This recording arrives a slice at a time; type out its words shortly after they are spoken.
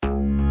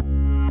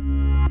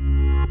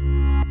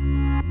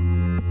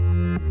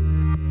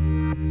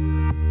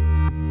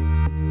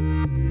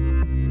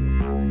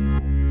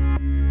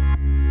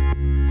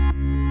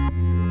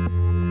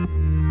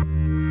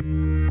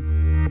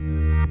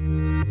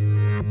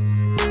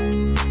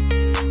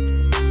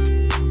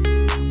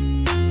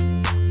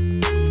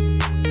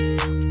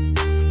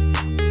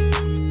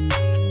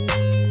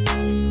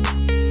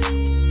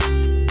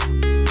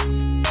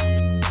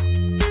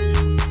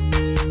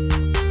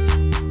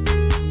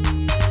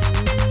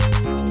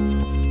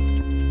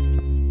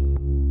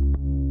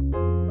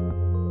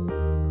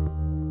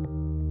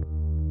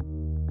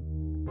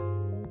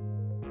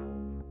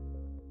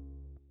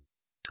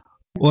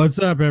What's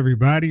up,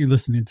 everybody? You're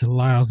listening to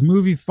Lyle's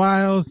Movie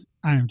Files.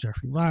 I am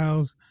Jeffrey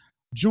Lyles.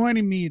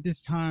 Joining me at this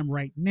time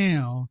right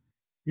now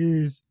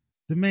is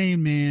the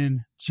main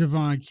man,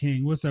 Javon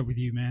King. What's up with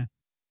you, man?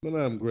 Man,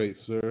 I'm great,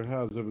 sir.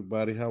 How's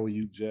everybody? How are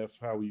you, Jeff?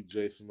 How are you,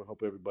 Jason? I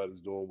hope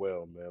everybody's doing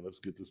well, man. Let's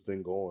get this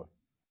thing going.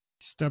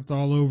 Stepped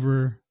all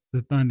over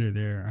the thunder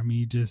there. I mean,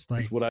 you just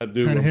That's like what I cut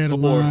do. I'm ahead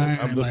of Thor. line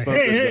I'm and the like,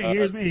 hey, thunder hey,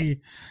 here's god. me.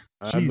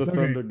 I'm Jeez, the okay.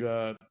 thunder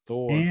god,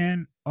 Thor.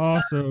 And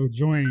also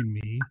joining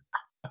me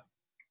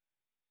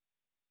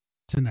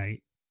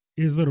tonight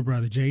is little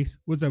brother Jace.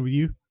 What's up with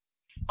you?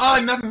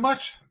 Nothing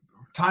much.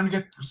 Time to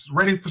get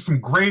ready for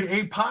some grade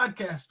A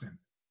podcasting.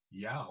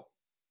 Yow.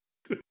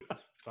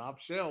 Top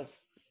shelf.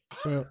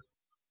 Well,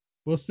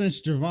 well,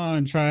 since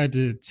Javon tried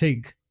to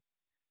take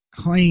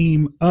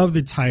claim of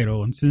the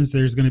title, and since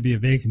there's going to be a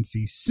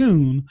vacancy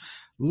soon,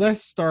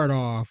 let's start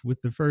off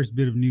with the first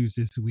bit of news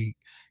this week.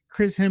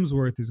 Chris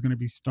Hemsworth is going to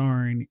be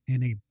starring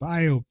in a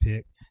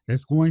biopic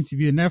that's going to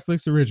be a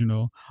Netflix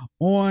original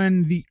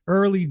on the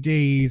early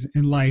days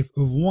in life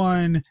of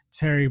one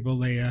Terry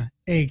Bollea,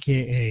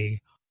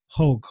 aka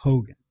Hulk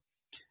Hogan.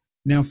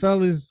 Now,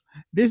 fellas,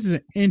 this is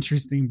an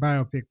interesting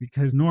biopic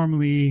because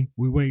normally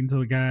we wait until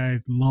the guy's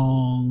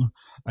long,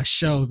 a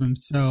shell of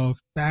himself,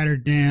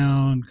 battered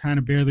down, kind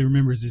of barely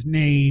remembers his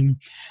name,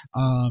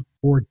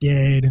 or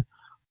dead,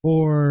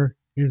 or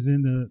is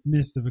in the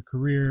midst of a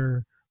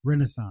career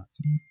renaissance.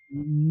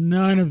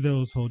 None of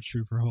those hold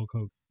true for Hulk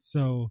Hogan.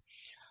 So,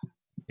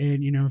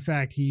 and in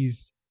fact, he's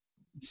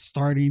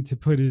starting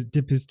to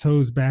dip his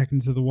toes back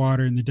into the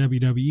water in the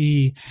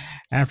WWE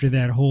after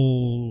that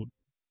whole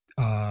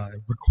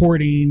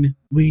recording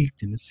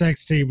leaked and the sex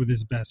tape with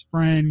his best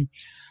friend,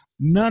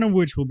 none of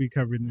which will be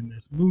covered in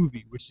this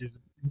movie, which is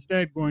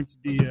instead going to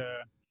be a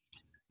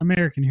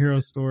American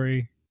hero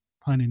story,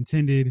 pun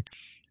intended,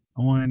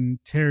 on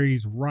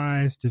Terry's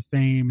rise to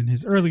fame in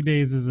his early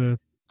days as a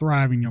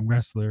thriving young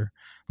wrestler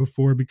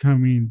before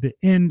becoming the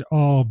end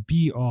all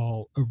be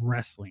all of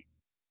wrestling.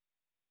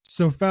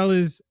 So,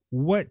 fellas,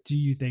 what do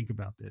you think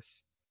about this?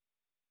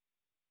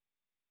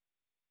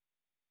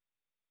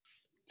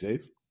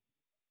 Jace?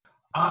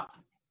 I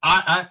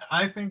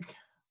I think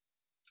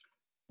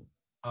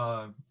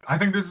I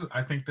think this is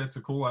I think that's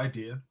a cool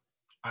idea.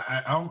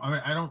 I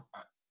don't.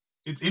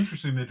 It's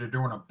interesting that they're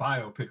doing a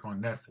biopic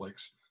on Netflix.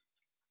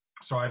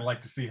 So I'd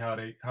like to see how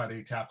they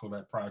tackle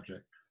that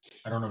project.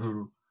 I don't know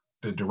who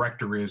the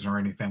director is or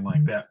anything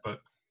like that,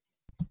 but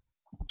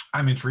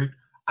I'm intrigued.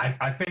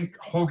 I think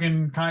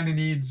Hogan kind of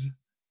needs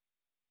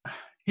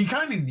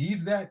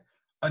that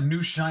a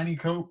new shiny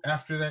coat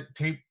after that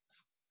tape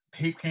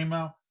came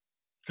out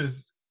because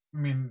I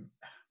mean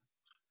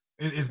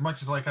as much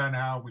as like kind of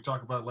how we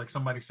talk about like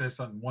somebody says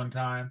something one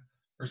time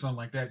or something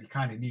like that, you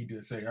kind of need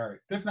to say, all right,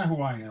 that's not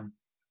who I am.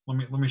 Let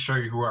me show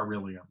you who I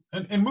really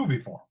am in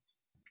movie form.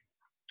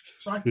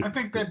 So I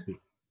think that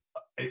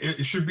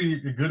it should be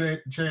a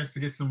good chance to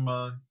get some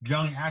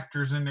young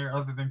actors in there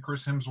other than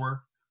Chris Hemsworth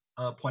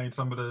playing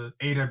some of the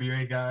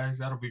AWA guys.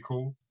 That'll be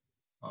cool.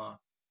 Uh,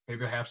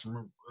 Maybe I'll have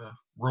some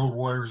Road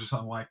Warriors or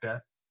something like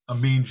that. A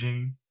Mean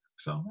Gene.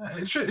 So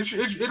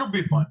it'll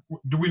be fun.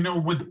 Do we know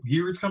what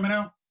year it's coming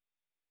out?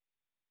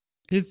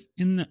 It's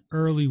in the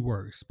early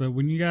works, but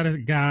when you got a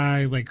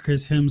guy like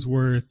Chris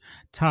Hemsworth,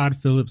 Todd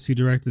Phillips, who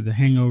directed the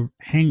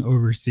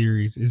Hangover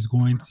series, is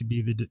going to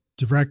be the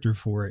director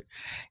for it.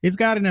 It's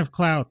got enough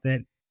clout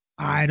that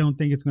I don't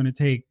think it's going to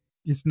take.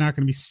 It's not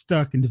going to be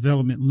stuck in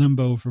development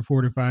limbo for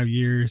 4 to 5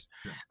 years.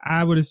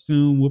 I would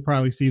assume we'll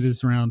probably see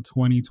this around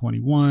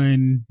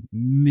 2021,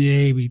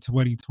 maybe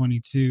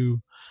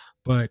 2022.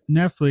 But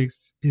Netflix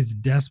is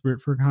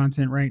desperate for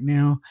content right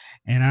now,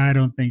 and I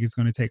don't think it's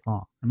going to take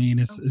long. I mean,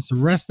 it's a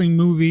wrestling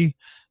movie,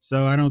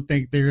 so I don't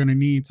think they're going to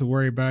need to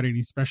worry about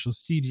any special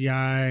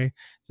CGI.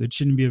 So it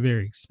shouldn't be a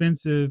very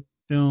expensive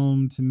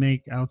film to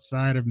make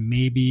outside of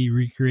maybe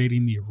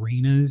recreating the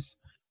arenas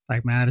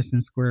like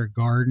Madison Square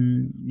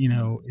Garden.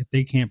 If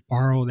they can't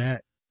borrow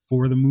that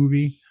for the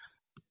movie.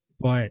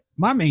 But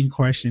my main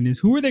question is,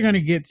 who are they going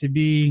to get to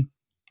be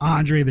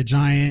Andre the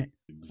Giant,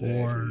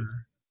 or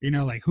Exactly.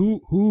 like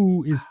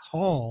who is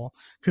tall?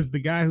 Because the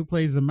guy who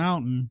plays the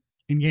Mountain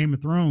in Game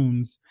of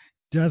Thrones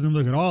doesn't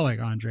look at all like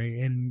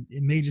Andre, and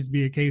it may just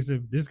be a case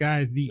of this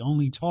guy is the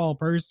only tall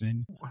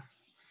person,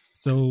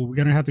 so we're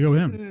gonna have to go with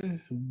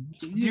him.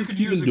 You You could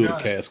you use can a do a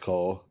guy. cast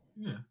call.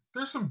 Yeah,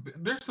 there's some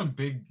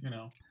big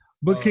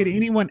But could uh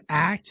anyone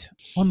act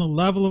on the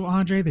level of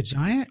Andre the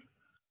Giant?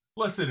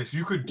 let's say this.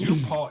 You could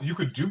do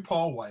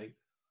Paul White.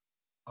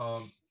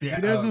 He Yeah.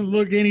 doesn't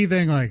look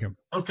anything like him.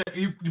 Okay.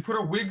 You put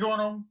a wig on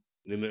him.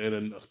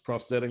 And a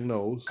prosthetic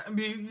nose. I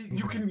mean,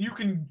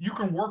 you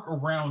can work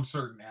around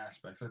certain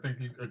aspects. I think,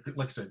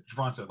 like I said,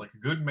 Javon said, like a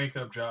good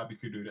makeup job, you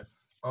could do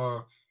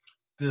that.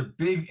 The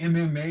big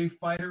MMA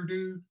fighter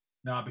dude,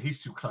 nah, but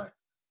he's too cut.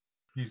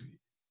 He's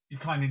You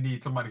kind of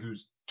need somebody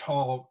who's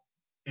tall,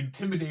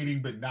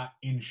 intimidating, but not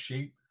in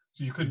shape.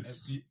 So you couldn't.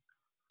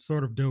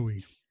 Sort of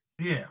doughy.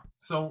 Yeah.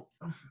 So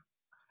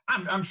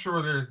I'm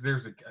sure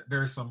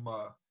there's some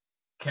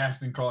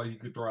casting call you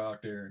could throw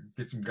out there and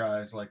get some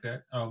guys like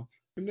that.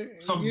 Yeah,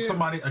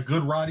 Somebody, a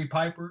good Roddy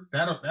Piper.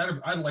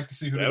 I'd like to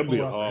see who they that'll be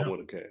pull a out for hard him. one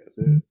to cast.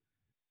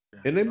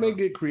 Yeah. And they may Yeah.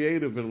 get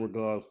creative in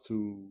regards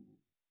to.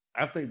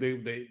 I think they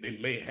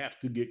may have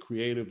to get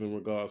creative in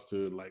regards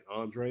to like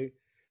Andre,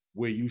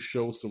 where you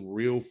show some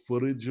real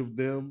footage of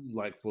them,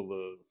 like for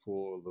the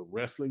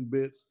wrestling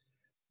bits,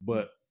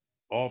 but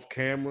off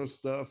camera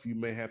stuff, you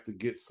may have to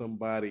get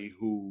somebody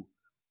who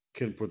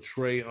can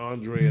portray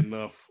Andre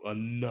enough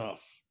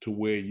to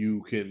where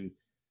you can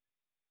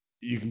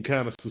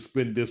kind of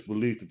suspend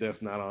disbelief that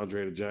that's not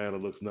Andre the Giant or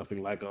looks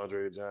nothing like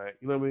Andre the Giant.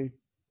 You know what I mean?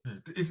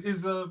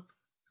 Is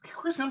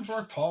Chris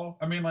Hemsworth tall?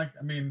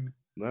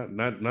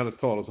 Not as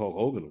tall as Hulk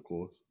Hogan, of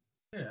course.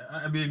 Yeah.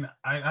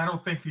 I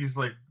don't think he's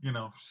like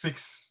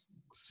 6.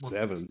 What?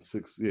 7,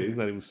 6. Yeah, Yeah. he's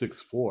not even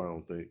 6'4". I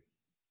don't think.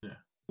 Yeah.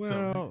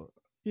 So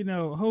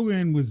Well,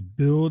 Hogan was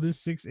billed as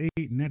 6'8",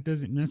 and that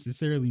doesn't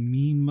necessarily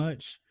mean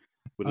much.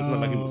 But it's not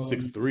like he was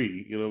six Um,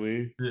 three. You know what I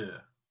mean? yeah.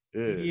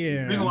 Yeah, He's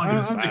yeah,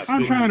 like he's in five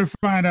I'm six. trying to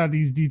find out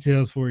these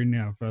details for you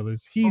now, fellas.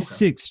 He's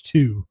Okay.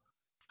 6'2",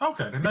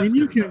 Okay, then that's and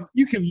good enough.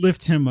 you can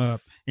lift him up,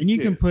 and you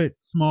Yeah. can put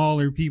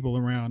smaller people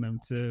around him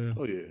to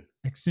Oh yeah.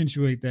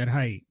 accentuate that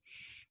height.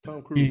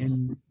 Tom Cruise.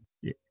 And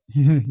yeah,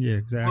 yeah, Well,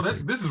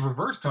 exactly. this is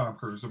reverse Tom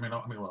Cruise.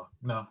 Well,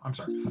 no, I'm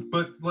sorry,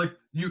 but like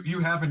you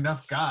have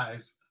enough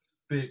guys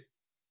that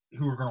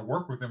who are going to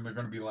work with him. They're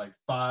going to be like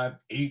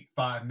 5'8",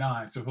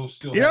 5'9", so he'll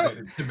still have Yep. that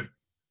intimidation.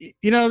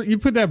 You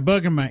put that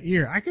bug in my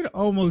ear. I could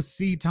almost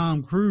see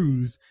Tom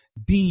Cruise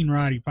being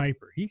Roddy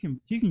Piper. He can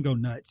go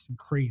nuts and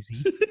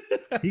crazy.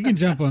 He can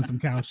jump on some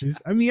couches.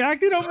 I mean, I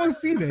could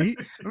almost see that.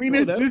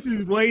 Oh, This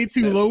is way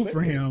too that's low fair.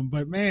 for him,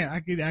 but man, I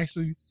could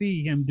actually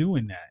see him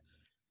doing that.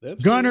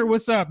 That's Gunner, fair.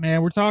 what's up,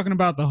 man? We're talking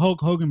about the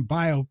Hulk Hogan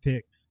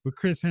biopic with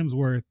Chris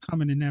Hemsworth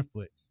coming to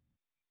Netflix.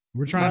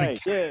 We're trying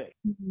Right, to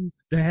yeah. who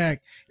the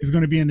heck is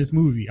going to be in this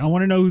movie. I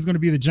want to know who's going to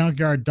be the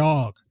Junkyard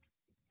Dog,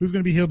 who's going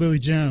to be Hillbilly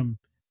Jim,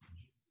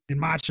 and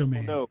Macho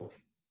Man. No.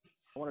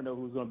 I want to know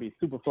who's going to be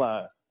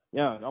Superfly.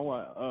 Yeah, I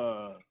want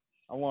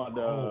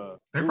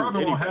They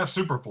probably won't have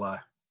Superfly.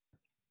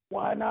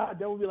 Why not?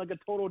 That would be like a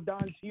total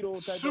Don Cheadle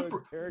type of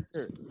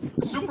character.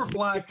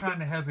 Superfly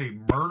kind of has a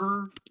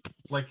murder.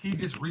 Like he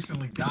just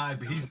recently died,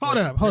 but he's Hold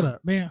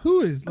up, man.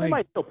 Who is They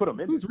might still put him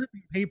in. who's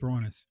ripping paper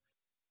on us?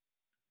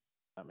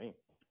 I mean,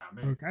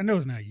 Look, I know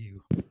it's not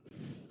you.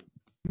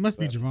 It must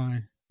be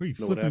Javon. Are you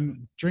Know what flipping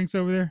happened? drinks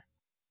over there?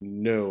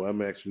 No,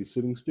 I'm actually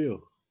sitting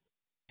still.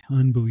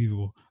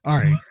 Unbelievable. All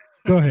right,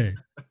 go ahead.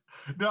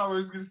 No, what I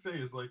was gonna say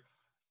is like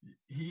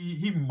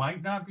he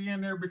might not be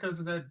in there because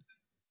of that.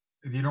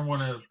 You don't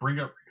want to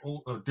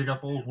dig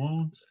up old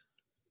wounds,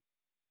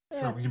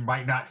 so you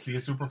might not see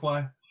a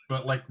Superfly.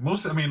 But like I'm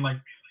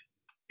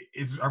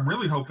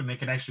really hoping they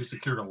can actually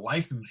secure the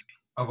license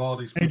of all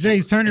these Hey, people.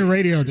 Jace, turn your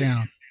radio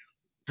down.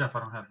 Jeff, I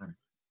don't have any.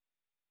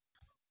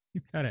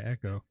 You've got an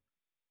echo.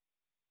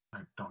 I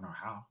don't know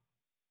how.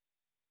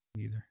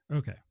 Either.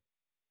 Okay.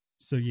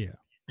 So yeah.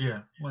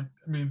 Yeah,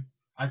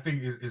 I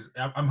think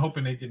I'm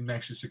hoping they can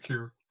actually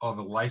secure all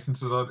the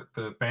licenses of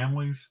the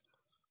families,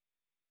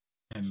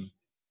 and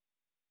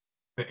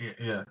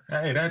yeah,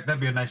 hey, that'd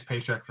be a nice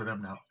paycheck for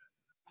them now.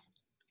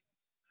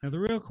 Now the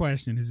real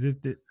question is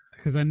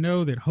because I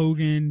know that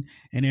Hogan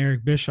and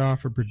Eric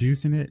Bischoff are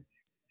producing it,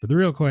 but the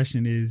real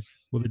question is,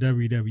 will the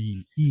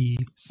WWE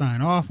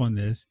sign off on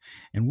this,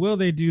 and will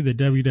they do the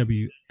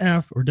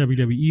WWF or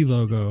WWE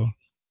logo?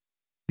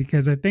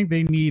 Because I think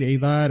they need a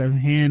lot of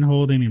hand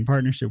holding and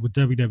partnership with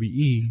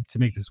WWE to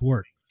make this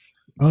work.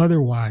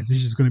 Otherwise,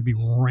 it's just going to be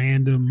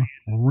random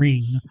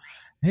ring.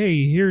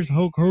 Hey, here's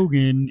Hulk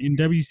Hogan in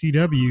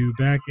WCW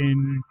back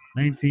in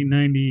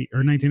 1990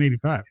 or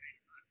 1985.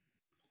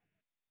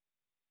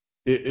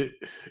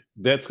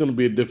 That's going to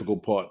be a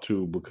difficult part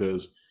too,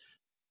 because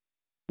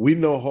we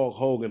know Hulk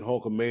Hogan,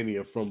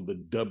 Hulkamania from the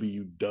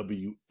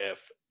WWF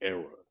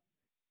era.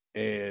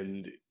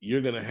 And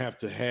you're going to have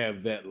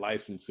that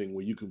licensing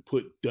where you can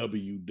put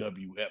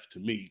WWF to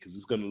me, because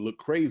it's going to look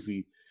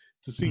crazy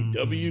to see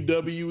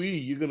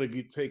WWE. You're going to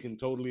get taken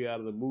totally out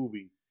of the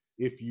movie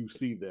if you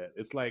see that.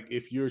 It's like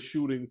if you're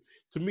shooting,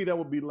 to me, that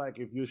would be like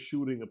if you're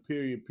shooting a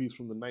period piece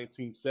from the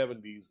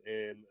 1970s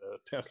and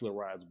Tesla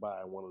rides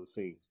by in one of the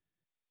scenes.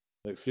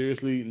 Like,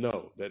 seriously,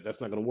 no, that's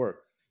not going to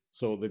work.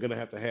 So they're going to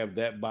have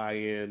that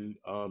buy-in.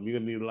 You're going to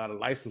need a lot of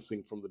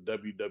licensing from the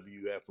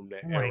WWF from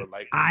that era.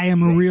 Like, I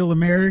Am a Real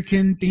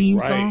American theme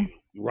song.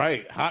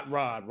 Right. Hot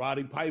Rod,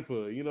 Roddy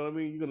Piper. You know what I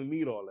mean? You're going to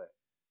need all that.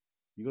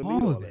 You're going to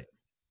need all of that. it.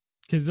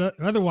 Because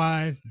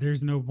otherwise,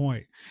 there's no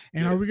point.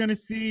 And are we going to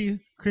see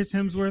Chris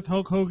Hemsworth,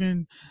 Hulk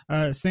Hogan,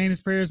 saying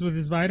his prayers with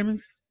his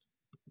vitamins?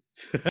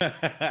 With the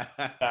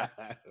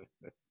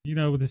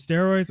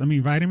steroids? I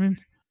mean, vitamins?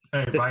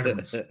 Hey,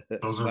 vitamins.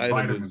 Those are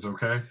vitamins,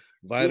 okay?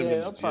 Vitamins,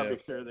 yeah, I'm probably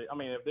sure if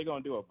they're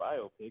going to do a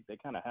biopic, they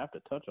kind of have to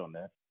touch on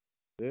that.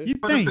 You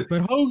think,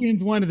 but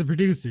Hogan's one of the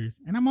producers.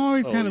 And I'm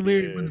always kind of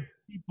leery when the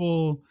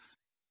people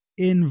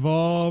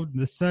involved,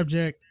 the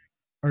subject,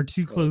 are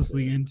too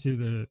closely into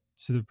the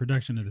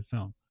production of the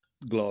film.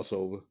 Gloss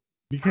over.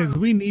 Because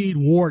we need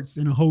warts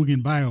in a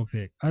Hogan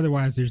biopic.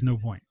 Otherwise, there's no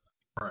point.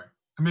 Right.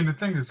 I mean, the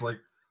thing is, like,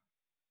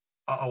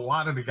 a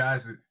lot of the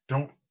guys that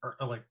don't are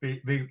like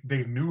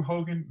they knew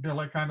Hogan. They're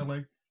like kind of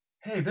like,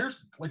 hey, there's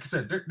like I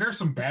said, there's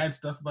some bad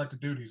stuff about the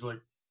dude. He's like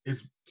as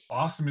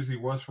awesome as he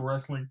was for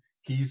wrestling,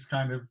 he's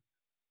kind of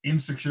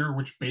insecure,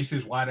 which basically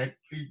is why that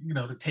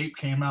the tape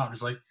came out.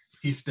 It's like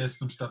he says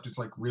some stuff that's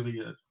like really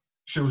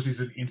shows he's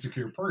an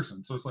insecure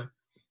person. So it's like,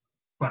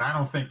 but I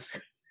don't think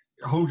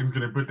Hogan's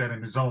gonna put that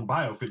in his own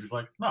biopic. He's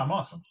like, no, I'm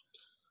awesome.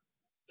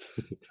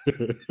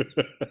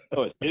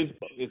 Oh,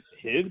 it's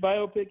his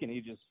biopic, and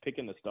he's just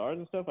picking the stars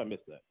and stuff. I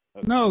missed that.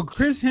 Okay. No,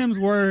 Chris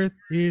Hemsworth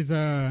is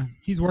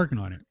he's working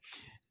on it,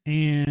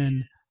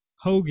 and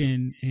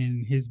Hogan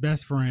and his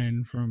best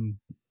friend from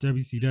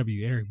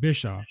WCW, Eric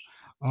Bischoff,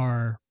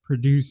 are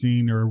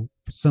producing or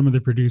some of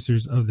the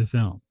producers of the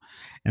film.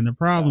 And the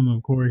problem,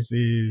 of course,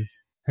 is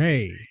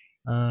hey.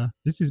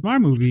 This is my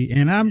movie,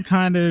 and I'm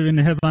kind of in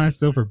the headlines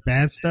still for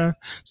bad stuff.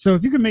 So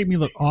if you could make me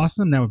look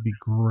awesome, that would be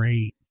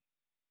great.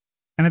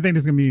 And I think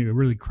it's gonna be a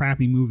really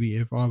crappy movie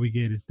if all we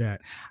get is that.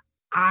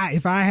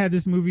 If I had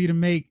this movie to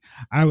make,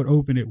 I would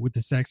open it with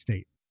the sex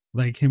tape,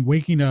 like him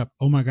waking up.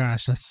 Oh my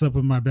gosh, I slept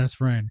with my best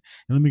friend,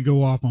 and let me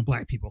go off on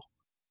black people.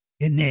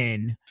 And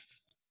then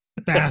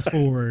fast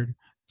forward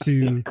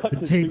to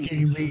the tape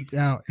getting leaked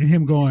out, and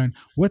him going,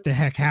 "What the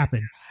heck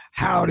happened?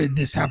 How did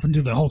this happen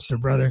to the Hulkster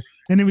brother?"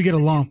 And then we get a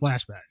long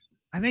flashback.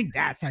 I think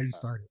that's how you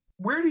start it.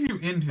 Where do you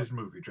end his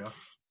movie, Jeff?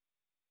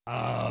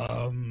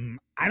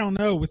 I don't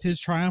know. With his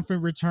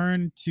triumphant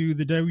return to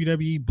the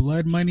WWE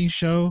Blood Money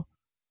show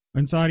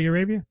in Saudi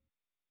Arabia.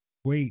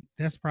 Wait,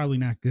 that's probably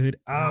not good.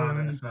 No,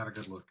 that's not a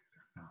good look.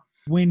 No.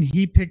 When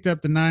he picked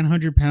up the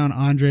 900-pound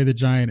Andre the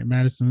Giant at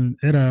Madison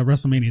at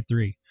WrestleMania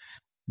 3.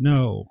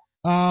 No.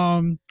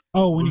 When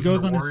he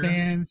goes on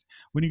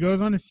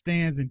the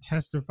stands, and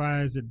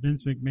testifies that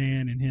Vince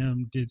McMahon and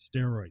him did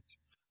steroids.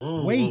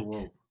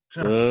 Whoa.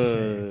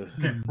 Okay,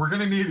 we're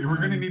gonna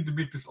need to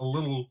make this a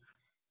little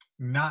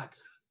not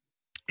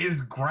as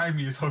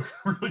grimy as Hogan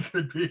really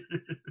could be.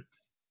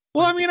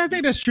 Well, I mean, I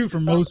think that's true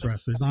for most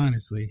wrestlers,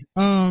 honestly.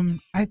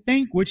 I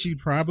think what you'd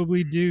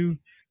probably do,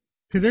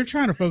 because they're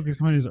trying to focus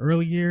on his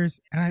early years,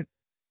 and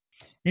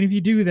if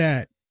you do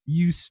that,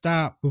 you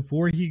stop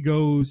before he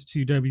goes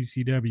to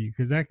WCW,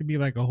 because that could be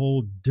like a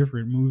whole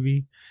different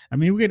movie. I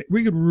mean,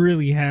 we could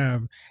really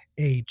have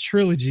a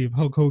trilogy of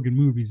Hulk Hogan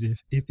movies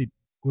if it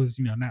was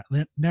not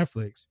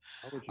Netflix.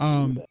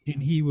 And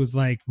he was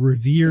like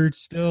revered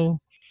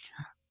still.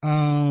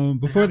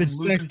 Before the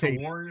sex tape.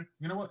 Warrior?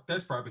 You know what?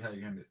 That's probably how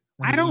you end it.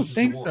 I don't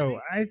think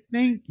so. I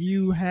think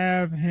you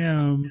have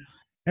him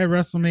at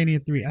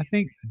WrestleMania 3. I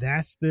think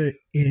that's the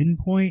end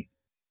point.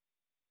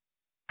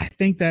 I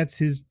think that's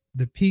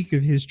the peak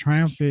of his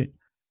triumphant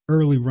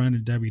early run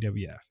in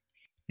WWF.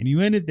 And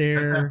you ended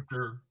there. That's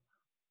after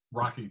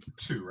Rocky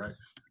 2, right?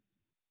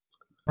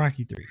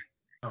 Rocky 3.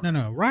 Okay.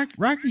 No.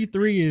 Rocky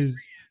 3 is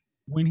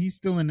when he's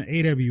still in the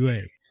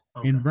AWA.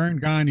 Okay. And Vern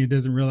Gagne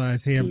doesn't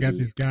realize, hey, I've got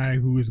this guy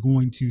who is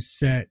going to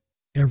set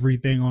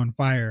everything on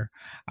fire.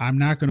 I'm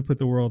not going to put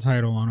the world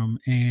title on him.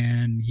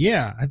 And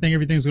yeah, I think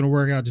everything's going to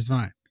work out just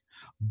fine.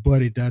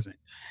 But it doesn't.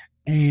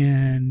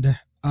 And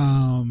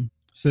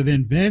so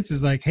then Vince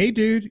is like, hey,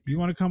 dude, you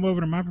want to come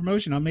over to my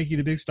promotion? I'll make you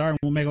the big star and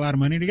we'll make a lot of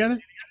money together.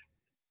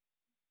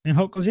 And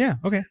Hulk goes, yeah,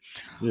 okay.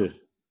 Yeah.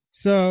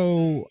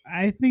 So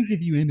I think if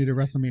you ended at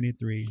WrestleMania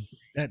 3,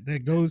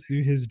 that goes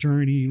through his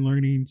journey,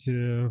 learning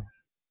to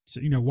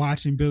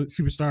watching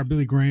superstar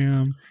Billy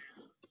Graham,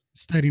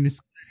 studying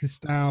his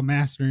style,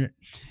 mastering it,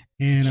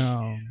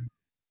 and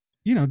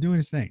doing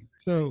his thing.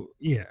 So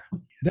yeah,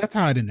 that's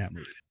how I did that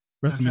movie.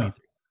 WrestleMania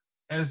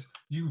 3. As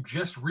you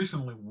just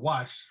recently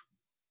watched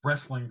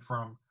wrestling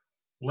from,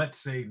 let's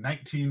say,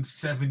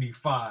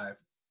 1975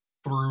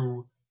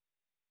 through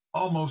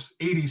almost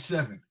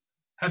 87,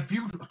 have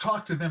you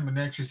talked to them and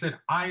actually said,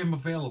 I am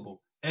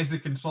available as a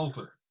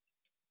consultant?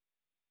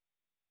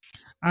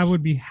 I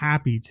would be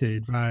happy to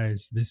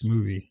advise this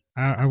movie.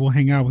 I will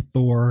hang out with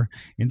Thor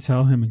and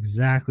tell him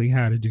exactly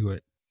how to do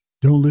it.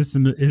 Don't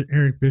listen to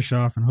Eric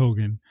Bischoff and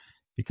Hogan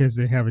because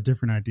they have a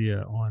different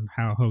idea on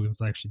how Hogan's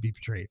life should be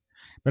portrayed.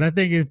 But I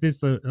think if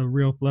it's a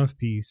real fluff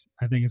piece,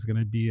 I think it's going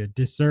to be a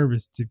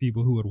disservice to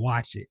people who would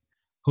watch it,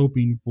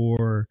 hoping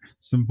for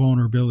some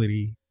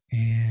vulnerability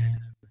and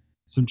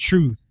some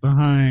truth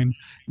behind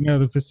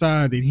the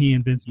facade that he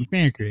and Vince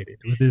McMahon created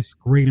with this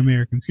great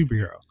American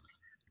superhero.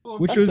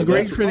 Which was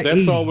great for the 80s.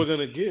 That's all we're going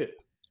to get.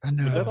 I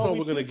know. That's all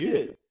we're going to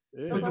get.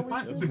 Yeah.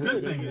 The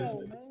good thing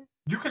is,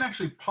 you can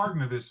actually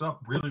partner this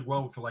up really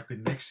well for like the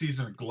next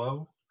season of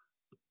Glow.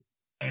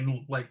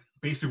 And like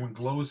basically when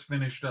Glow's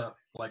finished up,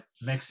 like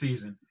next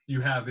season,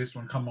 you have this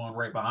one come on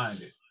right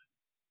behind it.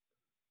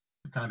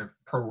 Kind of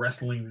pro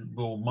wrestling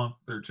little month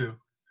or two.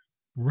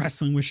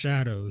 Wrestling with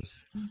shadows.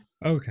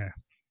 Okay.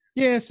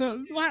 Yeah,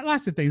 so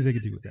lots of things they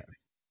could do with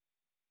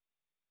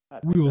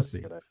that. We will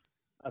see.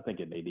 I think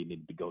they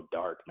needed to go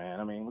dark, man.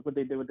 I mean, look what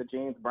they did with the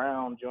James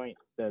Brown joint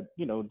that,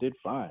 did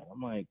fine.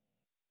 I'm like,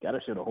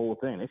 gotta show the whole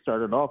thing. They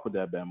started off with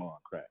that Bama on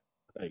crack.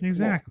 Like,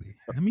 exactly.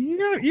 I mean,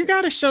 you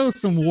gotta show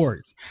some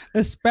warts.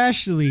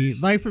 Especially,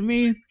 like for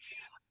me,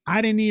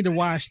 I didn't need to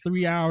watch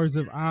 3 hours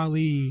of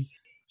Ali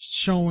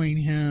showing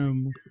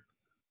him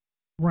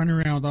running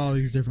around with all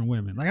these different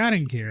women. Like, I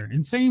didn't care.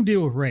 And same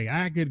deal with Ray.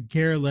 I could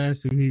care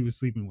less who he was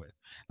sleeping with.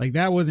 Like,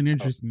 that wasn't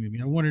interesting to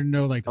me. I wanted to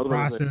know, like, the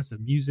process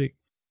of music.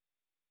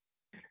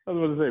 I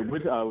was going to say,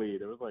 which Ali?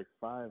 There was like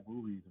 5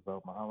 movies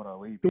about Muhammad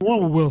Ali. The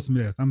one with Will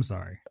Smith. I'm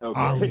sorry. Okay.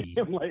 Ali.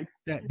 I'm like,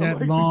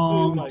 that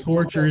long,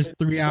 torturous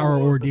 3-hour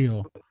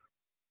ordeal.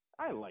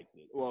 I liked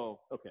it. Well,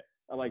 okay.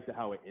 I liked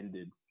how it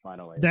ended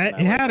finally.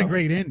 It had a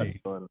great ending.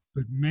 But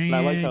man, I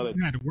like how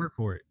you had to work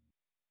for it.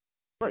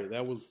 Right,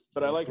 that was.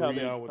 But I like how they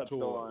touched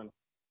tour. on.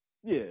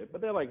 Yeah,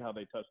 but I like how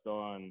they touched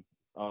on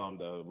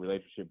the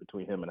relationship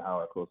between him and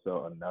Howard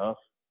Cosell enough.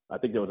 I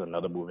think there was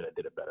another movie that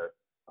did it better.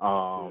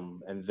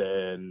 And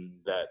then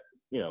that,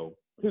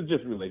 his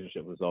just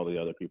relationship with all the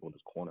other people in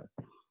his corner.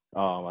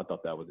 I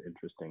thought that was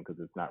interesting because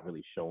it's not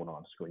really shown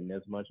on screen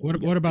as much.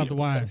 What about the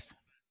wives?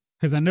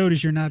 Because I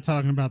noticed you're not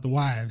talking about the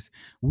wives,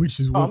 which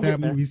is what that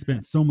movie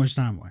spent so much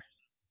time with.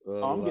 A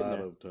lot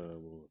of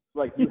time.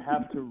 Like, you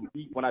have to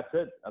read. When I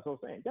said, that's what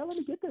I'm saying. Yeah, let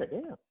me get there.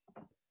 Damn.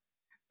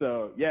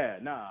 So,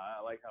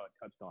 I like how it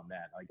touched on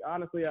that. Like,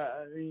 honestly,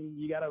 I mean,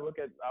 you got to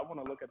I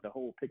want to look at the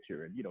whole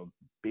picture. And,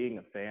 being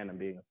a fan and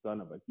being a son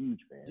of a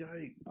huge fan,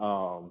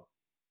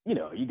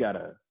 you got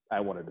to, I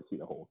wanted to see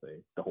the whole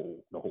thing, the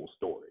whole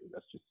story.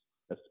 That's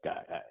the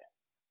guy I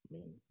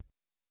mean.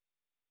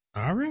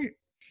 All right.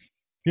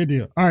 Good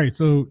deal. All right.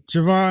 So,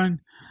 Javon,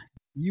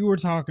 you were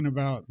talking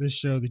about this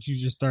show that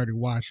you just started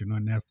watching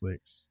on Netflix.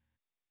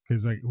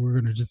 Because we're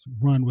going to just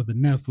run with a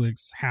Netflix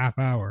half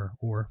hour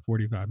or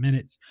 45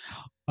 minutes.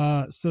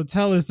 So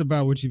tell us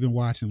about what you've been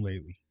watching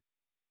lately.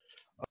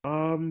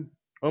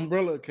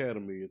 Umbrella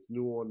Academy. It's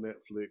new on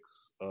Netflix.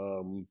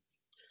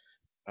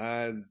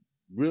 I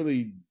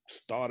really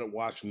started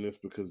watching this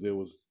because there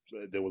was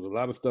a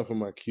lot of stuff in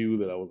my queue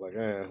that I was like,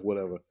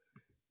 whatever.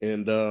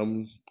 And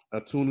I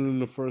tuned in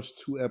the first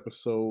 2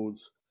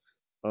 episodes.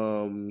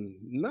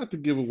 Not to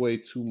give away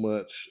too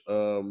much.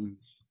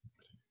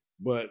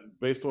 But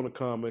based on a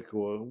comic,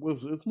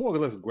 it's more or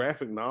less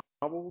graphic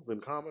novel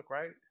than comic,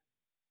 right?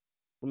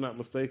 If I'm not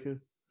mistaken.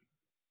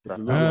 It's a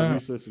little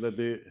research that I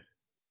did.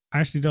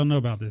 I actually don't know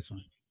about this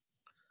one.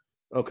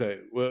 Okay,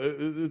 well,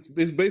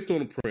 it's based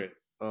on a print.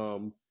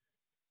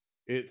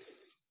 It's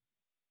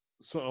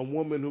a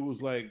woman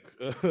who's like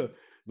the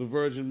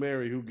Virgin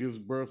Mary who gives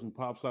birth and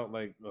pops out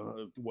like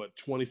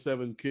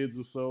 27 kids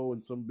or so,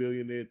 and some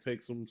billionaire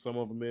takes some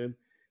of them in,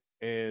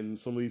 and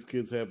some of these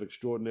kids have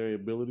extraordinary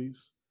abilities,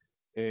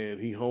 and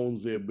he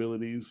hones their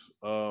abilities.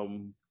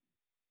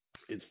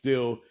 It's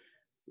still,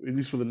 at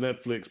least for the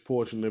Netflix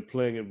portion, they're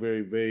playing it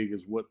very vague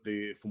as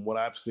from what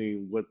I've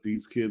seen, what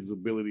these kids'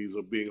 abilities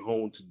are being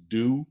honed to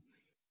do.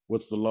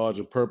 What's the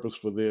larger purpose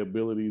for their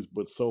abilities?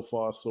 But so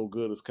far, so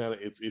good. It's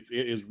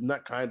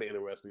not kind of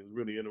interesting. It's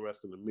really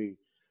interesting to me.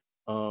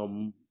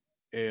 I'm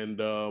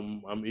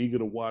eager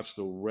to watch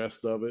the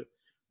rest of it.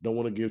 Don't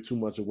want to give too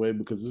much away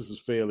because this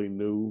is fairly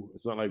new.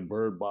 It's not like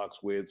Bird Box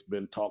where it's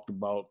been talked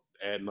about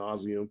ad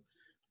nauseum.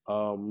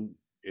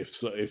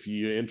 If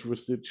you're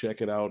interested,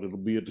 check it out. It'll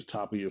be at the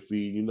top of your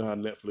feed. You know how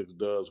Netflix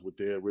does with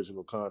their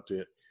original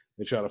content.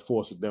 They try to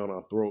force it down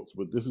our throats,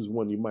 but this is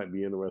one you might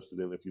be interested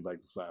in if you like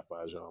the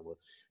sci-fi genre.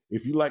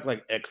 If you like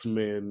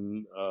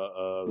X-Men,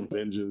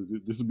 Avengers,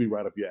 this would be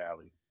right up your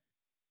alley.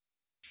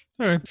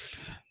 All right.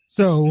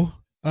 So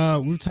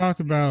we've talked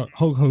about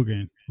Hulk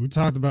Hogan. We've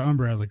talked about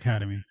Umbrella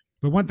Academy.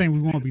 But one thing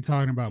we won't be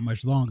talking about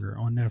much longer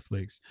on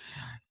Netflix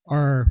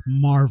are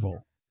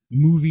Marvel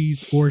movies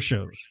or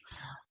shows.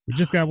 We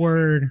just got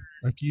word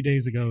a few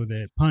days ago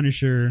that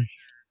Punisher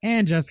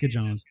and Jessica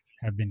Jones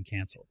have been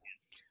canceled.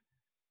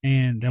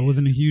 And that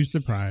wasn't a huge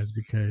surprise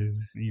because,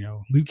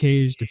 Luke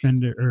Cage,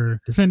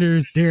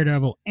 Defenders,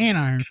 Daredevil, and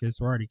Iron Fist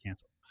were already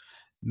canceled.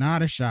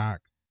 Not a shock,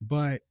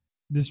 but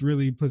this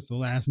really puts the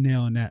last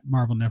nail in that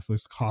Marvel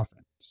Netflix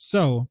coffin.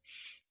 So,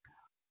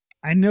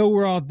 I know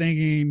we're all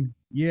thinking,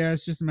 yeah,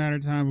 it's just a matter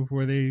of time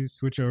before they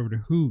switch over to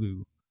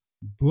Hulu.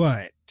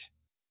 But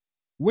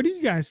what do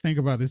you guys think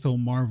about this whole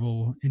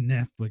Marvel and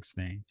Netflix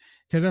thing?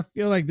 Because I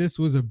feel like this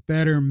was a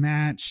better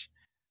match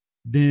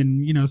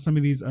than, some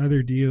of these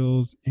other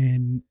deals.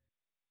 And,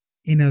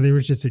 there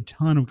was just a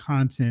ton of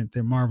content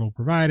that Marvel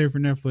provided for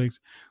Netflix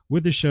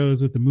with the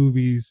shows, with the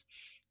movies.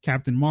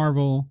 Captain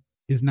Marvel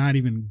is not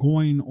even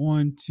going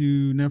on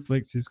to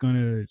Netflix. It's going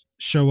to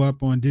show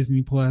up on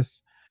Disney Plus.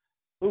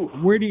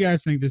 Where do you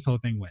guys think this whole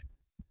thing went?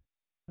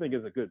 I think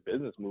it's a good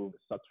business move.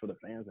 It sucks for the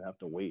fans to have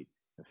to wait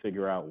and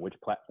figure out which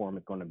platform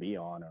it's going to be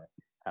on, or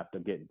have to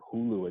get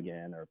Hulu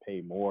again, or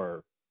pay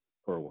more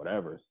for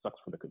whatever. It sucks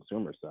for the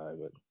consumer side,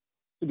 but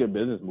it's a good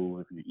business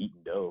move if you're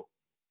eating dough.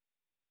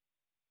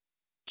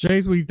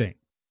 Jace, what do you think?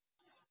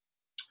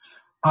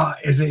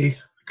 As a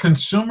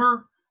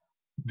consumer,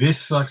 this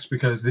sucks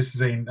because this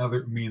is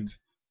means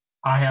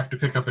I have to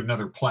pick up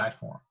another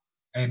platform.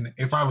 And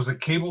if I was a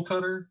cable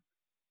cutter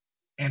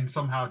and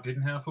somehow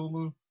didn't have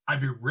Hulu,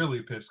 I'd be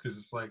really pissed because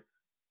it's like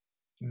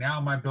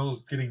now my bill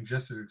is getting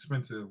just as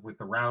expensive with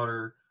the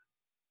router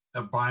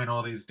of buying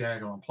all these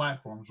daggone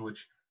platforms, which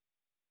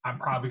I'm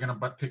probably going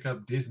to pick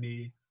up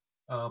Disney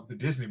the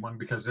Disney one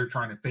because they're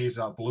trying to phase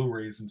out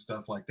Blu-rays and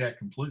stuff like that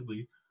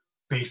completely,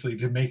 basically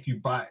to make you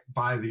buy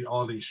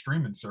all these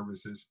streaming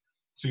services.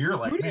 So you're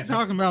like, What are you man,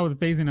 talking about with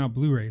phasing out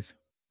Blu-rays?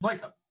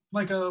 like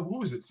what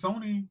was it?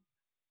 Sony,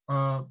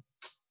 no,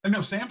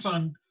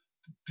 Samsung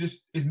just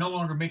is no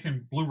longer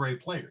making Blu-ray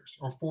players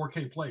or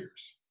 4K players.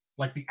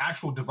 Like the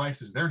actual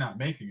devices, they're not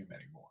making them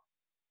anymore.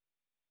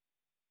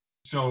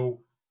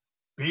 So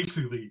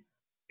basically,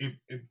 if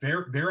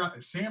they're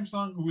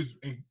Samsung, who is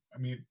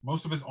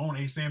most of us own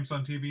a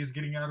Samsung TV, is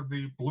getting out of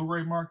the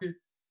Blu-ray market.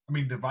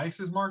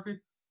 Devices market.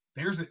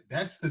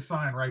 That's the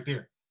sign right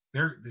there.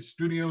 The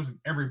studios and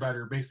everybody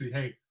are basically,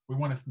 hey, we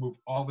want to move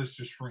all this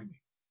to streaming,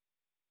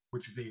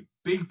 which is a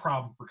big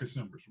problem for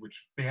consumers, which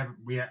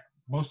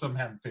most of them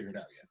haven't figured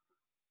out yet,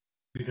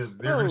 because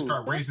they're going to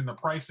start raising the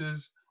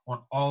prices on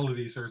all of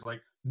these services.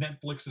 Like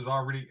Netflix is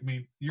already,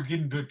 you're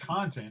getting good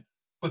content,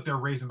 but they're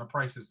raising the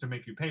prices to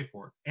make you pay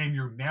for it. And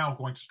you're now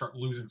going to start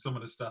losing some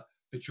of the stuff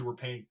that you were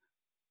paying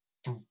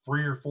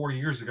 3 or 4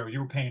 years ago. You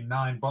were paying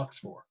 $9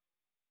 for.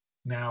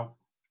 Now,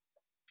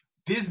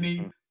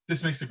 Disney, this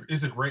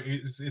is a great,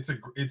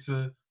 it's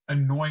a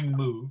annoying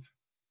move,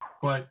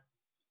 but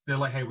they're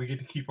like, hey, we get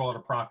to keep all the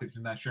profits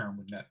and not share them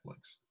with Netflix.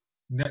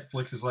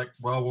 Netflix is like,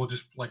 well, we'll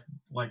just like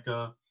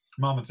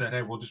Mama said,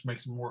 hey, we'll just make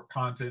some more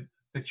content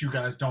that you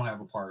guys don't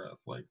have a part of.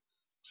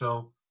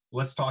 So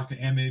let's talk to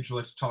Image.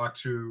 Let's talk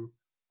to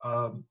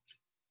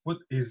what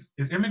is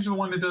Image the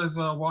one that does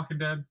Walking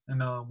Dead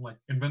and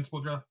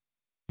Invincible, Jeff?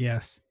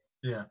 Yes.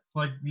 Yeah.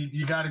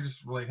 You got to just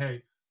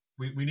hey,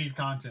 we need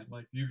content.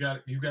 You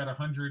got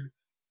 100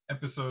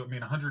 episodes.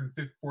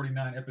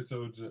 149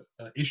 episodes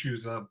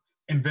issues of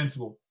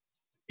Invincible.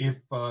 If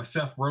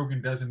Seth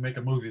Rogen doesn't make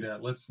a movie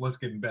that, let's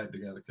get in bed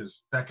together,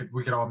 because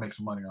we could all make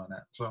some money on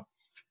that. So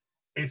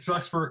it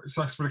sucks for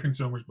the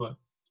consumers, but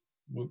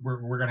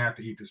we're gonna have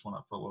to eat this one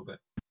up for a little bit.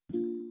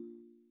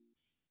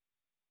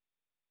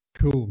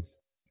 Cool.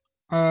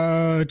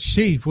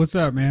 Chief, what's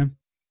up, man?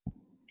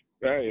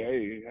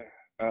 Hey,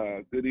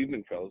 good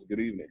evening, fellas. Good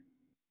evening.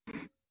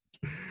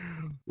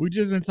 We've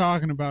just been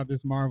talking about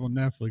this Marvel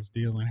Netflix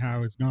deal and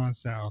how it's gone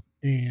south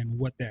and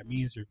what that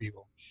means for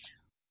people.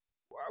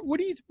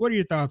 What are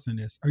your thoughts on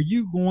this? Are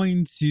you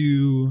going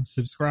to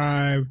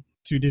subscribe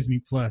to Disney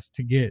Plus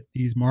to get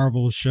these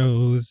Marvel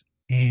shows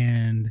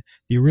and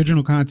the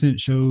original content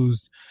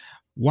shows,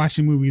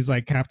 watching movies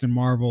like Captain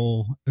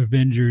Marvel,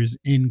 Avengers,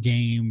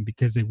 Endgame,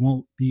 because they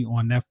won't be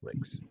on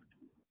Netflix?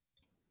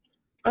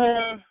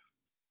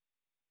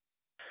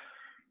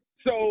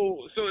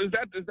 So is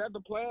that the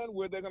plan,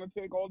 where they're gonna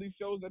take all these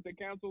shows that they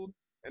canceled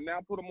and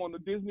now put them on the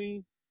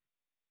Disney?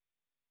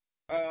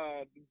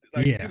 Yeah.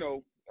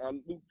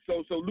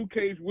 So Luke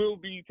Cage will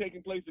be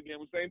taking place again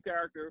with same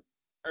character,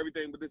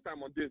 everything, but this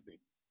time on Disney.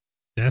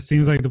 That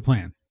seems like the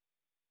plan.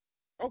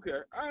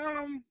 Okay.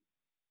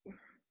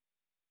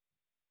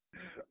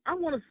 I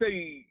want to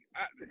say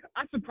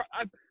I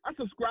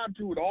subscribe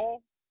to it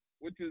all,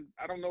 which is,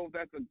 I don't know if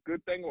that's a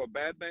good thing or a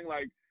bad thing.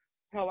 Like,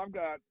 hell, I've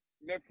got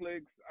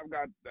Netflix, I've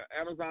got the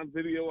Amazon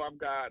Video, I've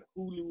got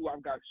Hulu,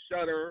 I've got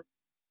Shudder,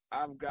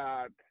 I've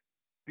got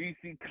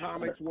DC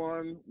Comics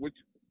one, which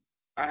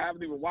I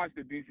haven't even watched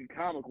the DC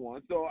comic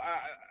one. So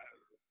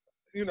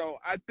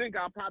I think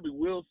I probably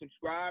will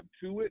subscribe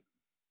to it.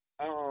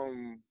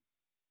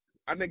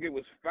 I think it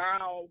was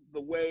foul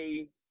the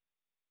way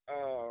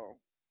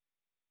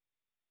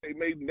they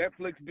made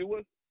Netflix do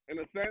it, in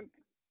a sense.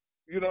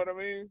 You know what I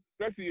mean?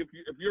 Especially if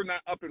you're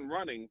not up and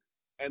running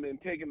and then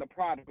taking the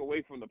product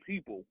away from the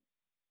people.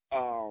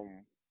 I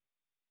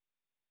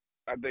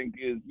think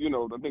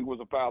it was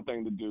a foul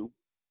thing to do.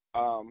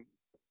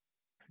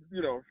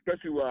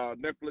 Especially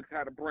Netflix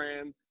had a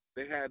brand,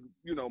 they had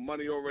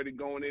money already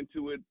going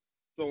into it,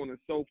 so on and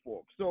so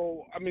forth.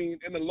 So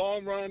in the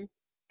long run,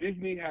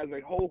 Disney has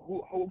a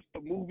whole host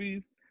of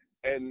movies,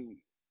 and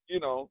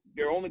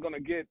they're only going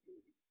to get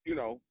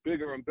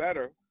bigger and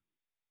better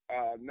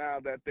now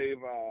that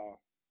they've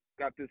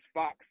got this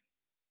Fox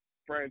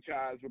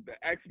franchise with the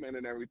X-Men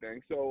and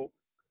everything. So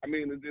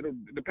it'll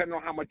depend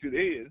on how much it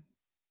is.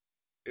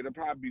 It'll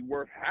probably be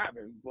worth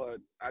having,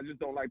 but I just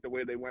don't like the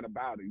way they went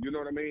about it. You know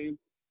what I mean?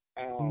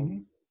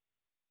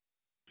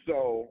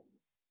 So,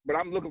 but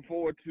I'm looking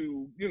forward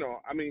to,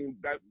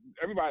 that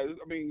everybody,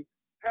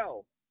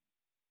 hell,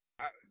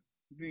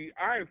 the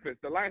Iron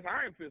Fist, the last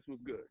Iron Fist was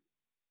good.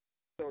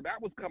 So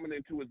that was coming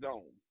into its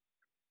own.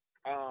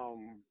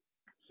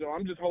 So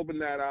I'm just hoping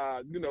that,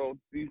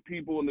 these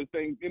people and the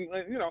thing,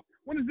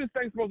 when is this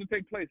thing supposed to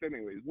take place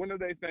anyways? When are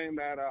they saying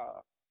that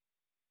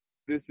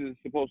this is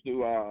supposed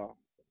to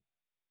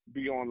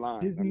be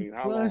online? Disney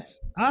how Plus?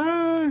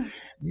 long?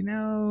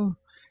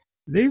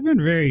 They've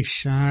been very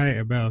shy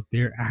about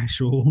their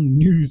actual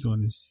news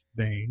on this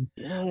thing.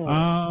 Yeah.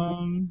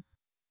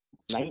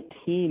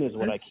 19 is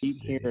what I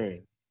keep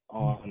hearing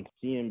on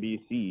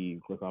CNBC,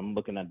 because I'm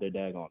looking at their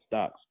daggone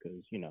stocks,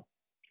 because,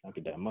 I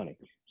get that money.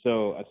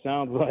 So it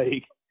sounds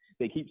like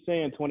they keep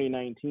saying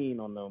 2019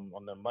 on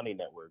the money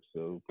network.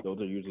 So those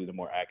are usually the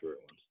more accurate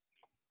ones,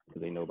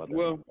 because they know about that.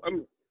 Well,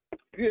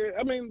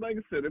 like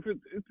I said, if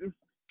it's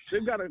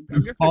They've got to. I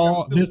guess they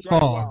got to still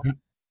throttle out.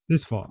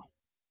 This fall.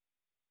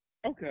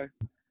 Okay.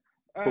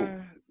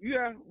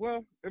 Yeah.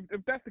 Well,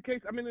 if that's the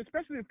case, I mean,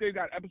 especially if they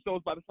got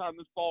episodes by the time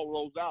this fall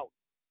rolls out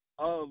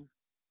of,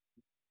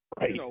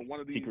 Right. you know, one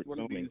of these. You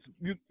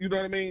know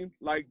what I mean?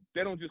 Like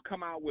they don't just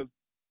come out with,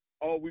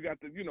 oh, we've got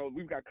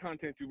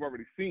content you've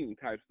already seen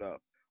type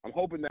stuff. I'm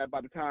hoping that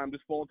by the time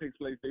this fall takes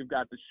place, they've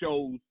got the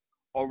shows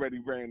already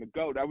ready to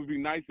go. That would be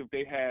nice if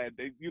they had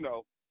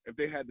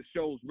the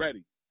shows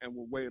ready and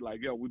we're waiting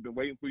like, yo, we've been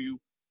waiting for you.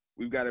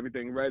 We've got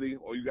everything ready.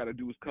 All you got to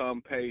do is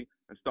come, pay,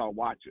 and start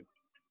watching.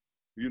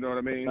 You know what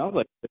I mean?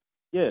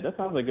 That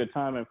sounds like good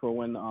timing for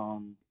when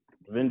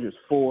Avengers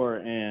 4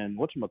 and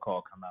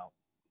whatchamacall come out.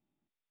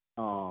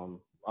 On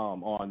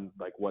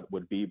like what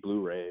would be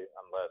Blu-ray,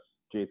 unless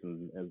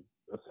Jason's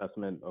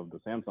assessment of the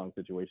Samsung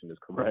situation is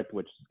correct,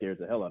 which scares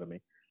the hell out of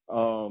me.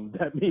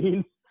 That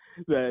means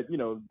that, you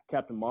know,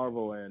 Captain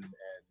Marvel and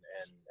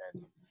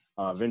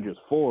Avengers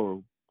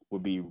 4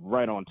 would be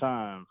right on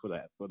time for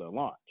the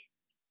launch.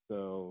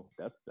 So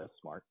that's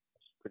smart.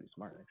 That's pretty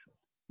smart, actually.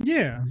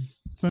 Yeah.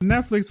 So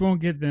Netflix won't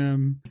get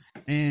them,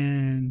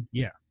 and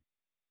yeah.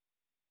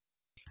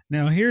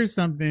 Now here's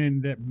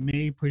something that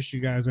may push you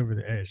guys over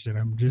the edge that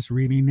I'm just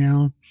reading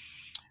now.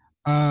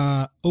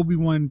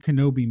 Obi-Wan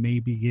Kenobi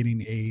may be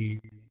getting a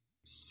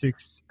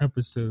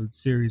 6-episode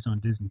series on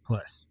Disney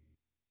Plus.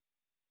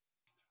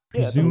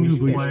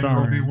 Presumably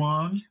starring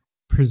Obi-Wan.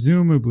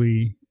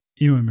 Presumably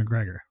Ewan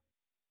McGregor.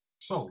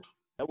 Sold.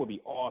 That would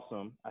be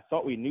awesome. I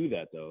thought we knew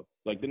that though.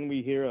 Like, didn't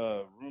we hear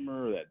a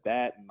rumor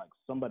that and like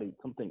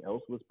something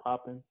else was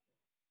popping?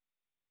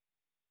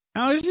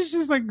 Oh, this is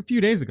just like a few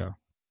days ago.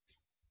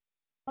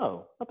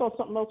 Oh, I thought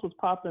something else was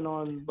popping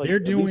on. Like, they're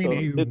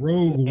doing a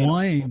Rogue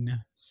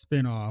One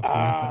spinoff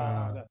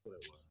with that's what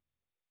it was.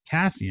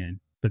 Cassian,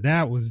 but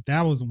that was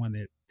the one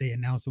that they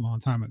announced a long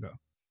time ago.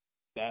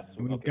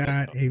 We've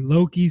got a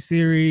Loki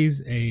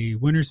series, a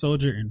Winter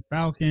Soldier and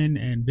Falcon,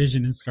 and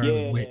Vision and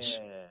Scarlet Witch.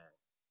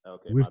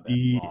 Okay, with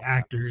the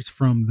actors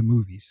from the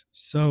movies.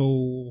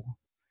 So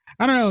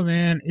I don't know,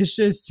 man. It's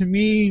just, to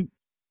me,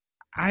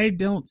 I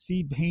don't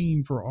see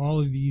paying for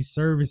all of these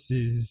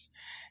services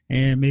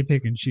and may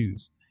pick and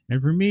choose. And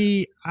for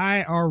me,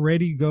 I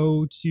already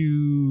go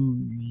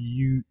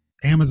to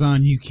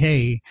Amazon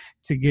UK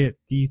to get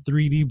the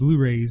 3D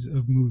Blu-rays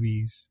of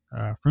movies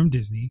from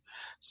Disney.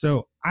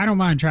 So I don't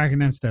mind tracking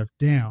that stuff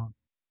down.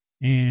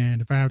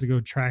 And if I have to go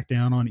track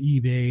down on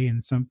eBay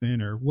and something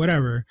or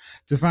whatever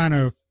to find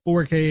a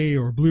 4K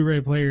or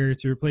Blu-ray player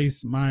to replace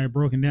my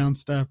broken down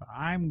stuff,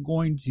 I'm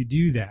going to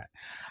do that.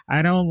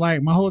 I don't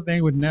like, my whole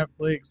thing with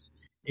Netflix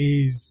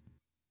is,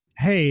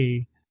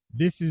 hey,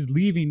 this is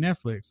leaving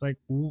Netflix. Like,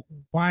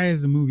 why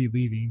is the movie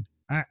leaving?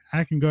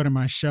 I can go to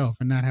my shelf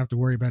and not have to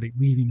worry about it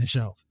leaving the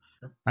shelf.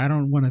 I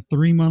don't want a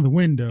 3-month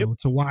window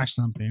to watch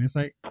something. It's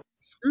like,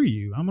 screw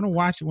you. I'm going to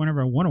watch it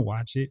whenever I want to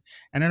watch it.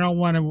 And I don't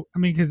want to,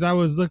 because I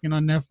was looking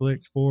on Netflix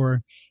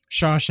for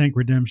Shawshank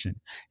Redemption,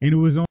 and it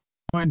was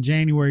on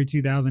January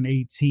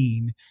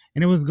 2018,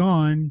 and it was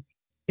gone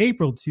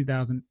April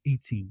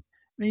 2018.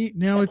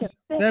 Now it's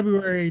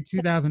February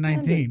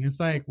 2019. It's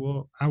like,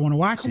 well, I want to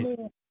watch it,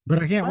 but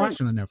I can't watch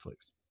it on Netflix.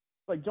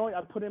 Like, Joey,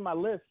 I put in my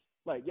list,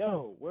 like,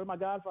 yo, where are my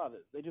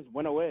Godfathers? They just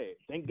went away.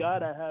 Thank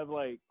God I have,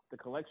 like, the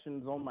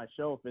collections on my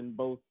shelf in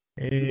both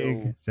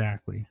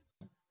exactly.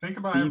 Think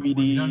about DVD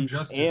when Young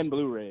Justice and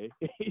Blu-ray.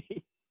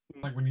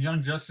 Like when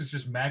Young Justice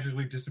just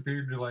magically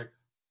disappeared. You're like,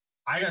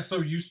 I got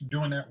so used to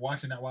doing that,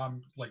 watching that while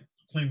I'm like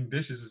cleaning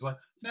dishes. It's like,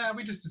 nah,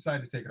 we just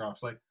decided to take it off.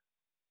 It's like,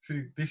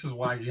 see, this is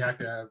why you have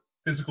to have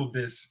physical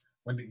discs.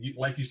 When,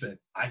 like you said,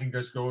 I can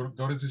just go to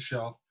the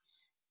shelf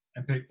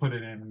and put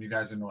it in when you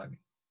guys annoy me.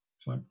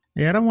 So,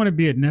 yeah, I don't want to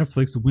be at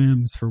Netflix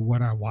whims for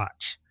what I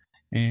watch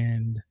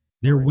and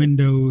their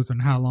windows and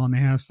how long they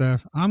have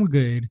stuff. I'm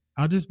good.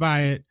 I'll just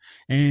buy it.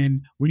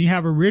 And when you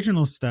have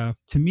original stuff,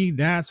 to me,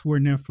 that's where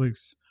Netflix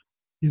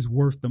is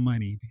worth the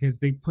money, because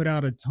they put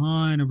out a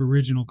ton of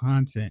original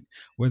content,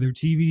 whether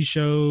TV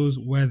shows,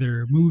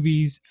 whether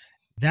movies.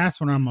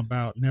 That's what I'm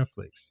about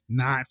Netflix,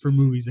 not for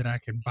movies that I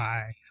can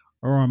buy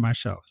or on my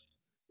shelf.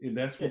 And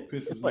that's what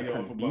pisses me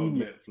off about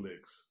Netflix,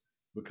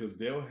 because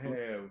they'll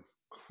have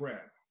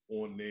crap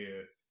on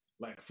there.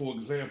 Like, for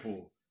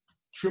example,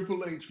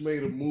 Triple H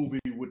made a movie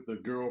with the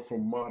girl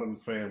from Modern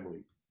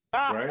Family,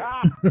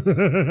 right?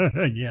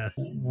 Yes.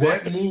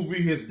 That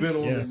movie has been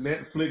on the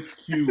Netflix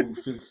queue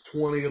since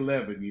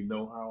 2011. You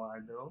know how I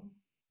know?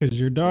 Because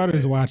your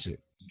daughters watch it.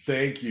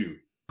 Thank you.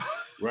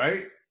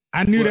 Right?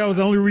 I knew that was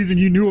the only reason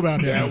you knew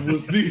about that. That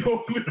was the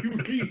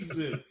only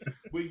reason.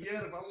 But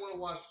yet, if I want to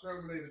watch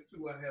Terminator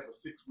 2, I have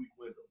a 6-week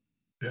window.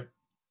 Yep.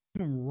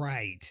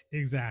 Right.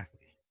 Exactly.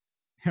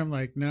 I'm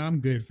like, no, I'm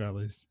good,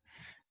 fellas.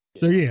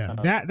 So yeah,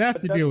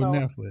 that's the deal with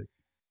Netflix.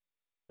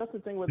 That's the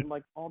thing with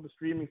like all the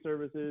streaming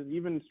services.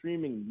 Even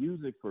streaming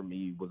music for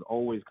me was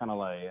always kind of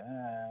like,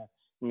 I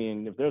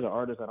mean, if there's an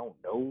artist I don't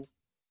know,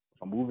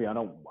 a movie I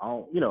don't,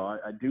 you know,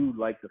 I do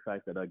like the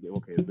fact that I get,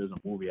 okay, if there's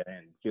a movie I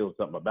didn't feel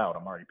something about,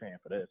 I'm already paying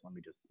for this. Let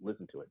me just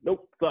listen to it.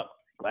 Nope, sucks.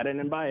 I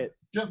didn't buy it.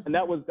 Yep. And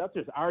that's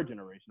just our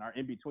generation, our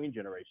in between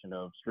generation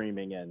of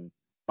streaming and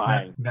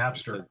buying.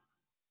 Napster.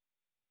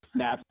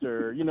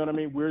 Napster, you know what I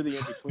mean? We're the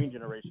in between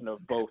generation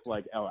of both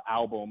like our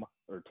album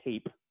or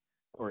tape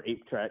or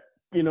 8-track,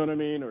 you know what I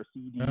mean, or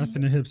CD. Us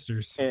and the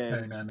hipsters.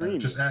 And No.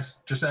 streaming.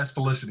 Just ask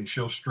Felicity.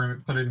 She'll stream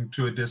it, put it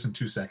into a disc in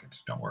 2 seconds.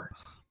 Don't worry.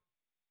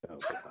 Oh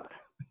God.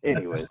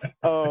 Anyways,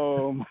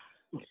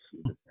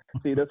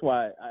 see, that's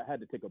why I had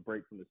to take a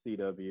break from the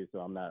CW, so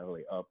I'm not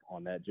really up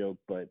on that joke.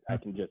 But I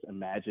can just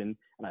imagine,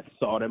 and I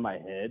saw it in my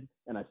head,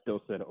 and I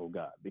still said, "Oh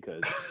God,"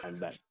 because I'm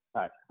that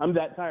tired. I'm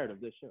that tired of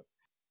this show.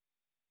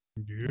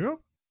 Yep,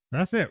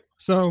 that's it.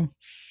 So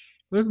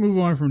let's move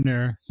on from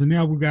there. So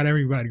now we've got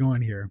everybody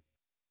going here.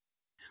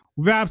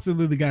 We've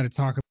absolutely got to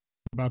talk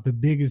about the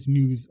biggest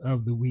news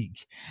of the week.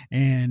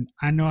 And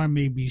I know I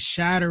may be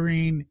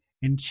shattering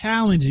and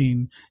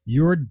challenging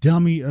your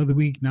Dummy of the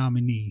Week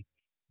nominee.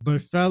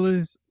 But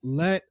fellas,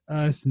 let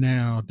us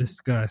now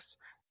discuss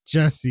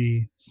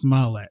Jussie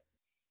Smollett.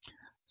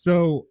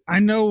 So I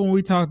know when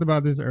we talked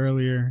about this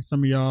earlier,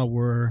 some of y'all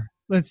were,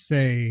 let's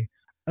say,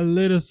 a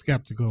little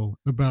skeptical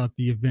about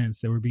the events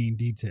that were being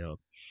detailed.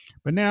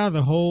 But now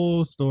the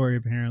whole story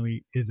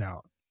apparently is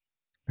out.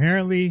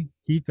 Apparently,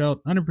 he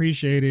felt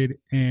unappreciated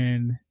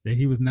and that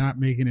he was not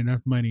making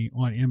enough money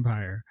on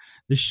Empire,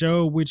 the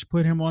show which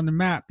put him on the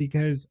map,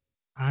 because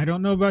I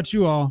don't know about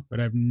you all, but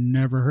I've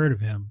never heard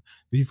of him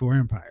before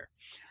Empire.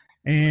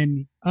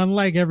 And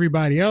unlike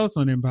everybody else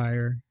on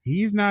Empire,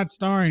 he's not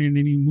starring in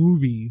any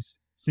movies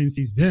since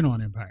he's been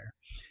on Empire.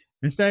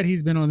 Instead,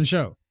 he's been on the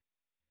show,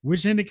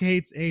 which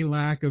indicates a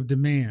lack of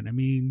demand. I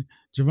mean,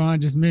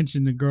 Javon just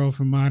mentioned the girl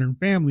from Modern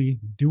Family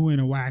doing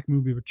a whack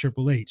movie with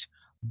Triple H,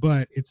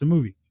 but it's a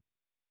movie.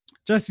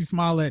 Jussie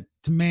Smollett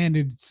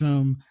demanded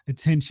some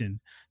attention,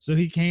 so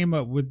he came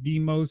up with the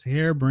most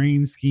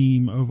harebrained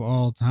scheme of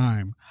all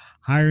time,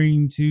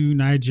 hiring 2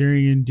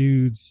 Nigerian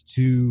dudes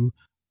to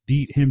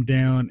beat him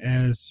down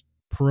as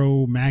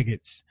pro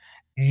maggots,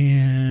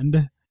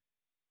 and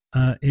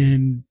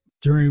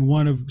during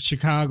one of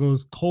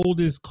Chicago's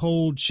coldest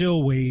cold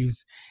chill waves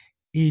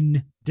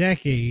in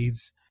decades,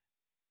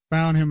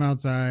 found him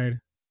outside,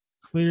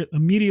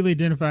 immediately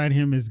identified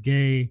him as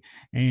gay,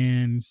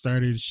 and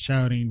started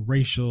shouting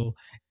racial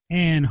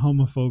and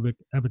homophobic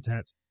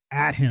epithets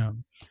at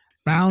him.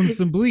 Found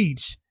some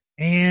bleach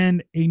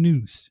and a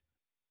noose.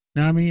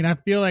 Now, I mean, I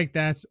feel like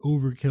that's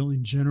overkill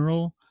in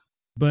general,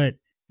 but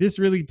this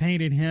really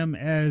painted him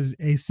as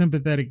a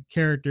sympathetic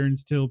character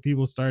until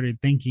people started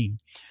thinking.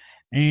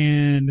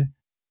 And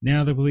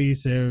now the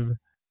police they've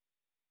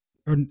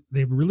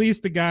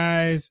released the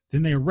guys,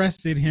 then they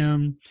arrested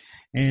him,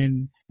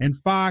 and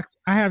Fox,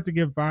 I have to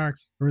give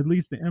Fox, or at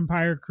least the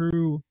Empire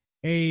crew,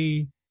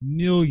 a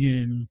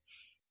million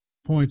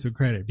points of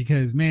credit,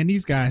 because man,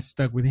 these guys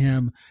stuck with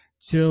him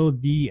till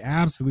the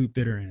absolute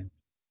bitter end.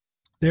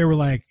 They were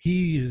like,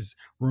 he is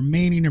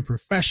remaining a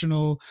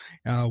professional.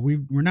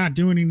 We're not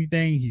doing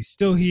anything. He's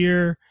still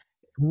here,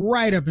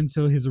 right up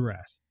until his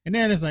arrest. And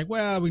then it's like,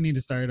 well, we need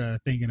to start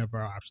thinking of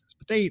our options.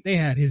 But they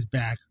had his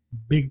back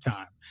big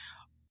time.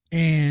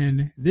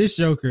 And this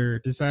Joker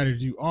decided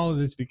to do all of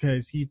this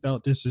because he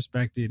felt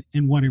disrespected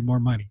and wanted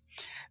more money.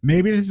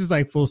 Maybe this is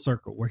like full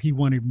circle, where he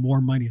wanted more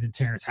money than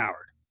Terrence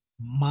Howard.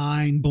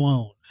 Mind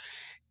blown.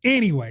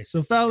 Anyway,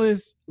 so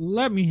fellas,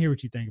 let me hear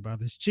what you think about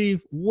this. Chief,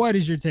 what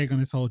is your take on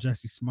this whole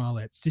Jussie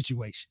Smollett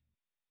situation?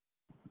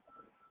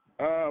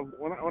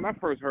 When I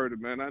first heard it,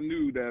 man, I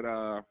knew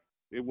that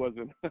it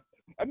wasn't.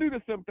 I knew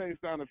that some things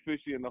sounded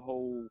fishy in the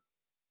whole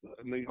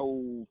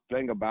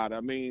thing about it.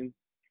 I mean,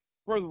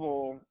 first of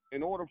all,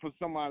 in order for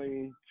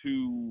somebody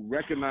to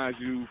recognize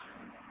you,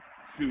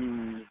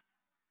 to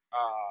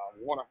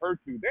want to hurt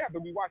you, they have to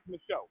be watching the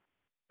show.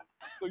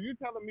 So you're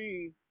telling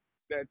me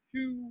that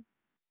 2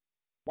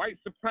 white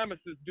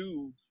supremacist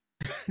dudes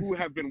who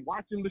have been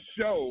watching the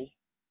show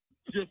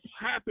just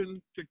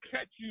happened to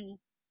catch you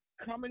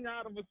coming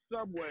out of a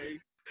subway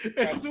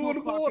at 2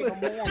 o'clock in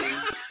the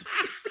morning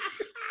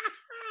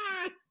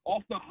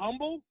off the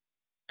Humble,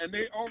 and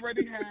they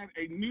already had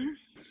a noose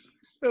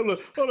Hold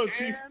on,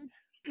 Chief. and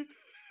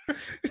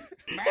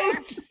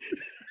mask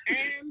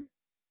and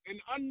an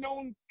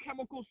unknown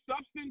chemical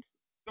substance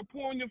to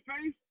pour in your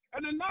face.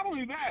 And then not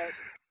only that,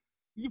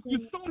 you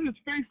saw his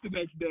face the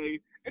next day.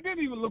 It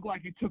didn't even look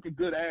like he took a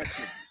good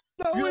action.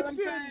 No, you know it what I'm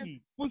didn't.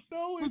 saying? For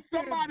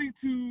somebody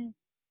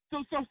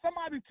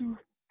to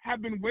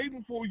have been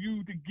waiting for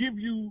you to give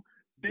you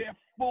their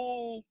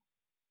full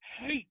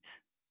hate.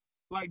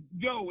 Like,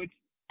 yo,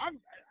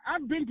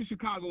 I've been to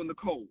Chicago in the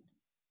cold.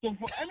 So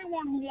for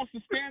anyone who wants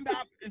to stand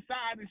out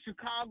inside in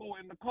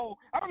Chicago in the cold,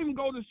 I don't even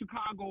go to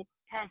Chicago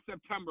past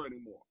September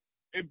anymore.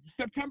 If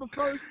September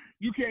 1st,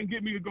 you can't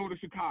get me to go to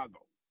Chicago.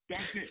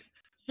 That's it.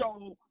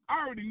 So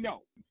I already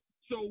know.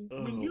 So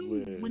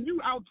when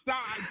you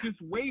outside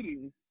just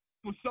waiting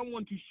for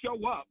someone to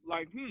show up,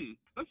 like,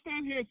 let's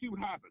stand here and see what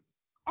happens.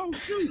 Oh,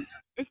 shoot,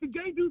 it's the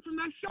gay dude from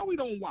that show we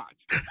don't watch.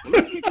 Well,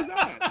 let's kick his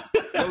ass.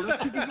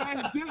 Let's kick his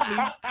ass gently.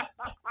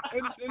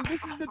 And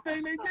this is the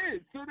thing they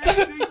did. So they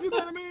you know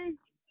what I mean?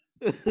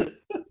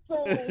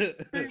 So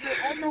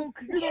oh no,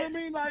 you know what I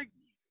mean? Like,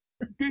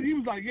 then he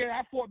was like, yeah,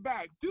 I fought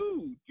back.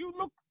 Dude, you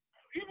look,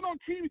 even on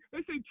TV, they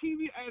say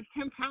TV adds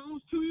 10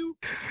 pounds to you.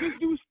 This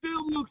dude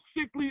still looks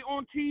sickly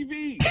on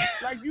TV.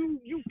 Like, you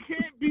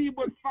can't be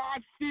but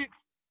 5'6",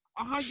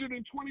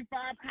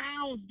 125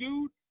 pounds,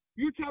 dude.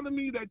 You're telling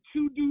me that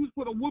two dudes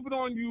put a whooping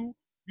on you,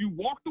 you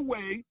walked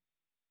away,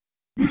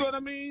 you know what I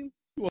mean?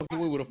 You walked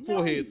away with a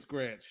forehead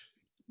scratch.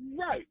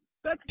 Right.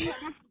 That's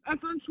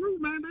untrue,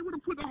 man. They would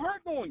have put the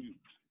hurt on you.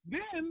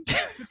 Then,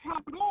 to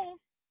top it off,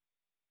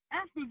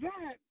 after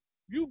that,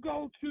 you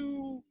go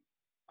to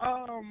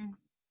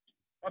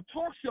a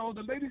talk show,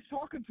 the lady's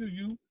talking to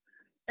you,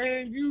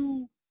 and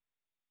you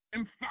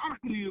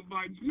emphatically is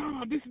like,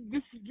 no, this,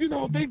 you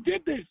know, they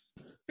did this.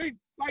 They,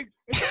 like,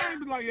 if I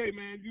been like, hey,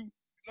 man,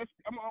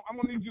 I'm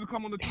gonna need you to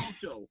come on the talk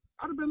show,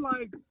 I'd have been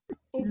like,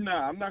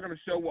 nah, I'm not gonna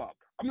show up.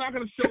 I'm not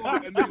gonna show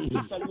up and then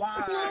put the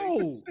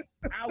lie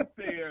out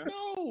there.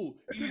 No,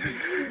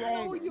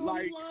 you're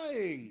like,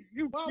 lying.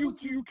 You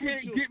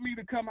can't get me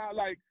to come out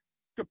like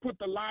to put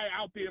the lie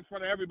out there in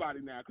front of everybody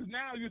now, because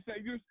now you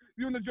say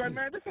you're in the joint,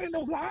 man. This ain't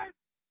no lie.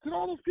 Because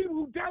all those people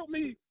who doubt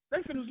me,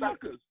 they some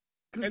suckers.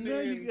 Because now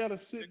you gotta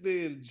sit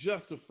there and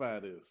justify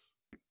this.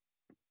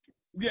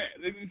 Yeah,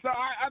 so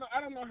I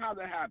don't know how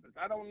that happens.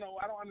 I don't know.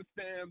 I don't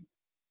understand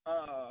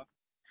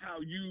how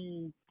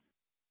you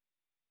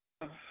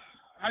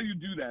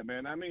do that,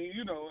 man. I mean,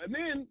 you know. And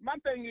then my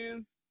thing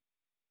is,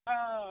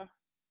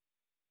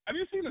 have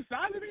you seen the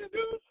size of these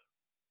dudes?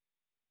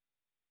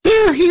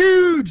 They're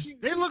huge.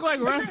 They look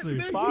like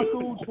wrestlers.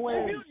 Baku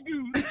twins.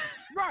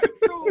 Right.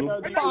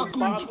 So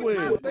Baku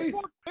twins. They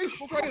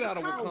straight out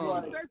of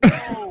Wakanda. I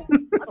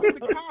think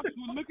the cops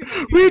were looking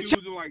at these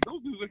dudes and like,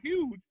 those dudes are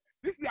huge.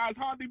 This guy's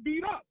hardly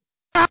beat up.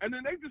 And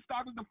then they just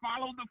started to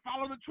follow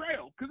the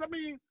trail. Because I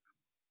mean,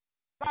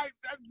 like,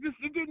 it just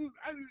didn't,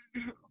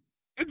 you know,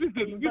 it just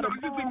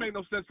didn't make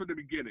no sense from the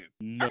beginning.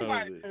 No,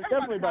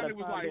 definitely by the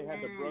time they had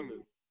the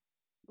brothers.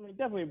 I mean,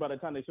 definitely by the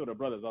time they showed the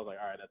brothers, I was like,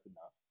 all right, that's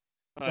enough.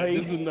 All right,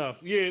 this is enough.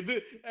 Yeah,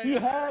 he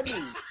had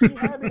me. He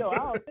had me though. I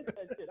don't think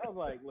that shit. I was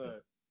like,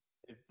 look,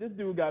 if this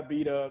dude got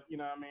beat up, you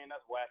know what I mean?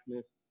 That's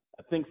whackness.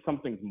 I think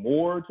something's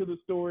more to the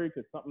story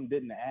because something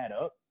didn't add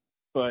up.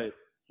 But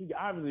he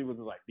obviously was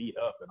like beat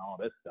up and all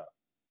this stuff.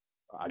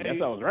 I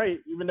guess I was right,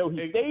 even though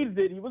he staged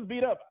it. He was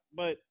beat up,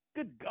 but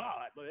good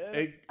God,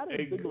 man, I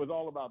didn't think it was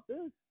all about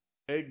this.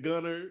 Hey,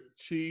 Gunner,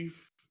 Chief,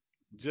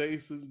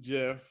 Jason,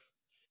 Jeff.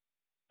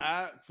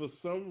 For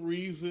some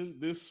reason,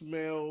 this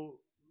smelled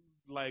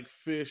like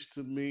fish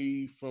to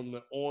me from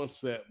the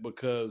onset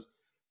because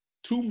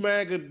two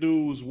MAGA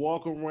dudes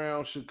walk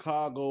around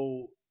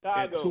Chicago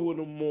at 2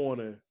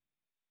 a.m.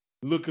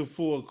 looking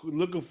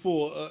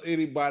for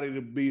anybody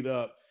to beat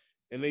up,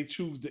 and they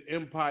choose the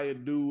Empire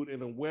dude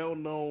in a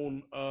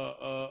well-known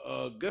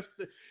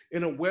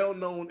in a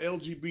well-known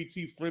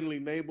LGBT friendly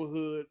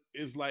neighborhood.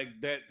 Is like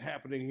that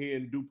happening here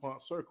in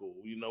DuPont Circle.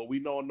 You know,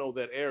 we all know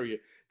that area.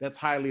 That's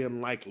highly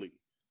unlikely.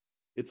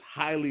 It's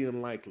highly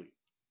unlikely.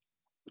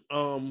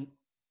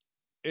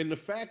 And the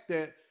fact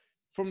that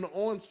from the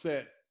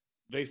onset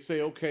they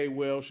say, okay,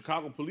 well,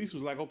 Chicago police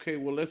was like, okay,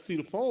 well, let's see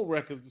the phone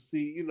records to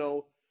see, you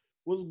know,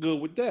 what's good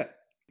with that.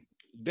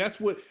 That's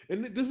what,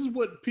 and this is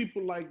what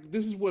people like,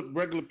 this is what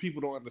regular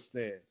people don't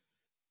understand.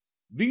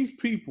 These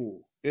people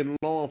in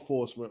law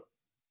enforcement,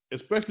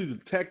 especially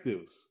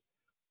detectives,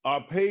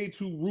 are paid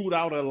to root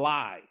out a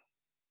lie.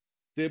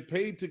 They're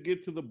paid to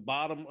get to the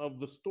bottom of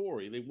the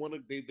story.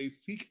 They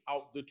seek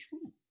out the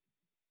truth.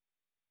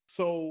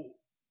 So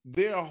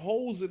there are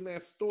holes in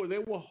that story.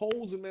 There were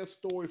holes in that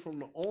story from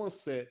the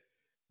onset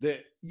that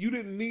you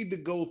didn't need to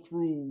go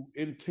through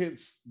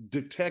intense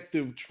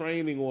detective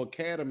training or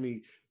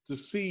academy to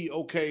see,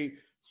 okay,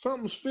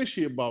 something's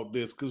fishy about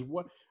this. Because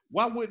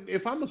why wouldn't,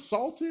 if I'm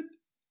assaulted,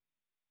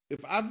 if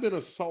I've been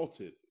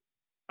assaulted,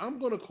 I'm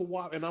going to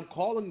cooperate, and I'm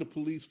calling the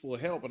police for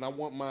help, and I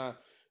want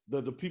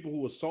the people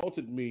who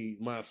assaulted me,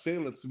 my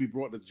assailants, to be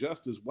brought to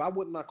justice. Why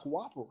wouldn't I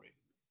cooperate?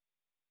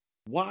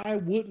 Why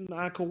wouldn't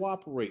I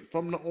cooperate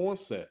from the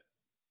onset?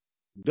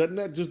 Doesn't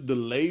that just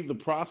delay the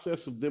process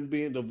of them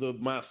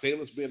my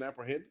assailants being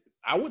apprehended?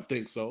 I would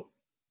think so.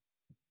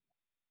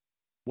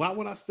 Why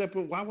would I step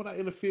in? Why would I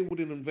interfere with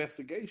an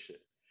investigation?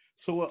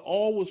 So it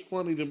all was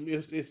funny to me.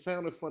 It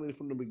sounded funny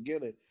from the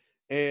beginning.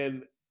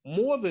 And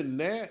more than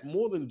that,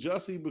 more than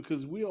Jussie,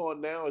 because we all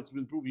now, it's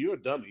been proven you're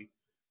a dummy.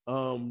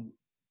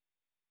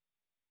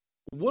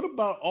 What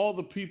about all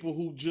the people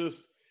who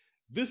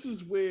this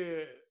is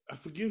where, I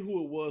forget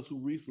who it was who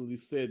recently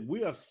said,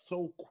 we are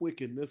so quick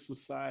in this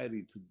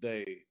society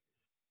today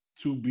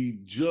to be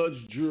judge,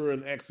 juror,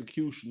 and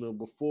executioner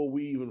before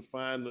we even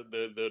find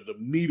the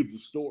meat of the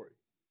story.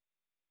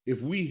 If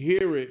we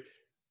hear it,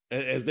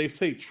 as they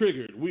say,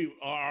 triggered,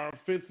 our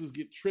offenses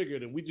get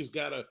triggered, and we just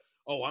gotta,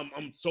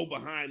 I'm so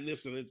behind this,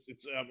 and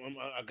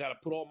I gotta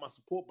put all my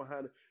support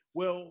behind it.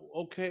 Well,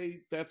 okay,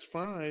 that's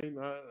fine.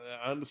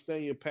 I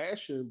understand your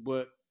passion,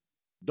 but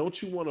don't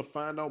you want to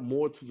find out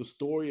more to the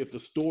story if the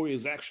story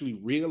is actually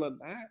real or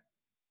not?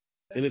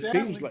 And it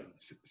seems like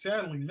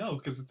sadly no,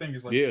 because the thing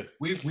is like yeah,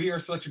 we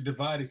are such a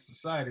divided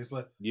society. It's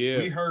like yeah,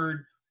 we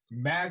heard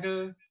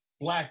MAGA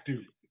black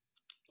dude.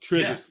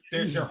 trigger,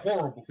 Yes, they're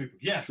horrible people.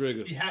 Yes,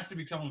 trigger. he has to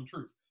be telling the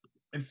truth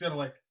instead of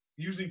like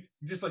using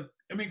just like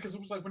I mean, because it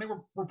was like when they were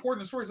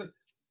reporting the stories, like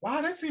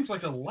wow, that seems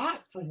like a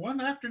lot for one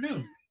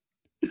afternoon.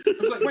 I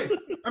was like, wait,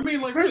 I mean,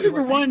 like Especially really,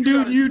 for like, one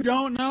dude you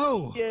don't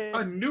know. Yeah.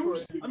 a noose.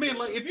 I mean,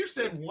 like if you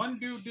said one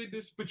dude did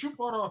this, but you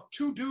fought off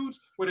two dudes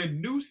with a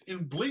noose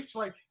and bleach,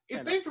 like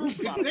if they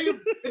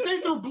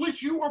threw bleach,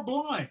 you are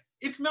blind.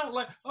 It's not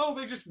like oh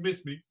they just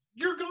missed me.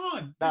 You're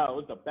gone. No, it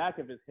was the back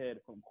of his head,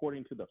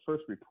 according to the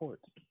first report.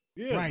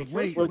 Yeah, Right, the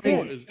wait, first wait.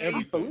 report is I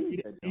everything. believed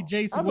it. Hey,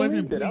 Jason, I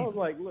wasn't believed it. I bleach. was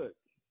like, look.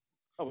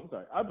 Oh, I'm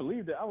sorry. I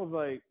believed it. I was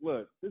like,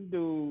 look, this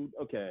dude.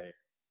 Okay,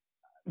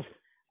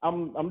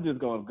 I'm just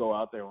gonna go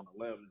out there on a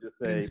limb and just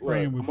say, look,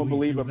 I'm gonna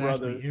believe a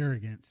brother.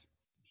 Arrogance.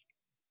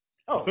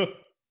 Oh,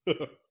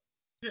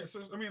 Yeah. So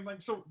I mean, like,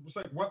 so it's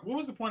like, what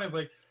was the point of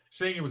like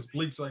saying it was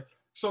bleach? Like,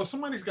 so if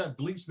somebody's got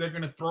bleach, they're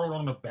gonna throw it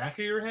on the back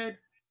of your head.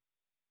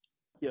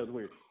 yeah, it was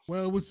weird.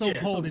 Well, it was so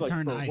Yeah, cold it it was like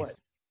turned to for ice. what?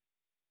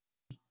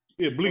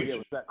 Yeah, Oh, bleach. yeah, it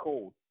was that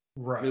cold.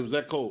 Right. It was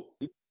that cold.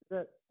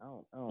 That I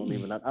don't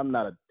even. I'm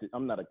not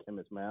a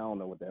chemist, man. I don't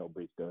know what the hell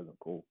bleach does. I'm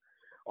cool.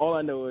 All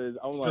I know is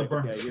I'm like,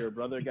 burns. okay, your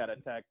brother got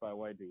attacked by a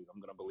white dude. I'm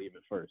gonna believe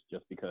it first,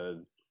 just because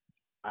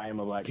I am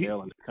a black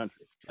male in this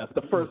country. That's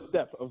the first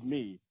step of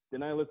me.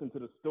 Then I listen to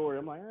the story.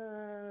 I'm like,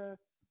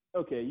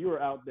 okay, you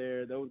were out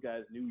there. Those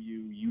guys knew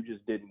you. You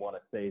just didn't want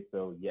to say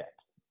so yet.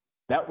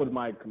 That was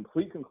my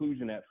complete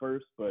conclusion at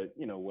first. But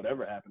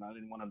whatever happened, I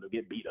didn't want him to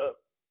get beat up.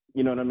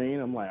 You know what I mean?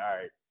 I'm like, all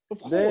right. Of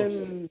course.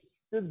 Then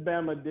this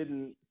Bama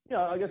didn't.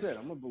 Like I said,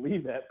 I'm gonna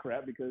believe that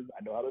crap because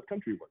I know how this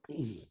country works.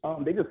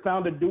 They just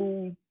found a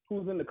dude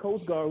who's in the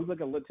Coast Guard, who's like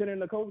a lieutenant in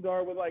the Coast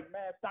Guard with like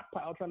mad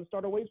stockpile trying to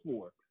start a waste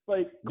war.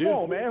 Like, come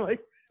on, man! Like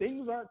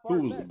things aren't far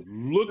Who was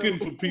looking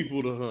for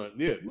people to hunt?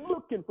 Yeah,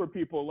 looking for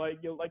people like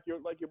your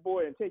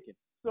boy and taken.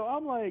 So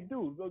I'm like,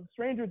 dude,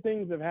 stranger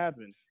things have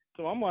happened.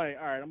 So I'm like,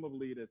 all right, I'm gonna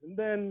believe this. And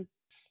then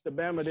the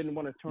Bama didn't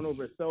want to turn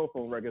over his cell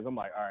phone records. I'm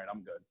like, all right,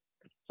 I'm good.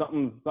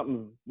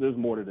 Something. There's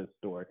more to this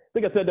story. I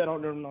think I said that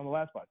on the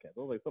last podcast. I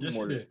was like, something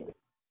more to this story.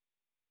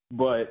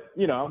 But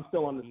I'm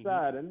still on the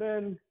side. And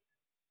then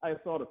I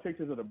saw the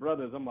pictures of the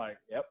brothers. I'm like,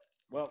 yep.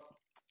 Well,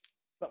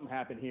 something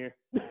happened here.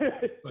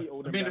 I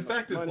mean, the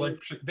fact that like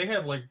they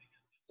had like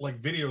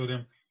video of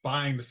them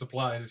buying the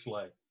supplies. It's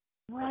like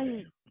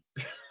right.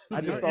 I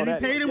just And saw he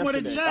that. paid him with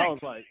a yesterday. check. I was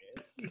like,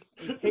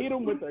 he paid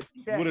him with a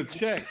check. with a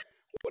check.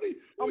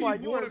 I'm like,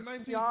 you born are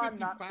in beyond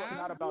 1955?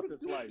 not about this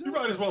life. you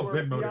might as well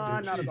Venmo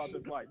beyond the not dude. about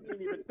this life. You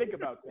didn't even think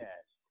about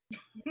cash.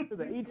 There's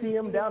an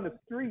ATM down the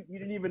street. You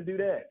didn't even do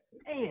that.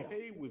 Damn.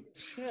 Paid with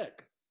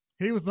check.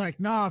 He was like,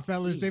 nah,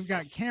 fellas, they've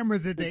got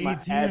cameras at the With my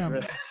ATM.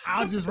 address.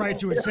 I'll just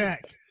write you a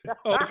check.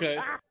 Okay.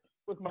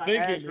 With my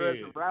Thinking address,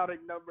 head. routing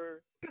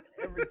number,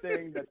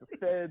 everything that the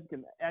feds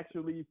can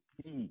actually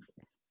see.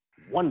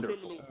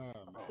 Wonderful.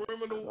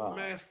 Criminal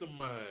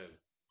mastermind.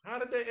 How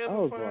did they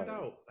ever find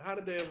out? How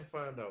did they ever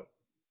find out?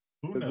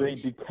 Who Because knows?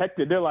 they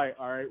detected, they're like,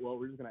 all right, well,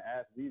 we're just going to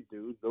ask these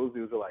dudes. Those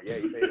dudes are like, yeah,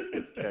 you paid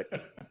us a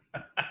check.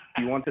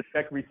 You want the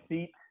check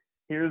receipt?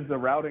 Here's the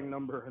routing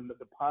number and the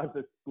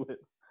deposit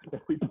slip that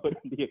we put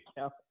in the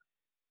account.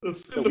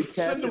 So we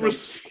Send the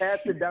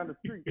cashed it down the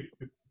street.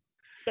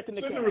 Send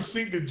the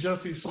receipt to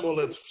Jussie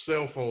Smollett's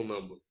cell phone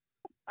number.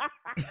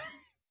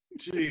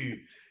 Gee.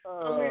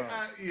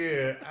 I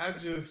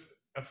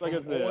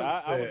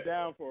was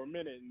down for a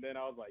minute, and then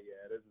I was like,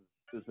 yeah,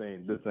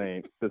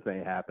 this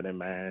ain't happening,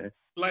 man.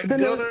 Like then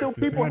Gunner, there's still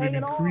people hanging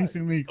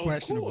increasingly of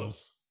questionable. course.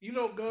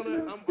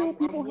 Gunner, I'm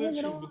with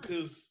you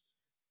because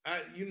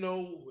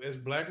as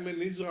black men,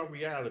 these are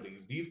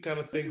realities. These kind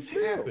of things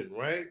happen,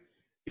 right?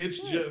 It's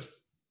just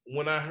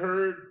when I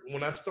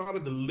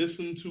started to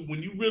listen to,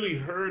 when you really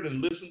heard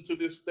and listened to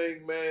this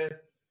thing, man,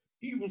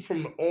 even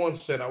from the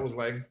onset, I was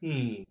like,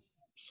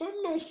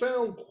 something don't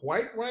sound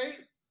quite right.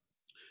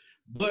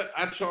 But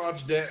I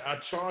charged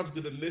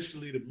it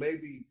initially to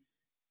maybe,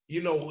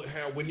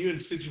 how when you're in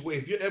a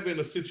situation, if you're ever in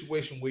a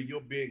situation where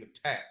you're being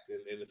attacked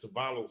and it's a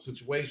volatile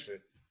situation,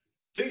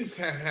 things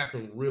can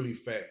happen really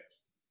fast.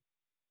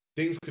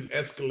 Things can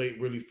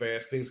escalate really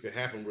fast. Things can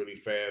happen really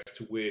fast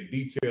to where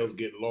details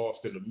get lost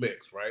in the mix,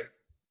 right?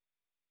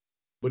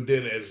 But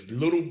then as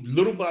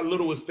little by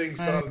little as things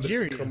started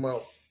to come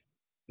out,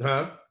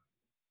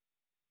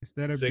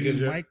 Instead of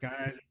being white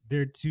guys,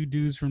 they're two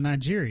dudes from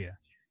Nigeria.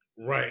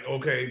 Right.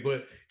 Okay.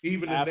 But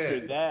even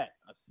after that,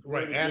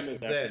 right after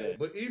that,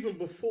 but even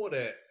before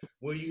that,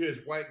 where you hear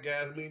white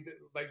guys, I mean,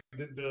 like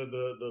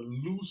the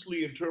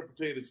loosely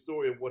interpreted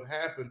story of what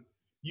happened,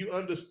 you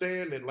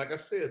understand that. Like I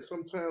said,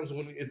 sometimes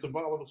when it's a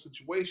volatile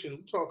situation,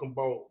 we're talking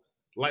about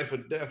life or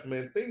death,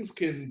 man. Things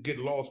can get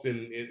lost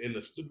in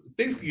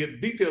the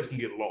details can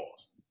get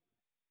lost.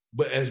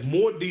 But as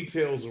more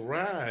details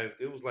arrived,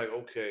 it was like,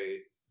 okay,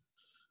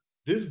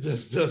 this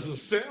just doesn't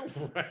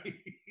sound right.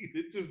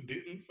 It just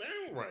didn't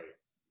sound right.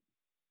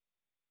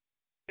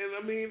 And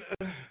I mean,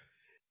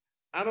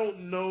 I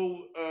don't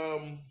know.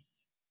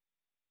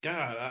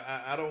 God,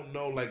 I don't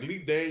know. Like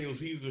Lee Daniels,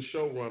 he's the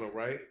showrunner,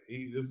 right?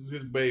 This is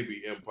his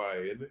baby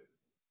empire, isn't it?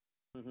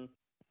 Hmm.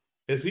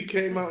 Has he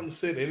came out and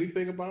said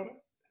anything about it?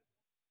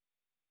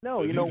 No,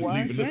 Or is you he know just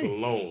why? leaving this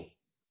alone?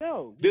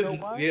 No, you know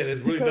why? Yeah, there's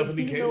really Because nothing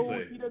he he can knows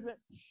say. he doesn't.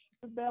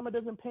 Bama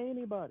doesn't pay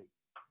anybody.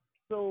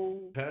 So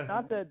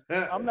not that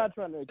Huh? I'm not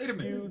trying to Wait a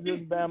minute. accuse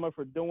this Bama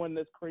for doing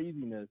this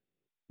craziness,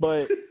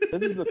 but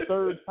this is the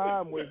third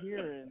time we're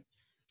hearing.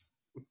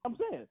 I'm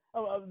saying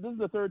this is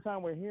the third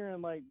time we're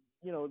hearing like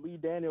Lee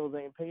Daniels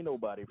ain't pay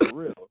nobody for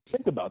real.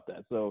 Think about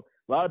that. So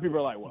a lot of people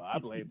are like, well, I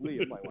blame Lee.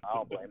 I'm like, well, I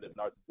don't blame this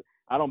narcissist.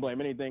 I don't blame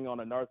anything on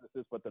a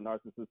narcissist but the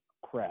narcissist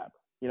crap.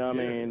 You know what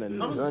I mean?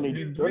 And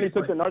Ernie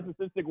took the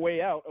narcissistic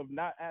way out of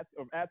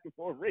asking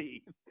for a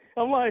raise.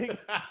 I'm like,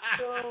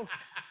 so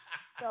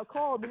now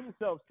call me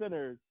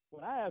self-centered.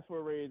 When I asked for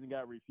a raise and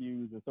got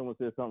refused, and someone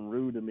said something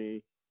rude to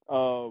me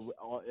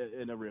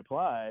in a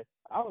reply,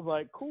 I was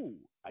like, cool.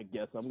 I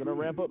guess I'm gonna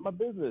ramp up my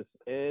business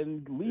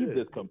and leave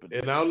this company.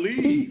 And I'll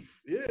leave.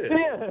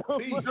 Yeah.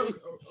 Peace.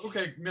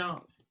 Okay,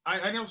 now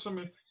I know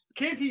something.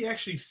 Can't he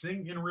actually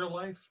sing in real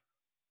life?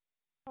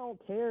 I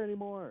don't care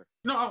anymore.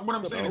 No, what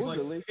I'm saying is like,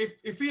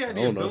 if he had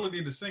the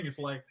ability to sing, it's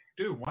like,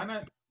 dude, why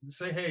not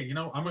say, hey,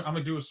 I'm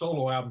gonna do a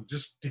solo album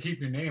just to keep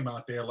your name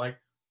out there? Like,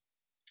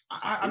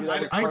 I'm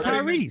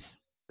Tyrese.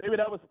 Maybe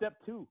that was step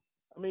 2.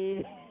 I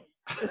mean,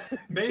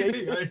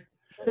 maybe.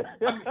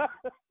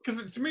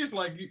 Because to me, it's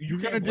like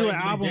you gotta do an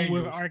album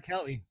with R.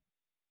 Kelly.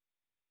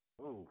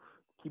 Ooh,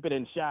 keep it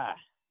in shy.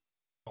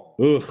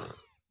 Oh.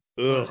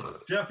 Ugh.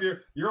 Jeff,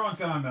 you're on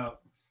time now.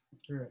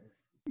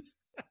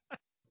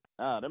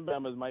 Them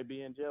Bamas might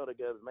be in jail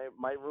together,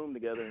 might room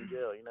together in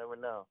jail. You never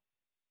know.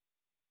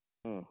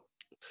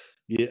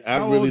 Yeah, I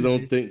really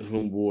don't think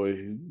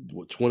homeboy,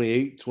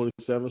 28,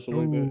 27, something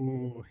like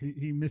that.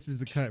 He misses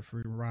the cut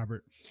for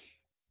Robert.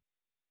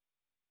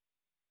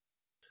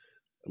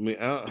 I mean,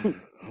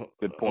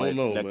 good point. I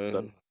don't know,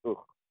 man. All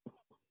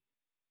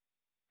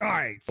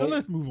right, so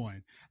let's move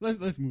on.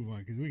 Let's move on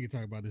because we can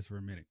talk about this for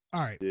a minute.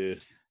 All right. Yeah.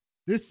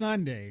 This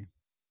Sunday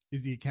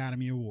is the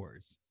Academy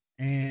Awards,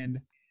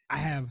 and I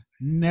have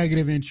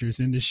negative interest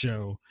in the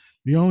show.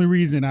 The only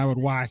reason I would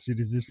watch it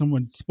is if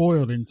someone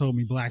spoiled it and told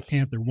me Black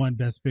Panther won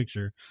Best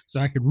Picture, so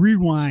I could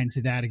rewind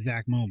to that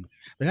exact moment.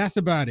 But that's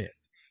about it.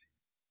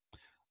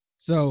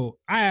 So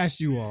I asked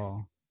you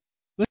all.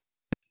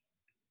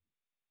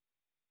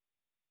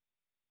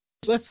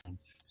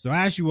 So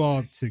I asked you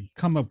all to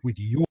come up with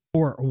your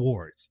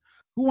awards.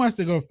 Who wants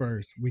to go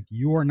first with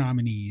your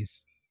nominees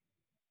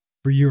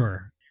for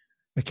your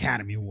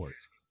Academy Awards?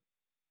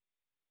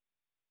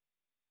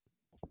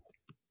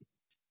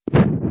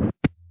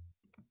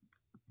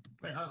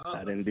 I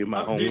didn't do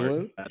my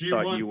homework. Do you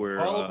want you were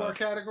all of our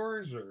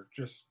categories or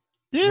just?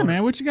 Yeah, one?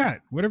 Man. What you got?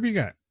 Whatever you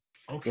got.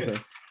 Okay.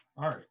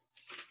 All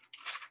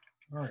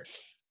right.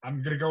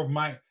 I'm gonna go with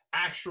my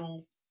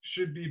actual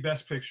should be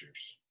Best Pictures.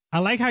 I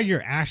like how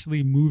you're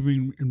actually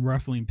moving and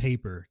ruffling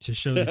paper to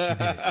show that you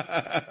did it.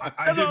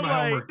 I did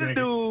my homework,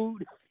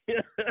 dude.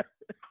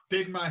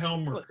 Did my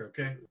homework,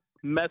 okay?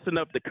 Messing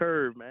up the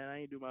curve, man.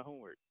 I ain't do my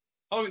homework.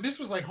 Oh, this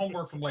was like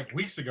homework from like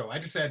weeks ago. I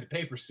just had the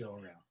paper still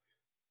around.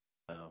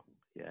 Oh,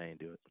 yeah, I ain't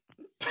do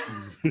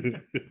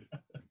it.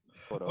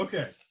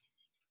 Okay.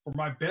 For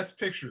my Best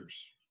Pictures,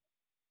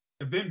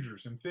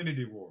 Avengers: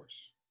 Infinity Wars,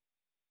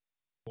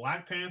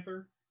 Black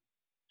Panther,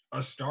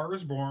 A Star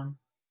Is Born,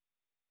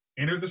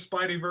 Enter the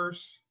Spideyverse,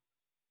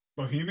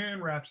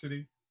 Bohemian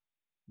Rhapsody,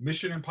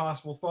 Mission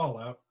Impossible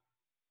Fallout,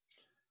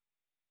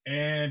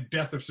 and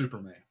Death of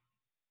Superman.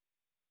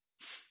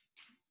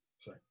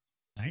 So,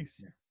 nice.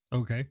 Yeah.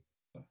 Okay.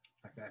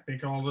 I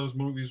think all those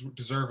movies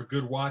deserve a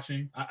good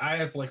watching. I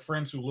have like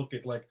friends who look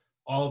at like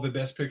all the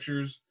Best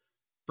Pictures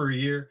for a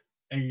year,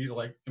 and you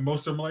like, and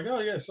most of them are like, oh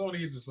yeah,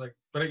 Sony's is like,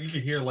 but you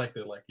can hear like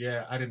they're like,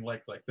 yeah, I didn't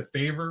like The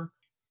Favor,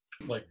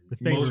 like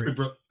most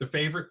people, The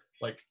Favorite,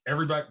 like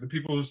everybody, the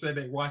people who said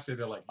they watched it,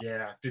 they're like,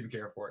 yeah, didn't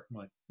care for it. I'm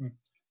like,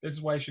 this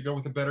is why you should go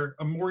with a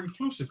more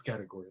inclusive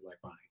category like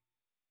mine.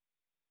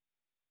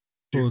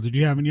 Cool. Did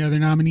you have any other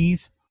nominees?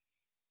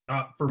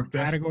 For best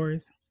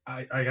categories?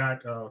 I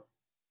got.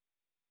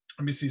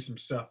 Let me see some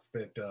stuff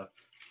that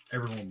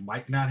everyone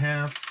might not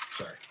have.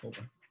 Sorry, hold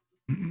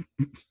on.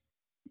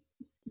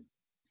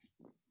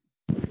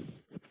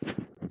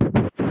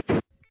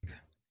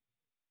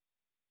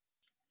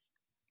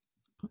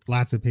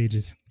 Lots of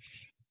pages.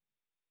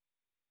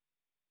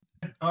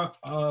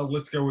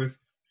 Let's go with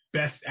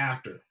Best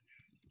Actor,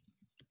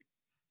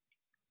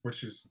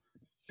 which is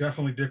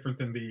definitely different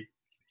than the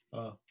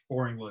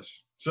boring list.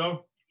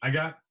 So I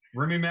got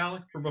Rami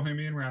Malek for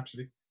Bohemian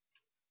Rhapsody,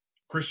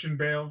 Christian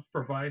Bale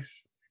for Vice,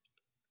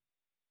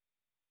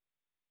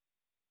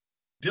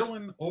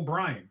 Dylan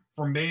O'Brien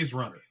for Maze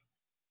Runner,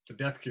 The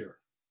Death Cure,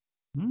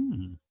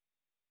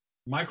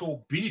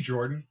 Michael B.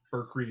 Jordan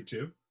for Creed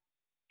 2,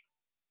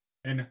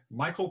 and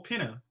Michael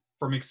Pena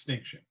from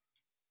Extinction.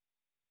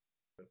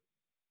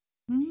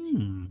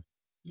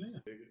 Yeah.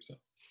 So,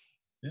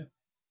 yeah.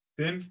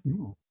 Then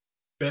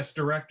Best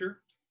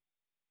Director.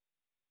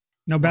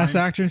 No Best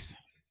Actress?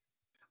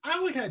 I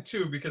only had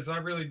two because I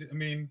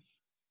mean,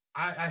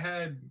 I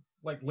had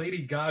like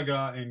Lady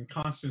Gaga and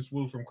Constance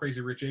Wu from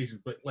Crazy Rich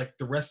Asians, but like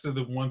the rest of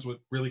the ones with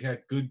really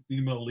had good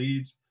female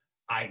leads,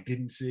 I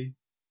didn't see.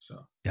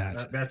 So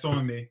Gotcha. that's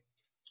on me.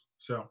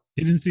 So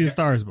You didn't see A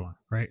Star Is Born,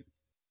 right?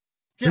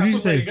 yeah, Or I did you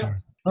put say Lady A Star Gaga.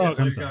 Is Born? Yeah, Oh,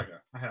 okay, I'm Lady sorry.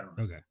 Gaga. I had her.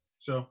 Okay.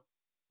 So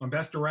on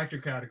Best Director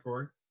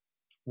category,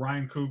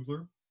 Ryan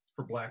Coogler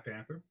for Black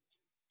Panther,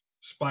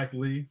 Spike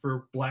Lee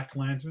for Black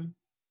Klansman,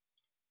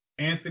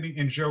 Anthony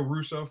and Joe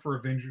Russo for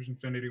Avengers: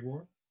 Infinity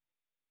War,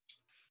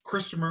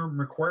 Christopher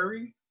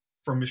McQuarrie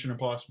for Mission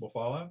Impossible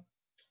Fallout,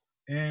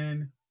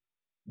 and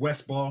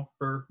Wes Ball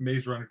for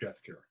Maze Runner: Death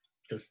Cure.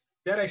 Because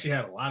that actually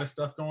had a lot of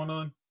stuff going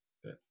on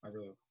that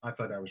I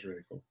thought that was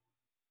really cool.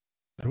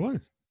 It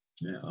was.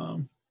 Yeah.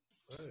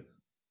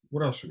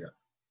 What else we got?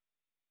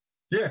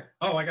 Yeah.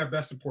 Oh, I got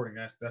Best Supporting.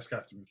 That's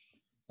got some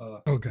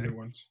Okay. new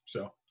ones.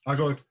 So I'll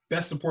go with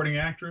Best Supporting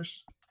Actress.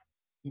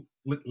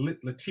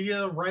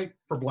 Latia Wright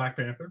for Black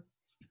Panther,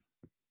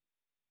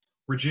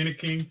 Regina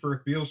King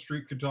for Beale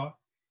Street Could Talk,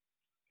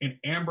 and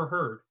Amber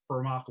Heard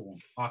for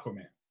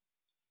Aquaman.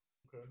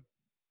 Okay.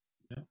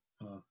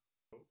 Yeah.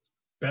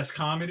 Best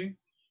Comedy.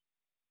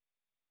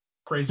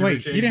 Crazy Wait,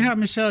 Rich you didn't Asians. have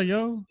Michelle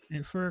Yeoh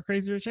for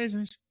Crazy Rich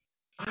Asians?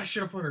 I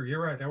should have put her.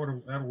 You're right.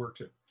 That'll work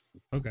too.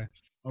 Okay.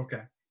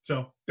 Okay.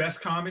 So Best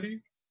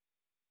Comedy.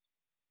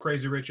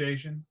 Crazy Rich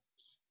Asians.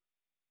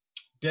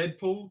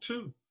 Deadpool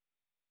 2.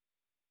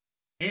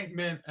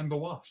 Ant-Man and the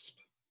Wasp.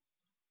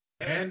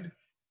 And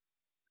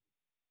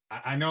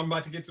I know I'm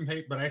about to get some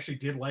hate, but I actually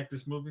did like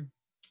this movie.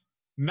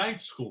 Night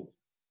School.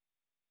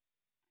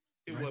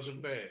 It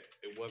wasn't bad.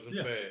 It wasn't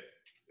bad.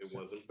 It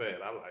wasn't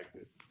bad. I liked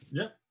it.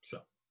 Yep. So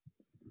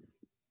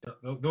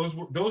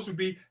those would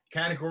be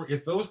category.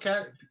 If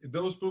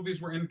those movies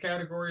were in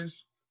categories,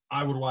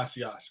 I would watch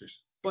the Oscars.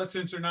 But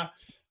since they're not,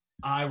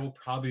 I will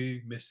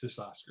probably miss this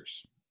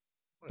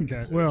Oscars.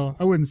 Okay. Well,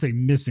 I wouldn't say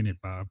missing it,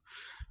 Bob.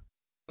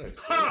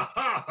 Ha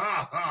ha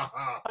ha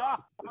ha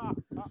ha!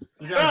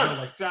 You guys are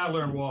like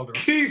Sadler and Waldorf.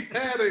 Keith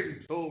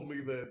Hadding told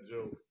me that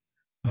joke.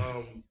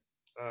 All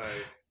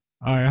right.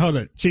 All right, hold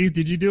on. Chief,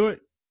 did you do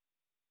it?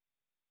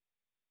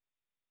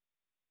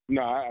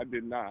 No, I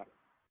did not.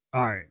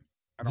 All right.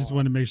 I just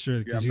want to make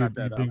sure because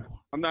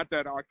I'm not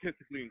that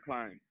artistically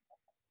inclined.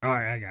 All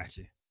right, I got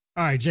you.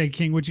 All right, Jay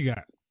King, what you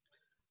got?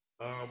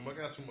 I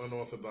got some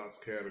unorthodox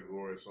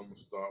categories. So I'm gonna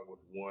start with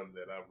one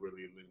that I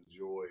really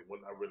enjoy,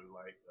 one I really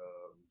like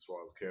as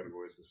far as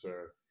categories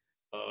concerned.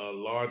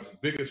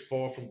 Biggest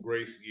fall from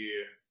grace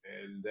year,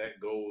 and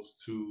that goes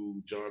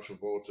to John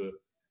Travolta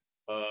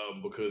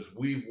because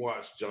we've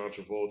watched John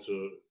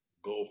Travolta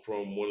go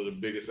from one of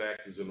the biggest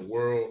actors in the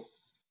world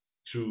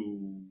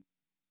to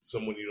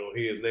someone you don't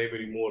hear his name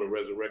anymore, to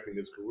resurrecting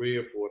his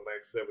career for a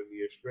nice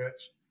 7-year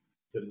stretch,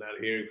 to not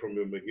hearing from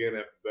him again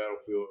after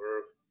Battlefield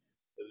Earth,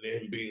 and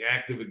then being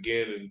active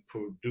again and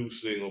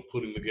producing or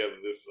putting together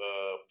this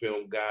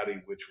film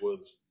Gotti, which was,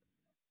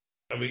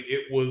 I mean,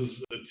 it was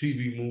a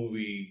TV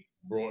movie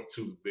brought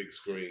to the big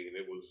screen.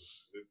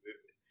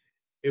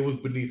 It was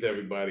beneath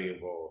everybody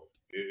involved.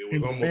 It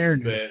was almost as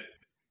bad.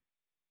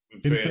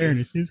 In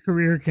fairness, his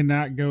career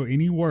cannot go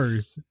any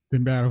worse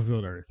than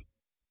Battlefield Earth.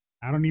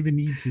 I don't even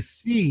need to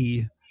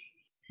see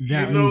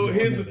that. You know,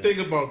 here's the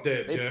thing about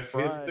that, Jeff.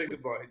 Here's the thing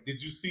about it.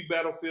 Did you see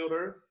Battlefield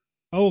Earth?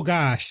 Oh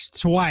gosh,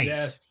 twice.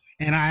 Yes.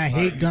 And I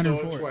hate Gunner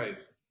for it.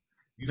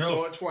 You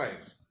saw it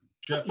twice.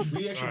 Jeff,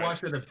 we actually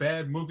watched it at a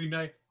bad movie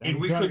night, and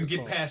we couldn't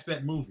get past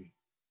that movie.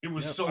 It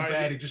was so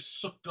bad, it just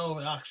sucked all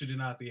the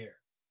oxygen out the air.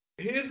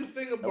 Here's the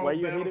thing about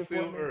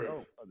Battlefield Earth.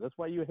 Oh, that's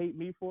why you hate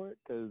me for it?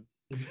 Because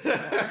you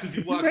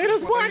made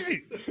us watch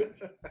it.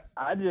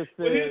 I just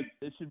said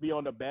it should be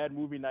on the bad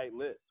movie night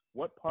list.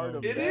 What part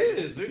of it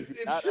is? It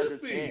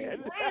should be.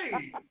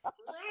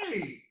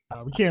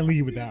 Right. We can't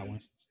leave with that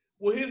one.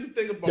 Well, here's the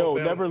thing about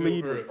Battlefield never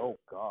leave Earth. Oh,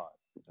 God.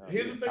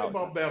 Here's the thing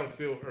about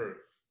Battlefield Earth.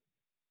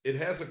 It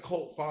has a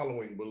cult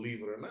following,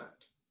 believe it or not.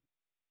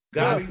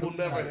 Gotti will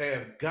never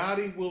have that.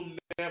 Gotti will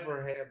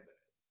never have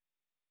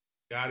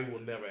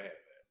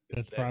that.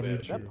 That's probably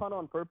true. Was that pun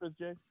on purpose,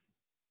 Jay?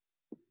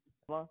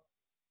 Come on.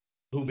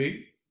 Who,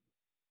 me?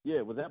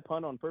 Yeah, was that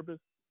pun on purpose?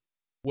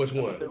 Which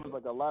one? There was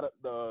like a lot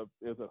of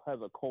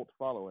has a cult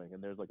following,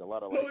 and there's like a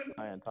lot of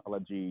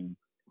Scientology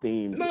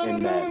themes in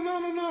that.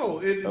 No.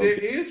 There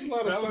is a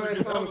lot of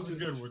Scientology. That was a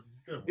good one.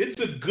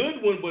 It's a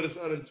good one, but it's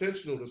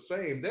unintentional the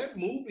same. That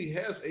movie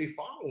has a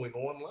following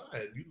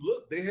online. You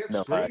look, they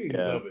have screenings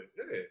of it.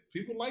 Yeah,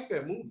 people like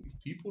that movie.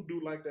 People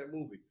do like that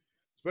movie,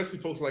 especially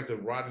folks like the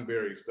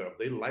Roddenberry stuff.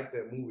 They like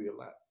that movie a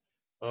lot.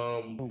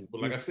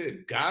 But like I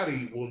said,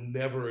 Gotti will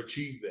never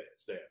achieve that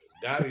status.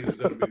 Gotti is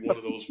going to be one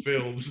of those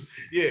films.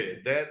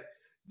 Yeah,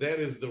 that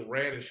is the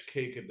radish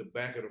cake at the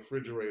back of the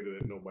refrigerator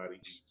that nobody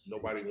eats.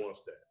 Nobody wants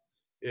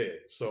that. Yeah,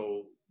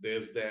 so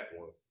there's that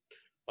one.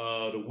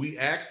 The We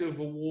Active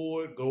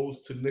Award goes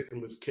to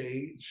Nicolas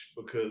Cage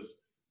because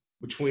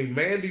between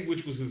Mandy,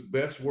 which was his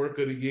best work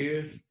of the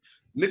year,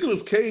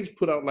 Nicolas Cage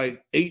put out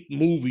like 8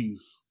 movies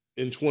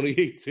in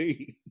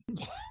 2018.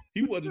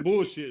 He wasn't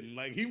bullshitting.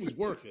 Like, he was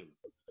working.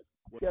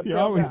 He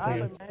always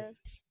man.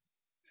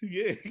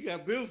 Yeah, he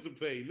got bills to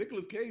pay.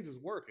 Nicolas Cage is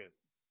working,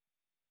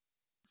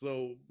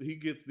 so he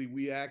gets the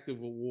We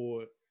Active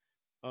award.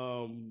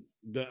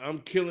 The I'm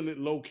killing it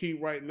low key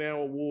right now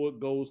award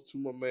goes to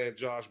my man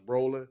Josh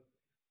Brolin,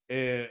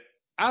 and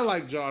I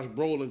like Josh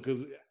Brolin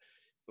because,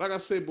 like I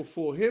said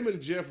before, him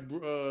and Jeff,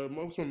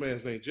 what's my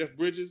man's name, Jeff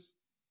Bridges.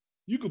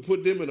 You could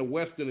put them in a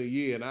western a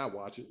year, and I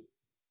watch it.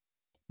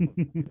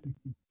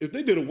 If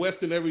they did a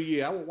western every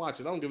year, I would watch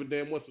it. I don't give a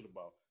damn what's it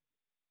about.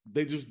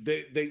 They just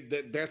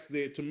that's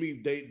their to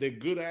me. They're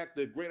good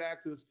they're great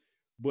actors,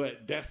 but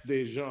that's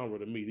their genre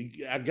to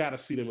me. I gotta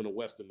see them in a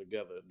western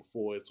together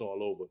before it's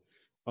all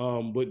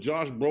over. But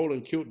Josh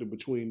Brolin killed it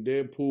between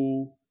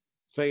Deadpool,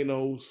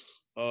 Thanos,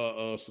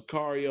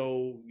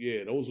 Sicario.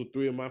 Yeah, those are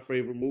three of my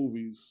favorite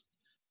movies.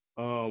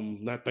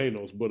 Not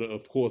Thanos, but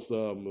of course,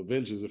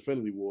 Avengers: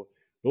 Infinity War.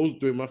 Those are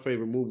three of my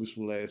favorite movies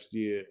from last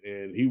year,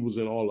 and he was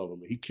in all of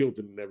them. He killed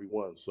it in every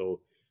one, so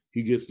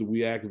he gets the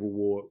We Active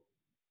Award.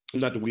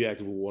 Not the We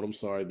Active Award. I'm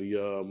sorry, the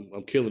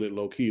I'm Killing It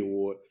Low Key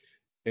Award,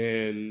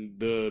 and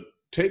the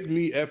Take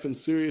Me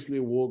Effing Seriously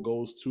Award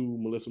goes to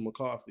Melissa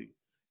McCarthy.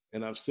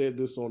 And I've said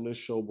this on this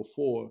show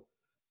before.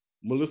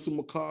 Melissa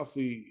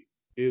McCarthy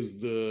is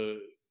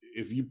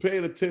if you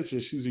paying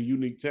attention, she's a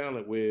unique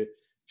talent where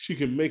she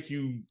can make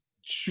you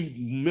shoot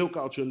milk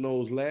out your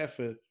nose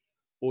laughing,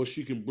 or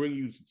she can bring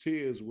you to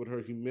tears with her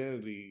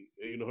humanity.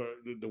 You know,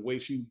 the way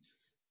she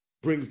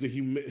brings the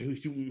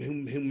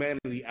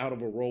humanity out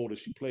of a role that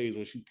she plays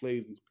when she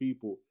plays these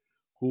people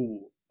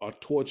who are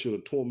tortured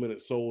or tormented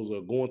souls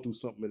or going through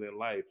something in their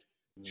life.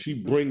 She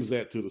brings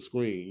that to the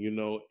screen, you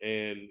know,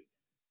 and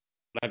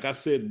like I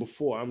said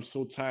before, I'm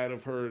so tired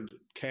of her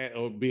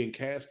being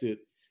casted,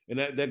 and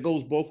that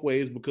goes both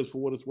ways because for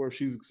what it's worth,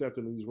 she's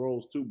accepting these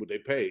roles too, but they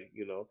pay,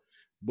 you know.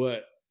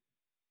 But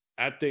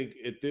I think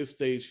at this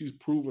stage, she's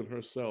proven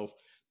herself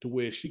to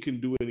where she can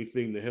do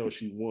anything the hell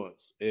she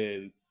wants,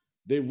 and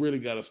they really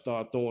got to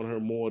start throwing her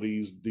more of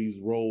these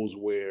roles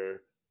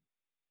where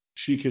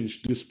she can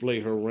display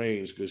her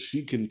range because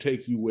she can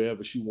take you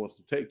wherever she wants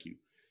to take you,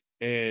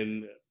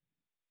 and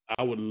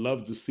I would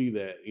love to see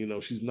that. You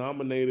know, she's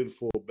nominated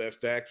for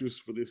Best Actress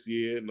for this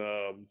year, and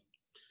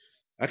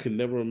I can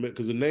never remember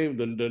because the name of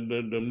the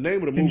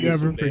Can movie you is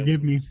so ever damn.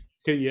 forgive me?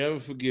 Can you ever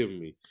forgive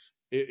me?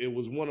 It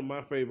was one of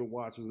my favorite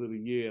watches of the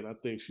year, and I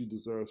think she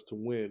deserves to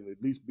win,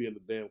 at least be in the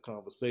damn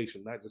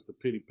conversation, not just a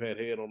pity pat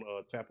head on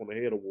tap on the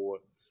head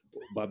award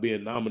by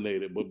being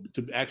nominated, but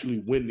to actually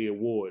win the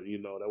award. You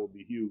know, that would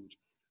be huge.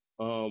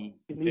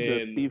 He needs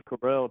a And Steve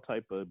Carell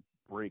type of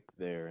break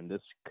there, and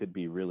this could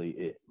be really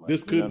it. Like,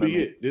 this you know could what I be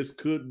mean? it. This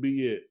could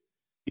be it.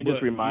 He just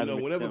But you reminds know,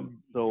 me whenever of him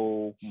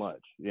so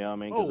much. You know what I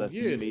mean? oh Because he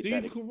yeah, made that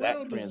Steve exact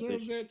Carell deserves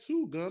transition. that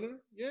too, Gunner.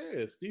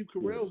 Yeah, Steve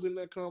Yeah. Carell's in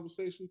that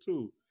conversation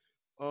too.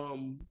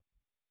 Um,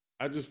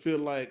 I just feel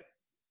like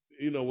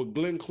with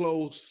Glenn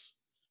Close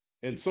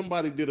and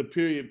somebody did a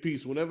period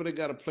piece. Whenever they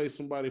got to play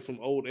somebody from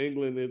old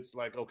England, it's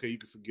like okay, you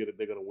can forget it.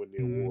 They're gonna win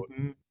the award.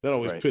 Hmm. That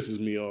always Right. pisses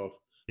me off.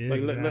 Yeah, It's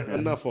like exactly. Yeah.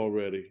 enough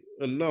already.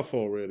 Enough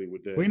already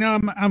with Well,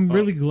 that. I'm Uh,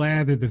 really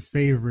glad that the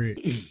favorite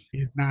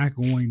is not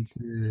going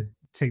to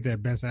take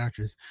that Best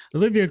Actress.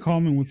 Olivia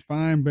Colman was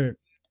fine, but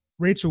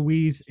Rachel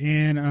Weisz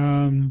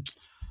and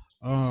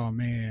oh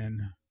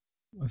man,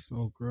 what's the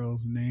old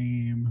girl's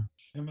name?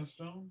 Emma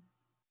Stone.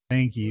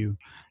 Thank you.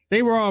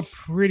 They were all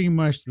pretty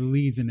much the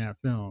leads in that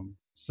film,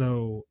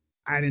 so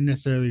I didn't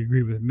necessarily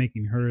agree with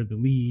making her the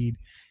lead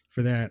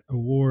for that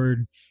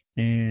award.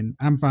 And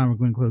I'm fine with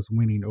Glenn Close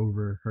winning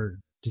over her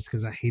just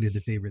because I hated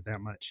the favorite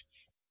that much.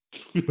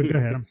 But go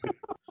ahead, I'm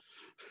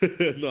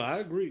sorry. no, I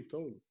agree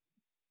totally.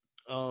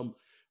 Well,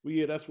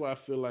 yeah, that's why I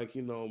feel like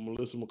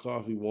Melissa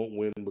McCarthy won't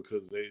win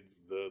because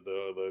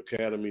the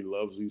Academy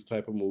loves these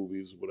type of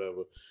movies,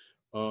 whatever.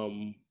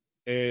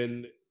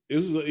 And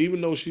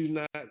even though she's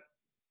not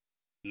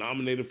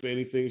nominated for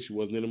anything, she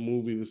wasn't in a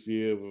movie this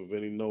year of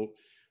any note.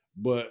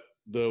 But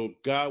the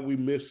God We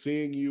Miss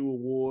Seeing You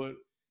award,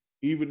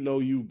 even though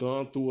you've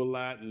gone through a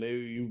lot and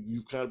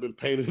you've kind of been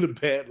painted in a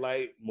bad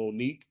light,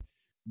 Monique,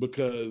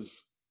 because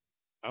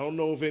I don't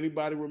know if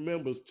anybody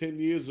remembers 10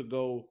 years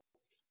ago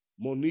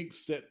Monique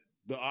set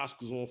the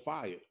Oscars on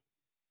fire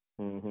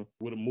Mm-hmm.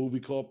 with a movie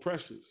called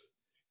Precious.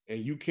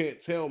 And you can't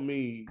tell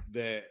me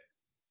that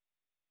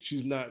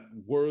she's not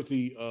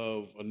worthy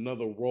of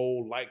another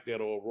role like that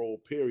or a role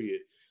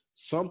period.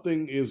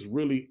 Something is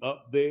really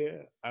up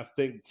there. I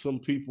think some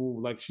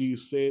people, like she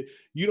said,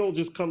 you don't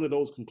just come to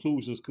those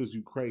conclusions because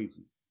you're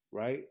crazy,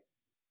 right?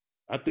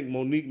 I think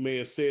Monique may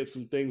have said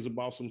some things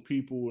about some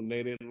people and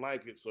they didn't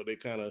like it, so they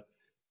kind of,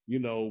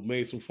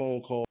 made some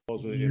phone calls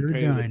and You're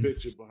painted a done.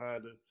 picture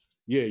behind it.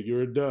 Yeah,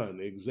 you're done.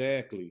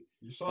 Exactly.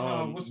 You saw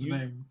how what's the You,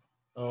 name?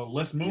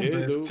 Les yeah,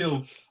 Moonves dude.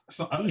 killed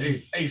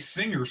a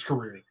singer's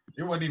career.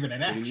 It wasn't even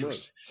an Pretty actress.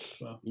 much.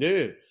 So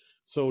Yeah.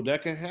 So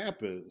that can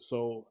happen.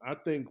 So I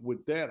think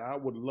with that, I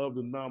would love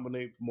to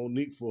nominate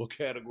Monique for a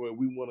category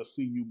 "We Want to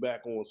See You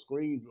Back on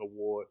Screen"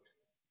 award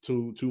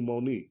to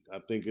Monique. I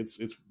think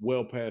it's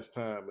well past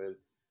time, and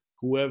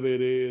whoever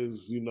it is,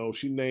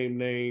 she named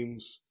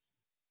names.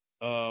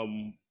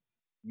 Um,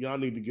 y'all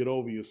need to get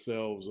over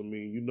yourselves. I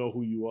mean, you know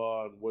who you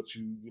are and what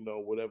you know,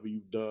 whatever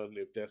you've done.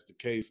 If that's the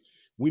case,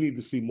 we need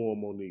to see more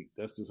Monique.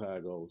 That's just how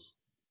it goes.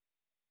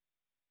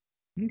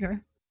 Okay.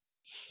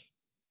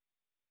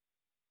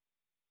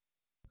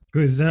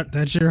 Good. Is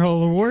that's your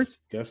whole awards?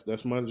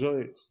 That's my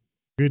joints.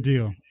 Good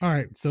deal. All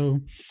right. So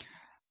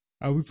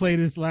we played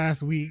this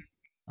last week.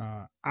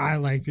 I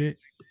liked it.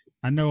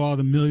 I know all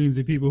the millions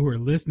of people who are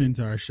listening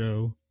to our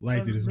show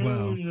liked it as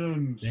well.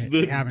 Millions.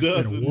 They haven't said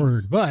a Dozens.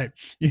 word, but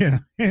yeah,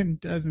 and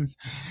dozens.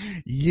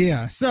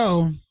 Yeah.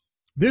 So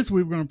this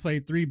week we're gonna play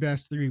three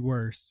best, three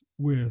worst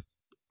with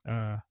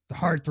the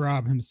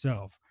heartthrob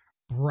himself,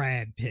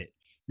 Brad Pitt.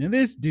 Now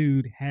this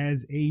dude has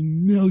a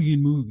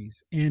million movies,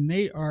 and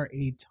they are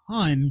a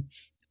ton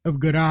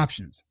of good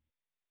options.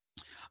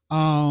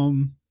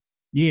 Um,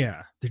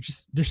 yeah,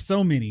 there's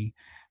so many.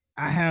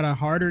 I had a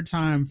harder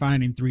time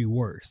finding three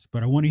worst,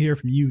 but I want to hear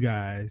from you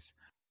guys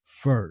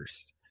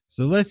first.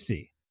 So let's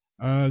see.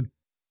 Uh,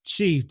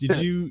 Chief, did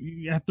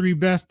you have three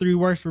best, three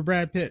worst for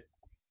Brad Pitt?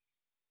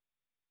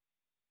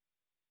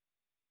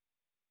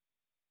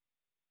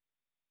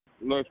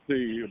 Let's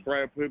see, a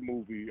Brad Pitt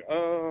movie.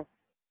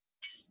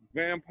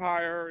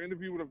 Vampire,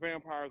 Interview with a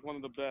Vampire is one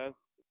of the best.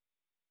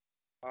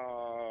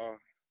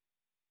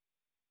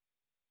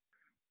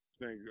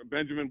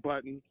 Benjamin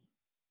Button.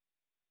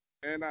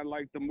 And I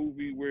like the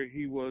movie where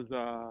he was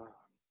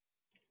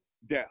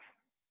deaf.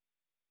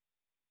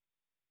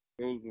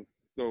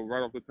 So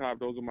right off the top,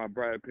 those are my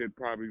Brad Pitt,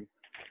 probably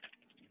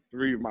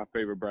three of my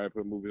favorite Brad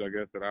Pitt movies, I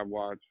guess, that I've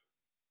watched.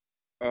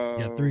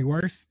 Yeah, three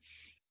worst.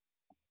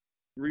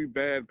 Three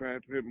bad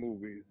Brad Pitt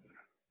movies.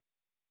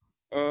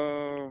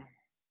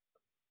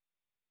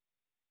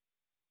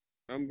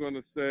 I'm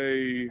gonna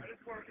say,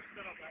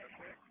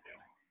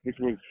 which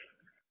was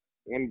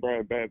one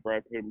bad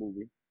Brad Pitt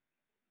movie.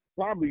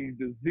 Probably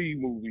the Z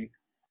movie.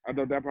 I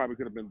thought that probably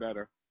could have been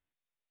better.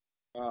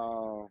 It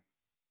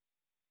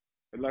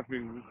left me.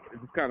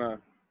 It just kind of.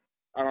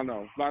 I don't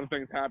know. A lot of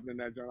things happened in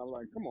that joint. I'm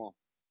like, come on.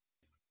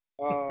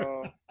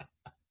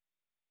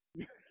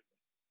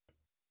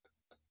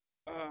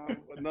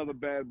 Another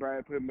bad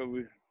Brad Pitt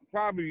movie.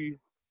 Probably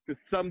to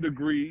some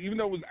degree, even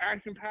though it was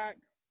action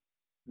packed,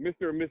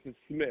 Mr. and Mrs.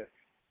 Smith.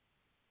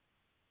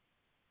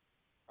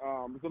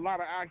 It's a lot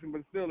of action,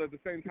 but still at the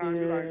same time,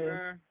 you're like,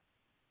 man.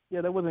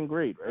 Yeah, that wasn't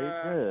great, right?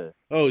 Yeah.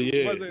 Oh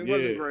yeah, wasn't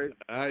great.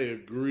 I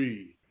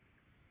agree.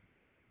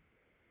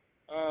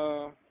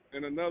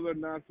 And another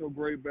not so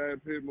great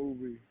Brad Pitt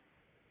movie.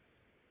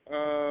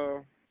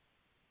 You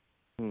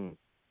know,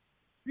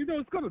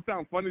 it's gonna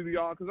sound funny to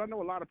y'all because I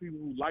know a lot of people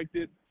who liked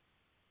it,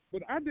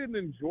 but I didn't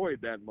enjoy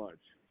it that much.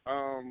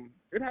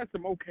 It has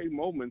some okay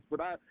moments,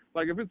 but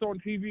if it's on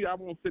TV, I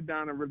won't sit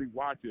down and really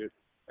watch it.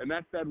 And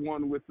that's that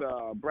one with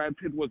Brad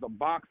Pitt was a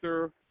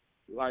boxer,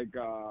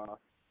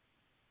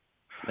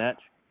 Snatch.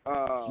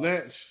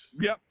 Snatch.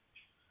 Yep.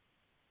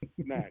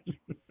 Snatch.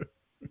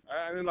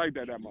 I didn't like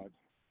that much.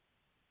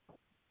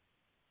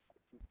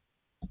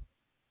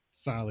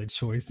 Solid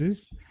choices.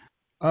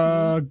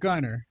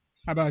 Gunner,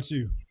 how about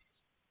you?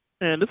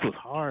 Man, this was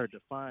hard to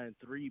find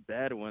three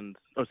bad ones.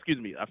 Oh, excuse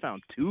me, I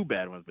found two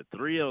bad ones, but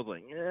three I was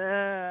like,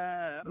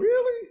 yeah.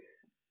 Really?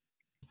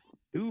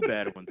 Two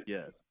bad ones,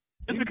 yes.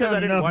 Just He's because done I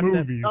didn't enough watch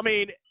movies. that. I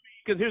mean,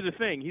 because here's the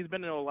thing: he's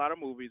been in a lot of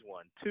movies.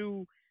 One,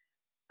 two.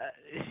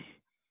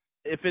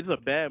 If it's a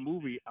bad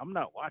movie, I'm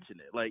not watching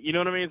it. Like, you know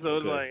what I mean? So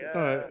it's like,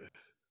 all right.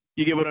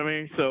 You get what I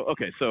mean? So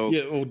okay, so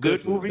yeah, good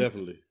definitely, movie.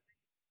 definitely.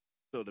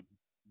 So the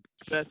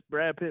best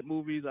Brad Pitt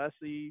movies I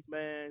see,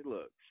 man.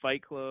 Look,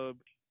 Fight Club.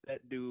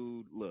 That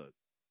dude, look.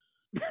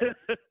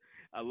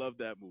 I love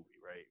that movie,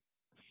 right?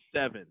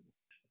 Seven.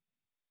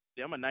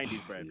 See, I'm a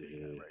 '90s Brad Pitt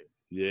guy, right?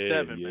 Yeah,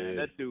 Seven, man.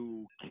 That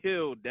dude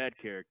killed that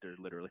character,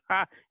 literally.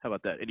 Ha! How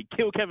about that? And he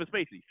killed Kevin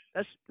Spacey.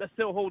 That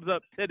still holds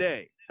up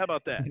today. How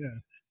about that? Yeah,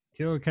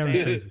 kill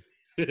Kevin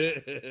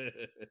Spacey.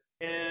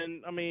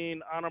 And I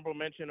mean, honorable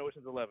mention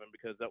Ocean's 11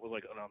 because that was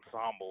like an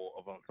ensemble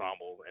of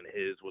ensembles, and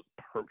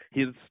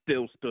his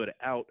still stood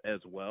out as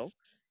well.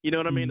 You know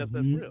what I mean? That's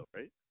real,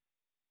 right?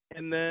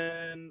 And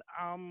then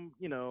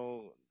you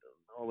know,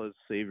 all his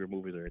savior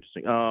movies are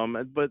interesting.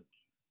 But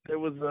there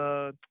was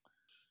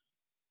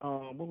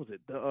what was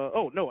it?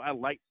 Oh no, I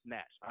liked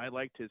Snatch. I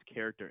liked his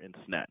character in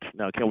Snatch.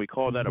 Now, can we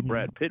call that a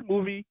Brad Pitt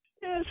movie?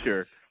 Yeah,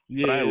 sure.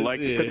 Yeah, but I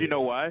liked it because you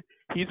know why?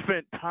 He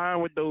spent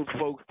time with those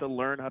folks to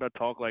learn how to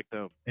talk like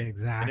them.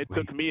 Exactly. And it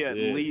took me at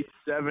least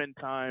 7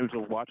 times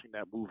of watching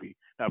that movie.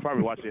 Now, I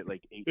probably watched it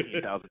like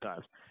 18,000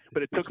 times.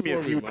 But it took me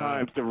a few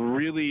times to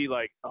really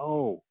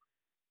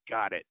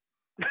got it.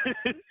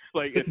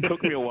 Like, it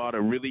took me a while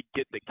to really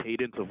get the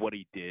cadence of what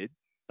he did.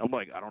 I'm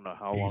like, I don't know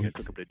how long it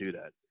took him to do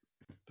that.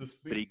 But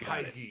he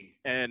got it.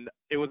 And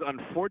it was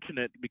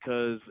unfortunate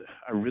because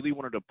I really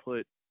wanted to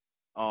put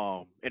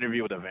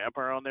Interview with a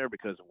Vampire on there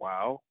because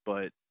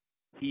but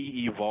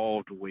he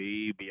evolved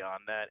way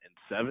beyond that in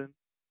 7,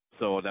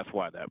 so that's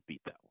why that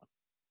beat that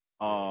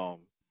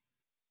one.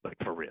 Like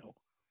for real.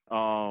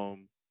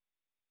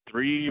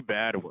 3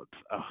 bad ones.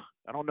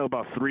 I don't know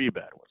about 3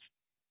 bad ones.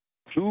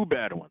 2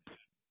 bad ones.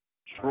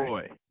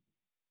 Troy.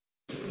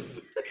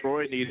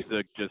 Troy needs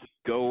to just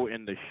go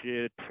in the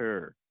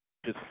shitter.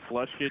 Just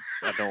flush it.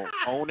 I don't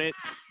own it.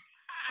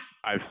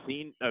 I've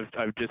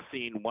just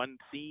seen one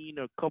scene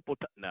a couple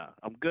times. Nah,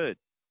 I'm good.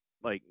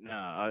 Like,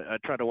 nah, I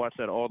tried to watch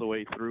that all the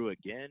way through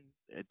again.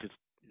 It just,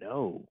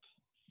 no.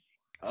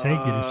 Take it,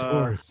 it's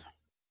yours.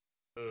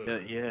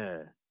 Yeah.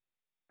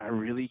 I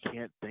really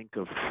can't think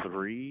of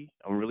three.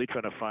 I'm really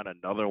trying to find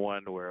another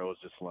one where I was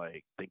just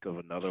like, think of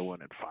another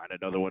one and find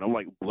another one. I'm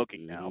like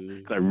looking now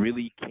because I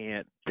really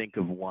can't think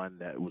of one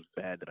that was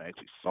bad that I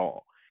actually saw.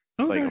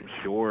 Okay. Like I'm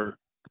sure,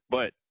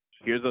 but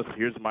here's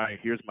my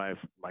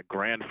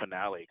grand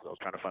finale because I was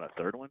trying to find a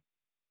third one.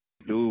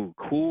 Dude,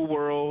 Cool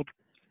World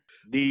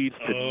needs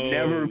to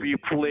never be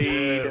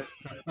played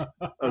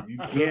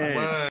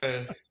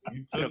again.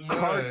 The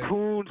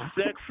cartoon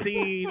sex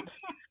scenes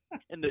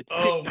and the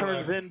chick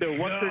turns into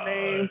what's her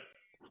name?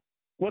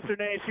 What's her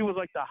name? She was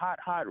like the hot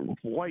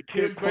white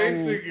chick.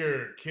 Kim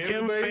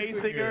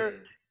Basinger.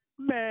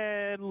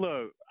 Man,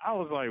 look, I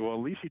was like, well, at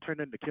least she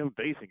turned into Kim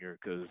Basinger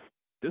because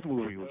this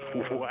movie was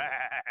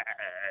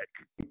whack.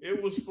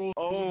 It was supposed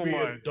to be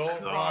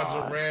adult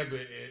Roger Rabbit,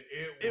 and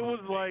it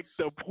was like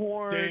the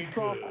porn,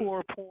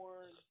 softcore porn.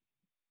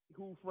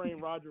 Who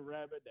Framed Roger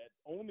Rabbit? That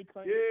only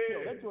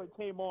that joint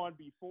came on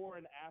before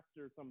and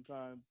after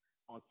sometimes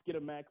on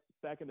Skinamax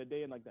back in the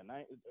day in like the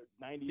 90s,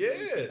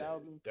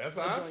 2000s. That's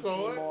how I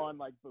saw came it. On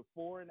like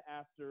before and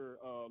after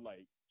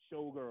like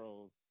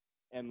Showgirls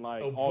and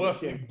like all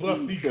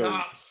Buffy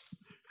Cops.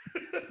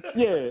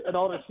 Yeah, and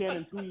all the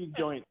Shannon Tweed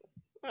joints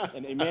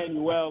and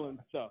Emmanuel and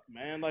stuff,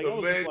 man. Like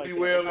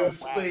Emmanuel in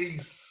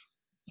space.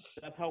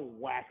 That's how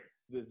whack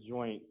this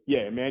joint.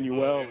 Yeah,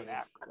 Emmanuel in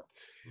Africa.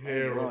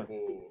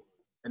 Terrible.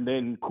 And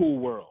then Cool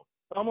World.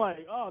 I'm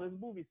like, oh, this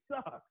movie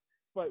sucks.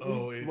 But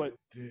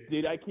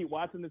did I keep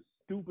watching this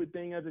stupid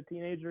thing as a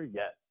teenager?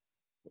 Yes.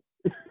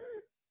 It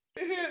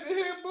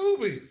had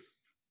movies.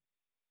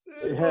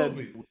 It had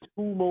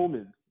two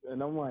moments,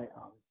 and I'm like,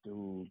 oh,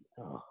 dude.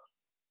 Oh.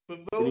 For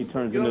those he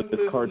turns young into this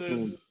listeners,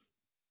 cartoon.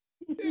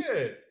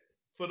 Yeah.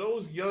 For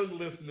those young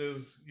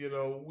listeners,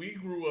 we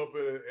grew up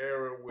in an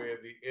era where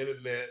the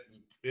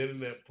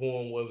internet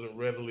porn wasn't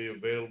readily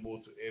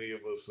available to any of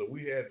us, so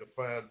we had to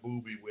find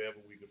movie wherever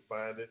we could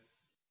find it.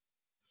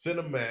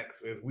 Cinemax,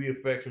 as we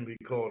affectionately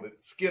called it,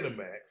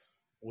 Skinamax,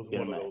 was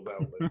one of those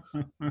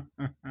outlets.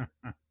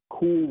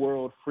 Cool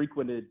World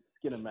frequented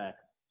Skinamax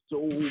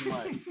so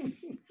much.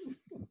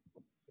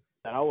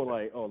 And I was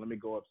like, oh, let me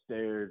go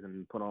upstairs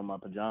and put on my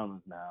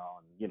pajamas now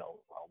and,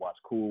 I'll watch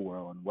Cool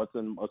World. And what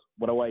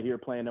do I hear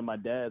playing in my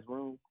dad's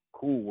room?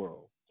 Cool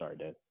World. Sorry,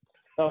 Dad.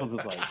 I was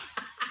just like,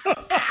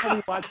 how do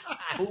you watch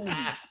movies,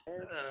 man?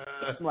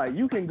 I'm like,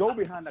 you can go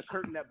behind the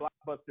curtain at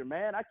Blockbuster,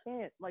 man. I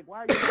can't. Like,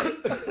 why are you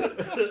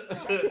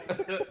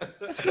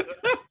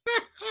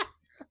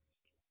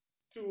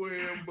 2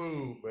 a.m.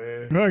 boom,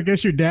 man. Well, I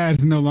guess your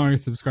dad's no longer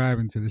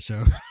subscribing to the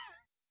show.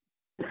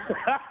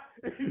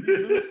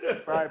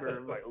 Subscriber.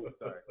 I'm like, oh,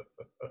 sorry.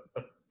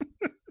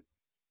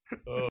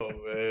 Oh,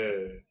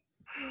 man.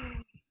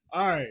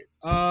 All right.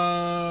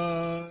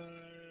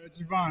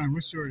 Javon,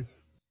 what's yours?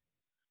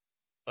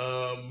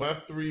 My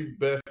three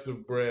best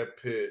of Brad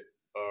Pitt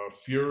are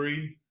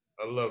Fury.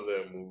 I love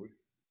that movie.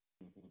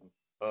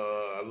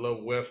 I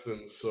love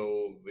Westerns,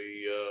 so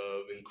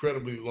the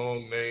incredibly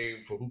long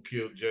name for Who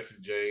Killed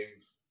Jesse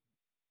James.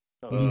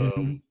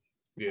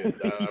 Yeah,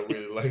 I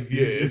really like.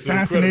 Yeah, it's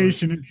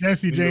assassination of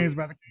Jesse James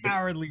by the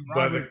cowardly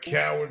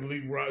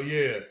Robert.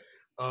 Yeah.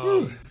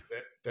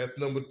 That's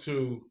number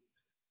 2,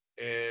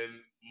 and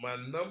my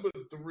number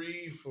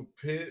 3 for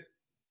Pitt.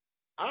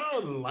 I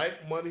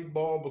like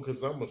Moneyball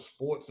because I'm a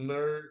sports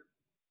nerd,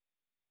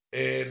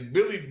 and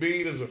Billy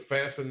Beane is a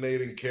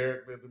fascinating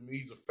character to me.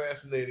 He's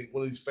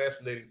one of these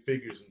fascinating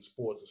figures in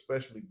sports,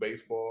 especially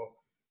baseball.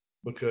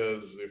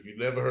 Because if you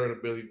never heard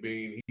of Billy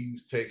Beane,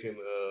 he's taken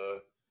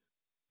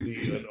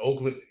an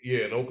Oakland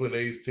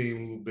A's team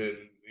who've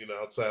been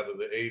outside of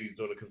the '80s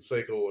during the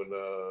Canseco and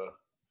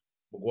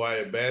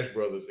McGuire Bash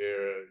Brothers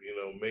era,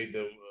 made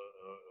them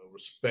a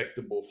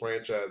respectable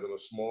franchise in a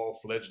small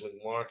fledgling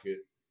market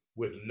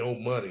with no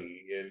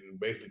money and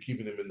basically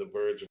keeping them in the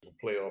verge of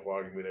a playoff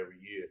argument every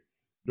year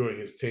during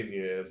his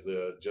tenure as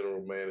the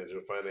general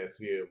manager,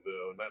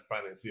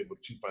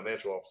 chief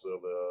financial officer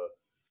of the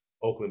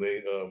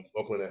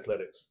Oakland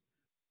Athletics.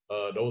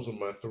 Those are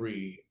my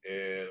 3,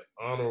 and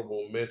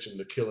honorable mention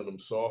to Killing Them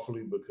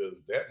Softly, because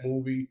that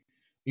movie,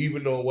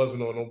 even though it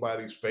wasn't on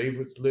nobody's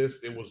favorites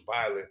list, it was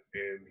violent,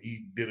 and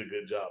he did a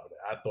good job of it.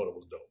 I thought it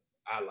was dope.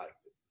 I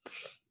liked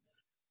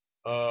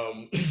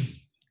it.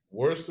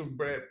 Worst of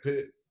Brad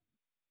Pitt,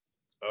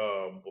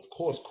 of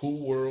course,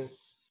 Cool World.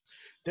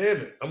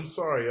 Damn it, I'm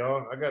sorry,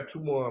 y'all. I got 2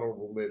 more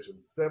honorable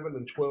mentions. 7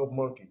 and 12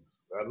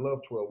 Monkeys. I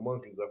love 12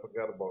 Monkeys. I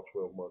forgot about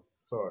 12 Monkeys.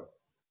 Sorry.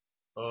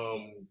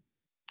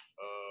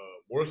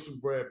 Worst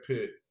of Brad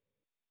Pitt.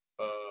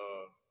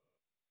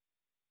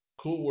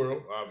 Cool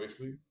World,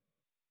 obviously.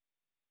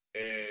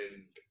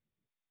 And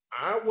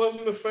I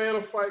wasn't a fan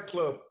of Fight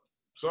Club.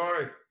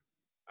 Sorry.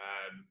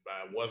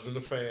 I wasn't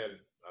a fan.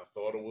 I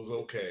thought it was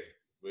okay.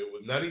 It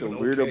was not even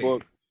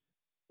okay.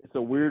 it's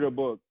a weirder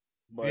book,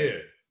 but Yeah.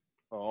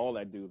 all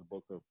that dude's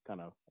books are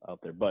kind of out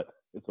there. But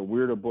it's a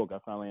weirder book. I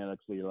finally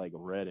actually like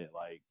read it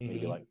like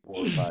maybe like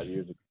 4 or 5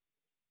 years ago,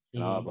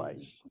 and I was like,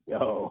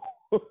 yo,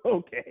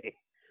 okay.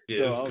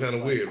 Yeah, So it's kind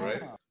of weird,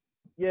 right?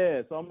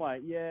 Yeah, so I'm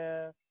like,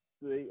 yeah.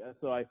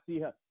 So I see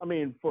how. I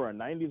mean, for a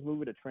 '90s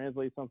movie to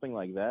translate something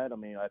like that, I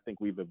mean, I think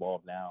we've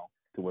evolved now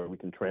to where we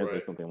can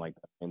translate something like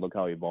that. And look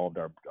how evolved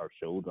our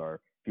shows are.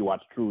 If you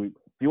watch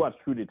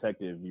True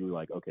Detective, you're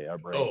like, okay, our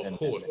brain. Oh, of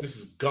course, this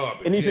is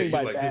garbage. Anything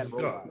by like, Bad this is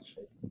Robot. garbage.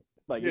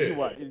 Like if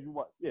you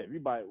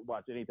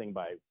watch anything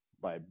by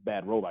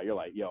Bad Robot, you're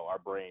like, yo, our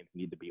brains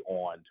need to be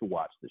on to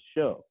watch the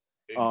show,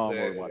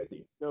 or watch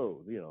these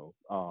shows,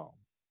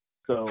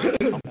 So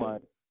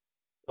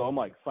I'm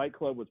like, Fight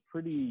Club was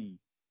pretty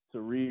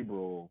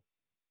cerebral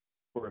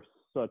for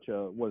such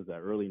a, what is that,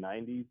 early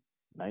 '90s,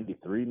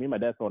 '93. Me and my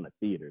dad saw it in the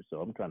theater, so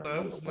I'm trying to.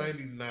 No, it was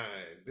 '99.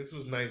 This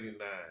was '99,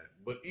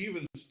 but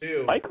even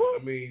still, Fight Club?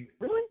 I mean,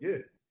 really?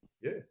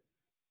 Yeah.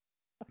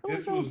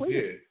 This was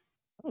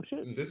Oh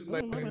shit! This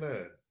was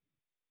 '99.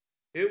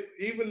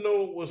 Even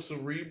though it was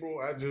cerebral,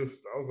 I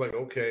was like,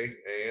 okay,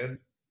 and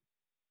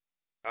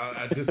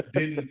I just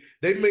didn't.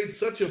 They made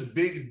such a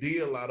big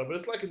deal out of it.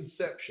 It's like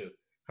Inception.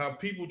 How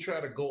people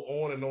try to go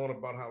on and on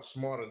about how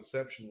smart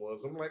Inception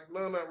was. I'm like,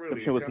 no, not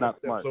really. It kind of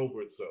steps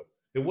over itself.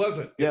 It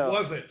wasn't. Yeah. It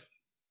wasn't.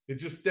 It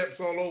just steps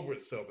all over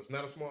itself. It's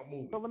not a smart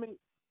movie. So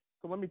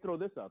let me throw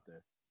this out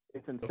there.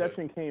 If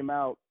Inception came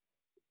out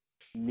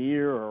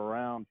near or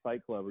around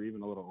Fight Club, or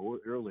even a little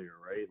earlier,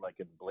 right, like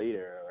in Blade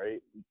era,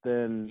 right,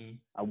 then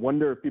I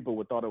wonder if people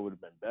would thought it would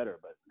have been better.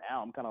 But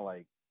now I'm kind of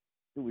like,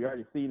 dude, we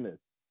already seen this.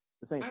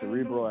 This ain't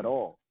cerebral at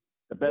all.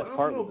 The best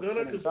part was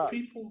Gunnar, because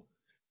people.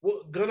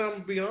 Well, Gunnar, I'm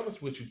gonna be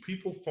honest with you.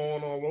 People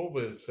falling all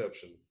over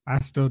Inception. I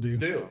still do.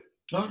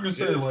 I was gonna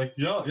say, like,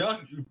 y'all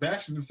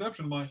bashing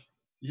Inception. I'm like,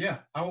 yeah,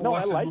 I will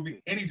watch that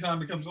movie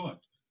anytime it comes on.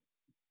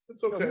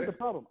 It's okay. No, here's the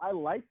problem. I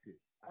liked it.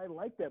 I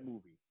liked that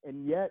movie,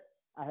 and yet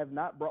I have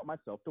not brought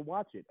myself to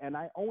watch it, and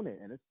I own it,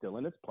 and it's still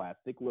in its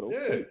plastic little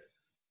case.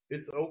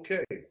 It's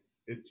okay.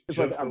 It's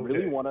like I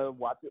really want to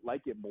watch it,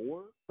 like it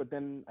more, but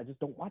then I just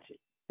don't watch it.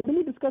 Didn't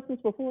we discuss this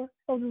before?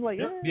 I was just like,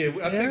 I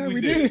think we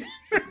did.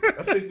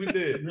 I think we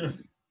did.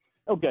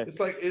 Okay. It's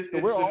like it's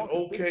an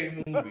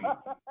okay movie.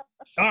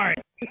 All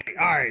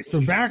right. So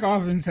back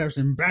off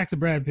Inception, back to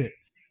Brad Pitt.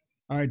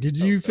 All right. Did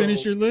you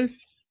finish your list?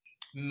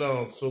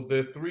 No. So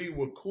the three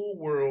were Cool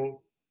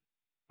World,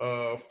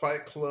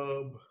 Fight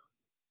Club,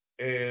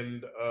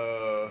 and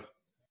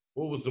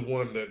what was the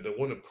one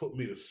that put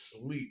me to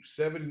sleep?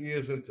 7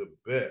 Years into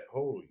Bed.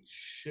 Holy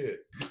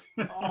shit!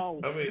 Oh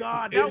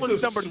God, that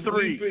was number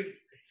 3.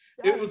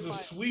 It was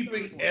a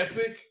sweeping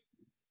epic,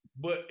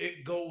 but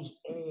it goes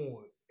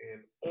on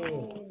and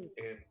on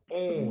and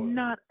on.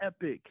 Not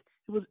epic.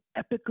 It was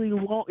epically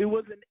long. It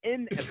wasn't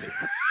an epic.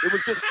 It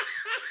was just.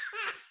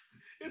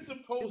 It's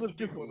supposed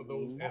to be one of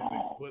those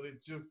epics, but it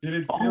just. Did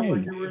it feel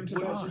like you were in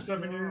Tibet for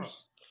 7 years?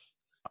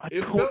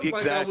 It felt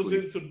like I was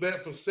in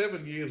Tibet for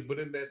 7 years, but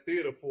in that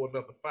theater for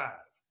another 5.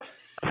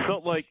 I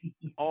felt like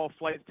all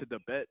flights to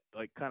Tibet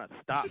kind of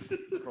stopped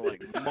for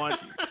like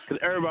months because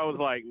everybody was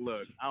like,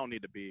 "Look, I don't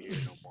need to be here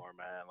no more,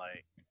 man."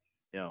 Like,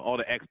 all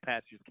the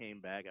expats just came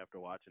back after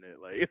watching it.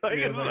 Like it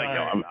was like,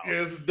 "Yo, I'm out.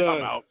 It's done.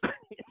 I'm out."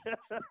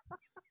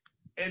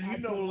 And I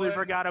totally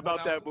forgot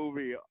about that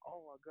movie.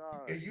 Oh my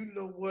god! And you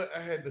know what?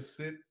 I had to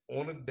sit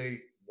on a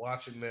date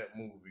watching that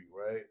movie,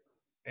 right?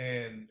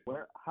 And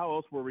how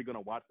else were we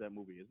gonna watch that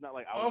movie? It's not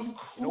like I don't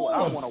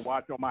want to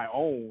watch on my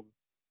own.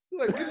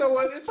 Like, you know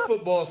what? It's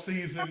football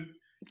season.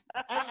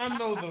 I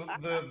know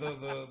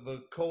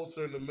the Colts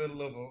are in the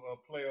middle of a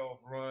playoff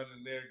run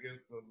and they're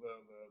against the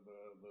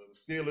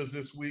Steelers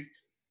this week.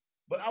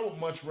 But I would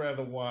much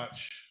rather watch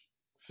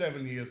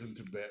 7 Years in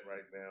Tibet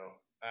right now.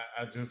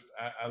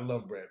 I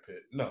love Brad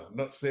Pitt.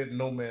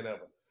 No man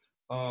ever.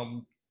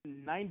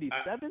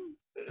 97?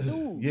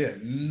 Yeah,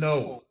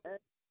 no.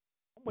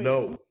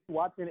 No.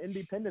 Watching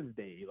Independence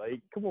Day.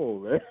 Like, come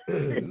on,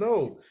 man.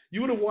 No.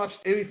 You would have watched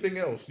anything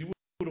else. You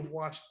would have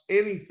watched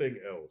anything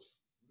else.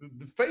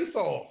 The Face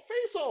Off.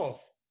 Face Off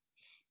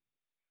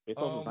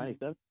was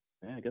 97?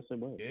 Yeah, I guess it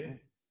was.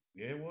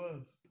 Yeah, it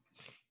was.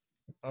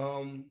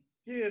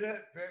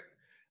 That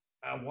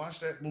I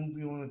watched that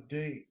movie on a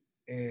date,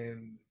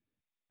 and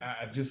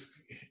I just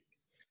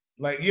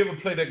like, you ever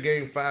play that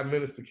game 5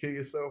 Minutes to Kill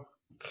Yourself?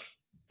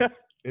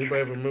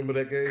 Anybody ever remember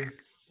that game?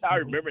 I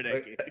remember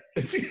that game.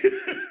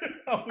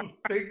 I was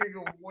thinking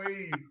of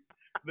ways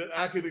that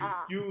I could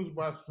excuse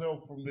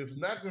myself from this,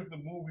 not just the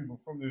movie, but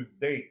from this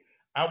date.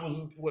 I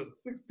was,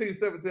 16,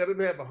 17. I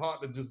didn't have the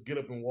heart to just get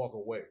up and walk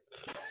away.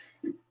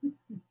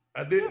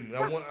 I didn't.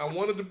 I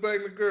wanted to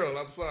bang the girl.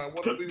 I'm sorry. I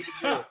wanted to be the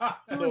girl.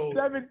 So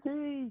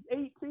 17,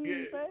 18,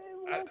 man.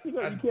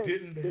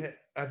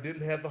 I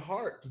didn't have the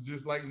heart to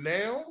just, like,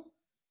 now.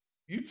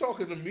 You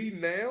talking to me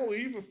now?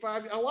 Even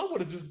 5 years? Oh, I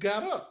would have just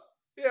got up.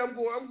 Yeah, I'm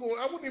going.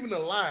 I wouldn't even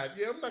have lied.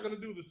 Yeah, I'm not going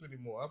to do this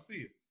anymore. I'll see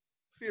it.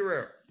 See you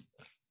around.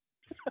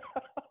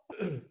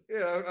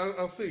 Yeah,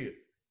 I'll see it.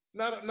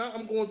 Not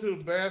I'm going to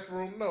the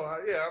bathroom. No,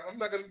 I'm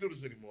not going to do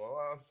this anymore.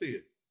 I'll see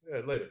it.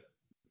 Yeah, later.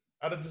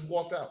 I'd have just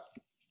walked out.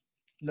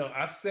 No,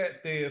 I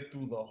sat there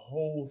through the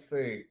whole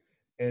thing,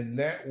 and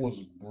that was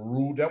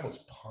brutal. That was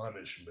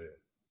punishment.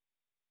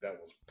 That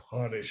was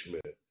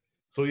punishment.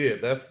 So yeah,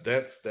 that's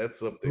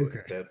up there. Okay.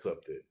 That's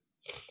up there.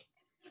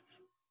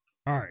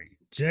 All right.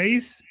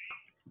 Jace,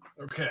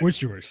 Okay,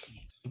 what's yours?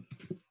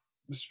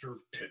 Mr.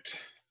 Pitt.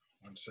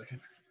 1 second.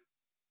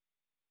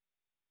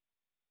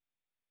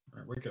 All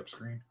right, wake up,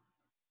 screen.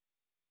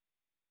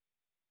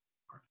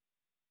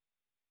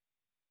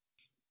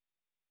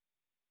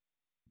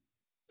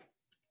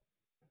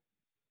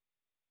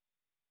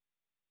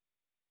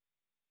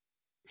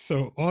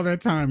 So all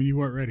that time you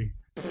weren't ready.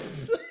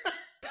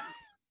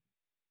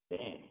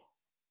 Dang.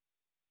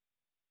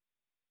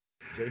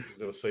 Jason's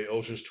gonna say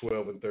Oceans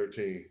 12 and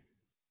 13.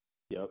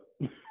 Yep.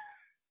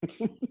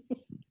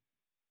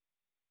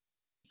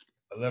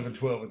 11,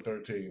 12, and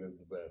 13 is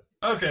the best.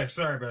 Okay,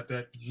 sorry about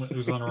that. It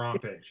was on the wrong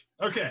page.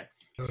 Okay,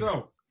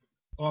 so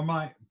on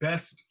my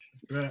best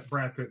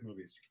Brad Pitt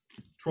movies,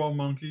 12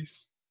 Monkeys.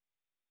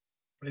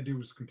 That dude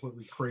was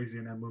completely crazy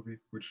in that movie,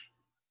 which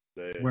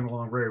Damn. went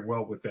along very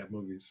well with that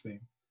movie's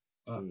theme.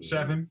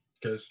 Seven,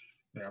 because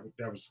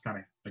that was kind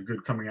of a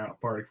good coming out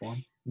party for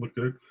him. Looked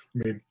good. I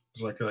mean,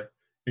 it was like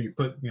you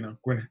put,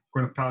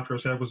 Gwyneth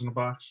Paltrow's head was in a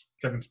box.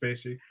 Kevin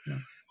Spacey. Yeah,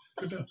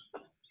 good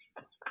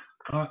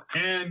stuff.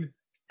 And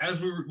as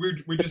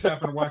we just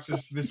happened to watch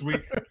this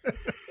week,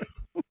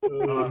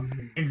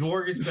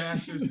 Inglourious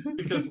Basterds,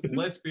 because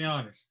let's be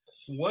honest,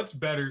 what's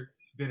better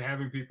than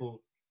having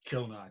people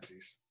kill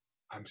Nazis?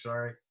 I'm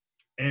sorry.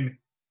 And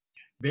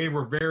they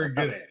were very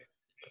good at it.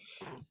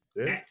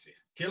 Yeah. Nazis.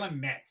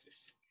 Killing Nazis.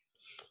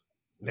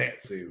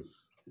 Nazis.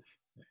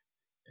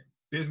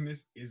 Business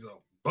is a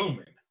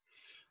booming.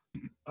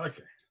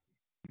 Okay.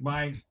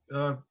 My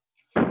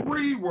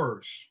 3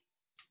 words.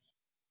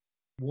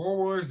 World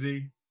War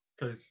Z,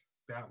 because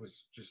that was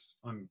just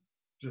come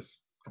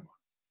on.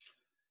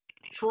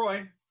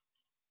 Troy,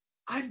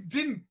 I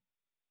didn't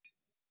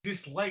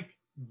dislike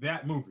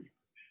that movie.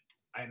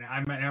 And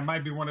I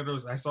might be one of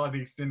those. I saw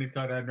the extended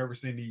cut. I've never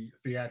seen the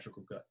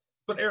theatrical cut.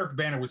 But Eric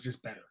Bana was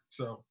just better.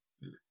 So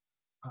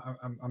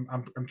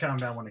I'm counting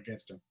that one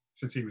against him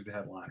since he was the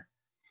headliner.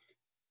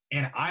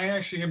 And I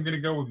actually am going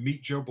to go with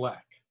Meet Joe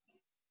Black.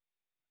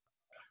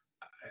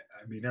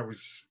 I mean, that was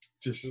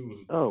just.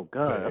 Oh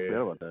God, I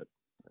forgot about that.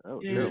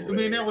 Yeah, I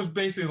mean, that was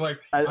basically like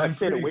I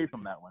stayed away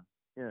from that one.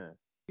 Yeah.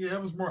 Yeah,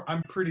 that was more.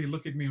 I'm pretty.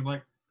 Look at me. I'm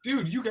like,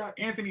 dude, you got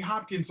Anthony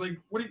Hopkins. Like,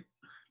 what? Do you...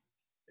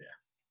 Yeah,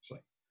 it's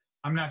like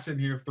I'm not sitting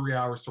here 3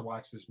 hours to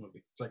watch this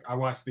movie. It's like I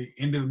watched the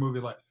end of the movie.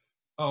 Like,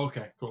 oh,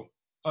 okay, cool.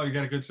 Oh, you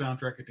got a good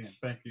soundtrack at the end.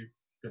 Thank you.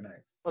 Good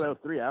night. Oh, that was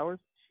 3 hours.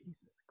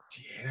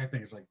 Yeah, that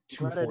thing is like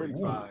Glad I didn't-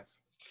 2:45.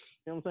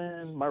 You know what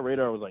I'm saying? My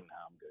radar was like,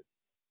 nah, I'm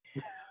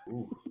good.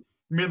 Ooh.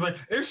 I mean, like,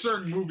 there's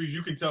certain movies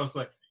you can tell it's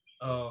like,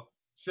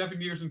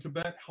 7 years in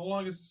Tibet. How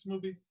long is this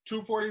movie?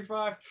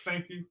 2:45.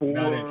 Thank you. 4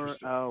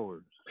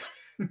 hours.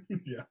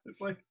 Yeah, it's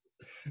like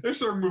there's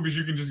certain movies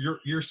you can just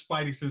your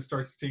spidey sense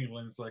starts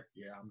tingling. It's like,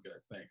 yeah, I'm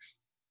good, thanks.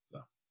 So,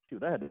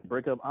 dude, I had to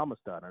break up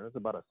Amistad, and that's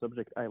about a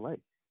subject I like.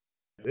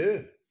 Yeah.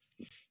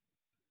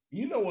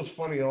 You know what's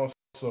funny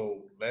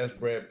also, last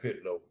Brad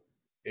Pitt though,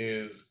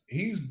 is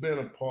he's been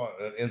a part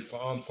in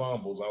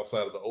ensembles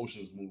outside of the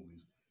Ocean's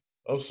movies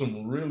of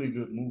some really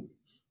good movies.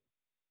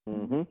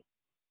 Mm-hmm.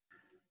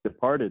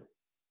 Departed.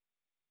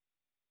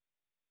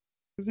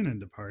 Isn't it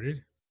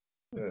Departed?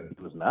 Yeah. It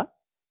was not?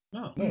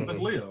 no, that's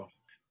Leo.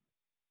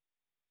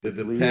 The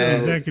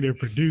Leo. Executive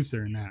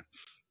producer in that.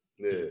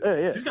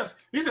 Yeah. Yeah.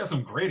 He's got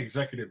some great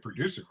executive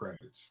producer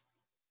credits.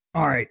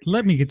 All right,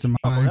 let me get to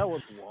Oh, mine. that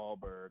was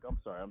Wahlberg. I'm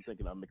sorry. I'm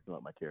thinking I'm mixing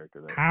up my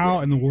character there.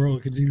 How in the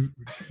world could you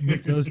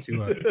mix those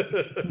two up?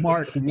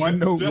 Mark, One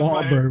Note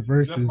Wahlberg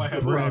versus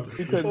Brad.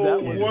 Because that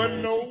was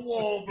One Note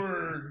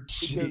Wahlberg.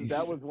 Because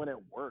that was when it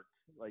worked.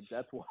 Like,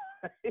 that's why.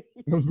 It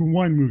was the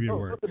one movie it It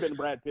worked. would have been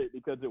Brad Pitt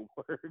because it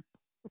worked.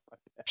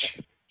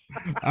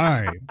 All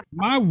right,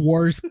 my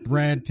worst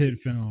Brad Pitt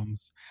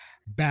films,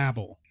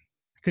 Babel.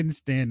 I couldn't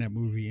stand that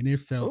movie, and it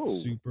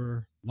felt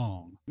super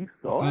long. You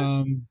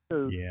saw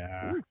it?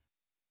 Yeah.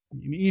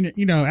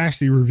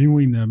 Actually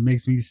reviewing them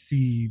makes me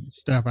see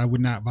stuff I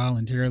would not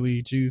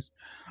voluntarily choose.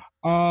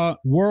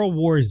 World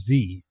War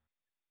Z.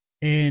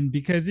 And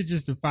because it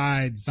just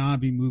defied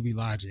zombie movie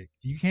logic.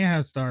 You can't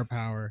have star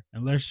power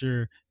unless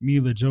you're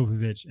Mila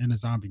Jovovich in a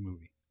zombie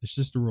movie. It's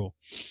just a rule.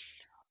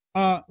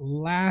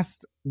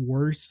 Last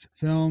worst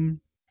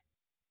film.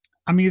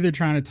 I'm either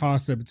trying to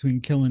toss up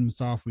between Killing Him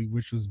Softly,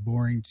 which was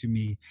boring to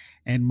me,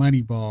 and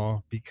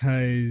Moneyball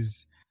because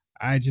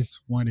I just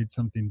wanted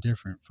something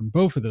different from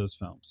both of those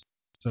films.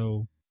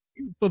 So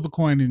flip a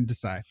coin and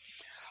decide.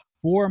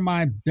 For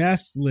my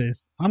best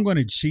list, I'm going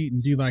to cheat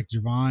and do like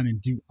Javon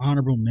and do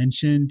honorable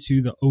mention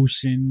to the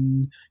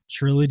Ocean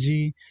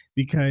trilogy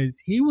because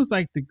he was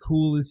like the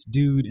coolest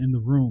dude in the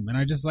room. And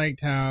I just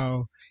liked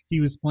how he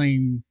was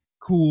playing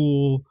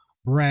cool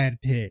Brad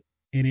Pitt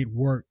and it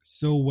worked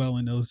so well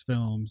in those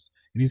films.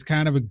 And he's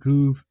kind of a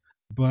goof,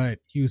 but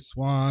he was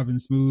suave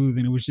and smooth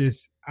and it was just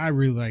I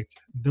really liked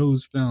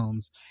those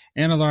films,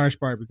 and a large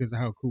part because of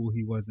how cool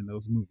he was in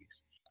those movies.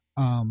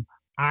 Um,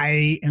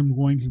 I am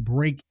going to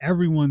break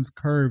everyone's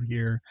curve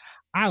here.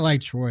 I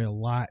like Troy a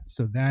lot,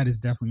 so that is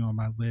definitely on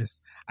my list.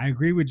 I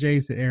agree with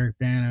Jace that Eric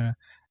Bana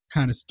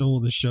kind of stole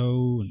the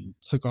show and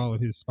took all of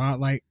his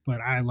spotlight,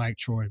 but I like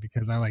Troy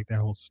because I like that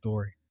whole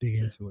story, dig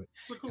into it,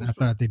 It's a cool and I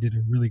story. thought they did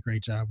a really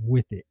great job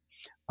with it.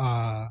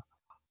 Uh,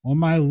 on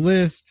my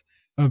list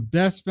of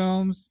best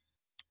films,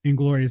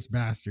 Inglorious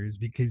Bastards,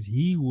 because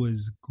he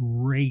was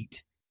great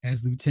as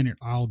Lieutenant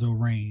Aldo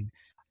Rain.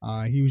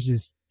 He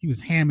was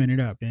hamming it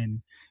up,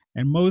 and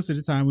most of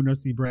the time we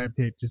don't see Brad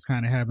Pitt just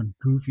kind of having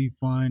goofy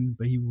fun,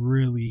 but he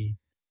really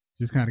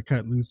just kind of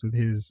cut loose with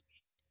his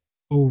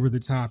over the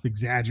top,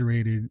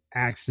 exaggerated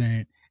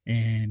accent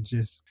and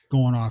just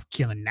going off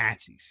killing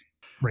Nazis.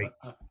 Great.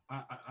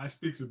 I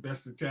speak the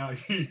best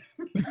Italian.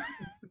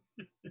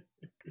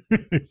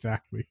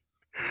 Exactly.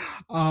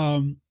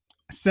 Um,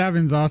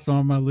 Seven's also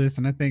on my list,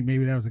 and I think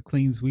maybe that was a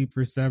clean sweep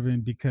for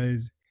Seven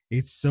because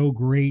it's so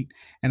great.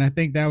 And I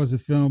think that was a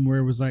film where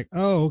it was like,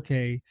 oh,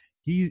 okay,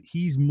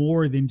 he's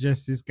more than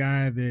just this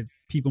guy that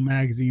People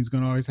Magazine's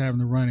going to always have in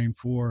the running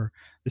for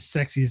the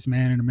sexiest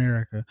man in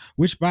America.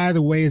 Which, by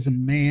the way, as a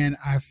man,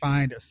 I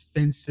find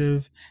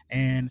offensive,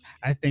 and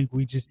I think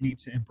we just need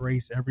to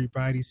embrace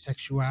everybody's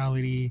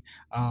sexuality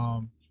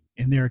and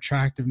their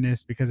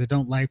attractiveness because I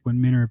don't like when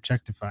men are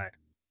objectified.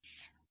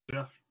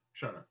 Jeff,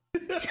 shut up.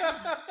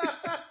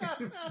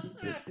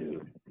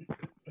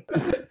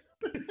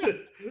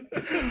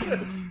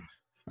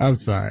 I'm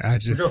sorry. I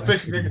just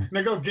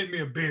Now go get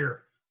me a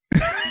beer.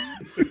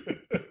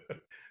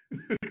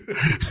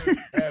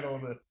 Pat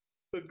on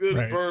a good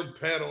Right. firm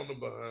pat on the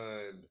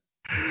behind.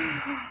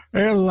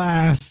 And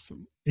last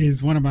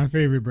is one of my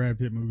favorite Brad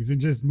Pitt movies, and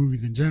just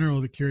movies in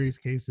general, The Curious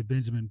Case of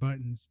Benjamin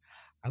Buttons.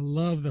 I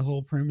love the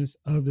whole premise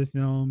of the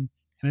film,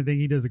 and I think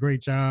he does a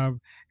great job.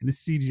 And the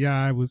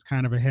CGI was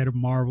kind of ahead of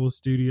Marvel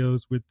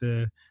Studios with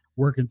the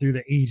working through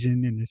the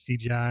agent and the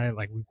CGI.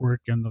 Like we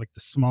work on like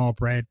the small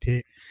Brad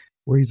Pitt,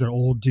 where he's an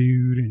old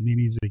dude, and then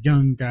he's a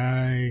young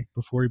guy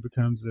before he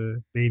becomes a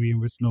baby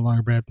and was no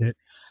longer Brad Pitt.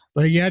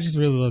 But yeah, I just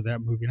really love that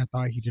movie, and I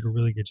thought he did a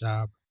really good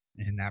job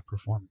in that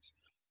performance.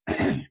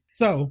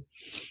 So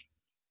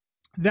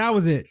that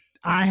was it.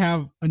 I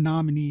have a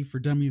nominee for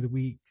Dummy of the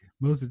Week.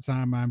 Most of the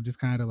time, I'm just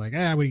kind of like,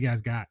 what do you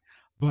guys got?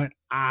 But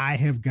I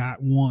have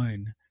got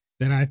one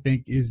that I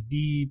think is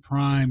the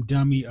prime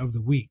Dummy of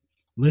the Week.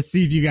 Let's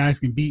see if you guys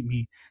can beat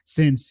me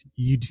since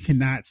you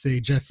cannot say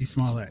Jussie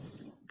Smollett.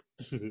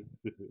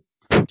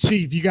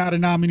 Chief, you got a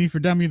nominee for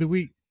Dummy of the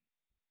Week?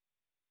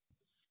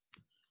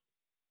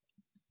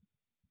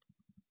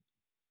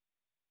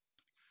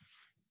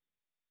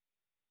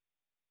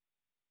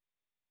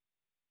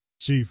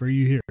 Chief, are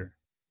you here?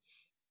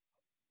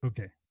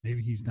 Okay,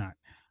 maybe he's not.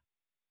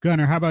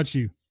 Gunner, how about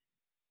you?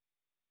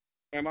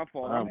 And my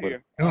fault. I'm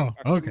here. Oh,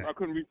 okay. I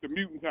couldn't reach the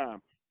mute in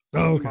time.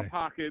 Oh, In my okay.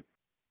 pocket.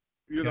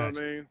 You know what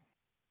I mean?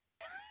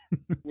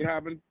 What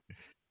happened?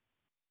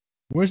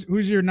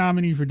 Who's your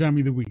nominee for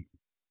Dummy of the Week?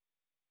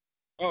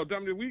 Oh,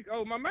 Dummy of the Week?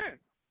 Oh, my man.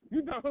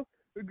 You know,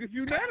 it's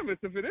unanimous.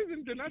 If it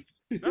isn't, then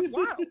that's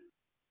wild.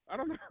 I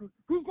don't know.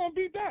 Who's going to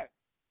beat that?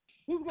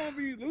 Who's going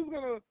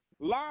to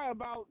lie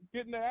about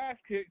getting their ass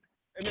kicked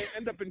and then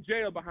end up in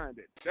jail behind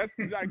it? That's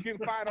like getting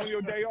fired on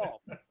your day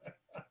off.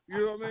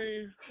 You know what I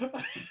mean?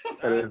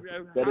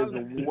 That is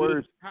the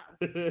worst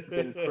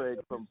than Craig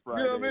from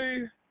Friday. You know what I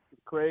mean?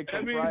 Craig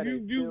from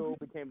Friday you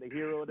still became the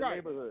hero of the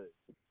neighborhood.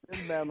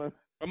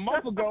 A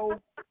month ago,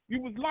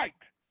 you was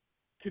liked.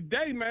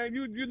 Today, man,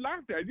 you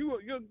laughed at. You're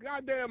a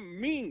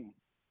goddamn meme.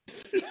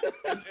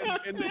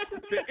 and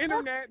the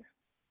internet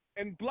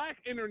and black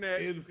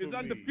internet is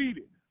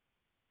undefeated.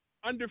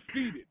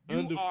 Undefeated.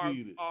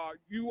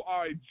 You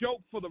are a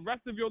joke for the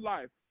rest of your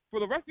life. For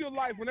the rest of your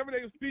life, whenever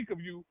they speak of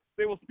you,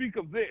 they will speak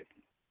of this.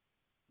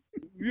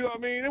 You know what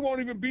I mean? It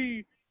won't even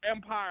be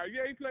Empire.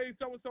 Yeah, he played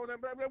so-and-so,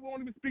 but they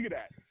won't even speak of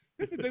that.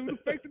 This is who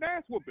faked an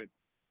ass whooping.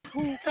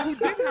 Who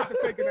didn't have to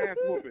fake an ass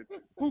whooping.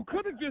 Who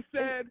could have just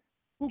said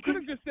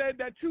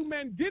that two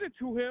men did it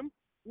to him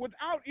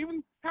without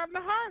even having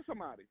to hire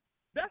somebody.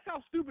 That's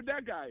how stupid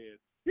that guy is.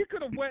 He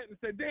could have went and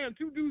said, damn,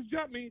 two dudes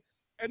jumped me,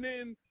 and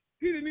then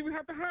he didn't even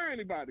have to hire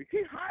anybody.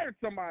 He hired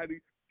somebody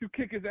to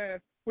kick his ass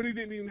when he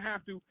didn't even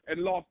have to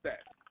and lost that.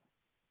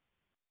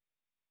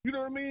 You know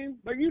what I mean?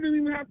 Like you didn't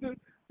even have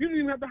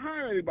to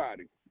hire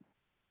anybody.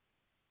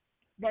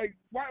 Like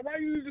why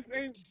you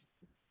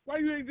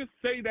ain't just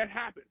say that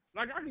happened?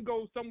 Like I can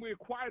go somewhere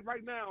quiet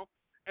right now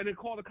and then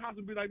call the cops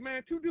and be like,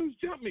 man, two dudes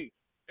jumped me,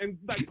 and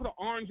like put an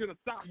orange in a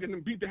sock and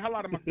then beat the hell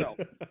out of myself.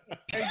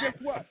 And guess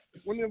what?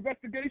 When the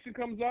investigation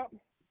comes up,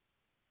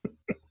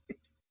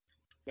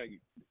 thank you.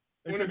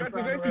 When the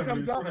investigation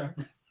comes up,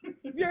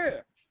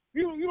 yeah,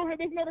 you don't have,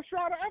 there's not a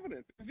shroud of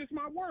evidence. It's just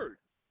my word.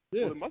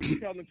 Yeah. Well, it must be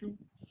telling the truth.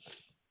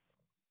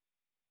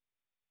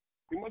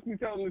 He must be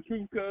telling the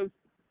truth because,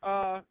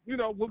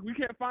 we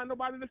can't find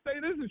nobody to say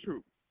it isn't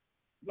true.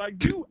 Like,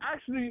 you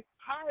actually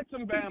hired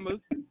some Bammers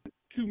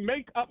to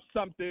make up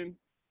something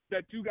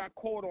that you got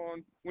caught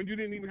on when you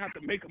didn't even have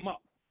to make them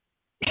up.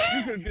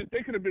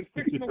 They could have been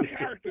fictional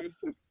characters.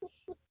 You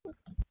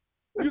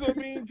know what I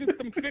mean? Just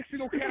some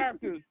fictional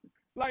characters.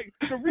 Like,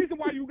 the reason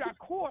why you got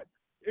caught,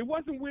 it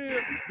wasn't where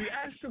the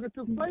ass sugar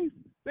took place.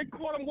 They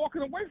caught him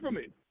walking away from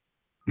it.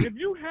 If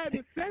you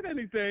hadn't said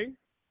anything,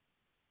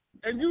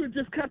 and you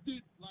just kept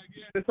it like,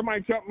 yeah,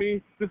 somebody jumped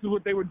me, this is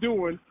what they were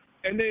doing,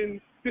 and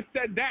then just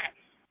said that,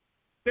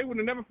 they would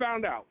have never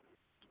found out.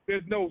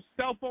 There's no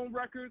cell phone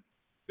records.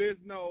 There's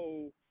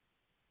no...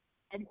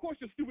 Of course,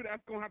 your stupid ass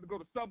going to have to go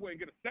to Subway and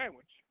get a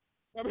sandwich.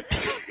 I mean,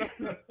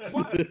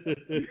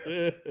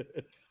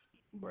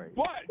 Right.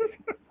 but,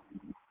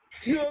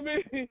 you know what I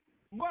mean?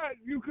 But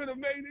you could have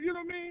made it, you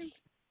know what I mean?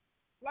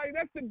 Like,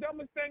 that's the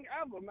dumbest thing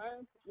ever,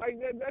 man. Like,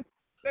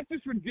 that's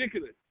just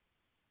ridiculous.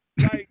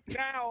 Like,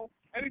 now,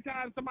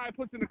 anytime somebody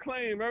puts in a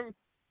claim,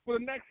 for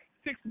the next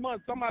 6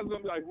 months, somebody's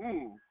going to be like,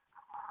 You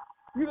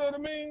know what I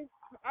mean?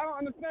 I don't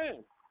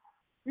understand.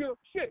 You know,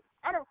 shit,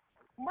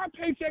 my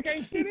paycheck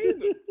ain't shit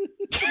either.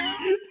 You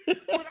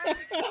know what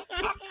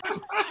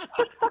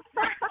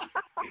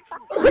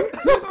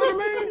I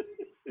mean?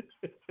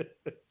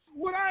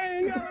 When I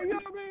ain't yelling, you know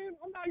what I mean?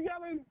 I'm not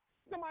yelling,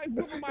 somebody's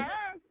whipping my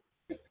ass.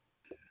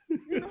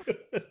 You know?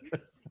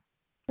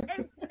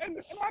 And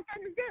my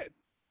thing is this.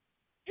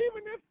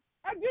 Even if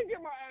I did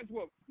get my ass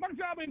whooped, my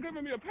job ain't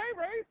giving me a pay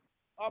raise.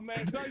 Oh,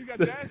 man, son, you got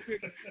your ass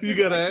kicked. You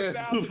got to ask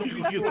if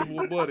you can get some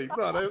more money.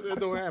 No, that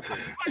don't happen.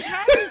 Like,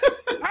 how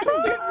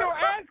does getting your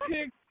ass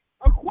kicked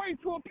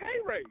equate to a pay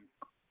raise?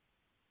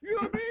 You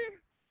know what I mean?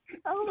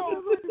 So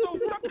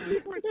some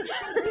secret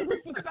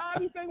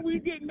society thing we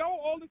didn't know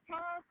all the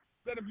time,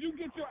 that if you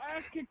get your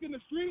ass kicked in the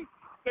street,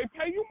 they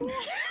pay you more?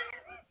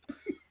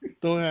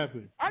 Don't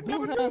happen. I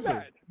never knew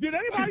that. Did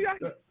anybody else?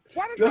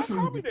 Why did y'all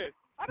tell me this?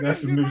 I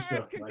didn't get my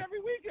ass kicked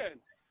every weekend.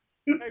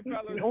 Hey,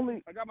 fellas,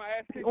 I got my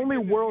ass kicked. Only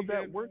world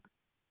that works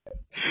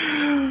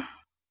in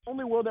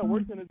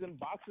is in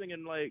boxing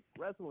and like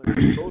wrestling.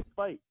 Those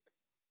fight.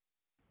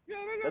 Yeah,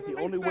 that's the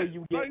only way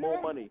you get more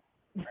money.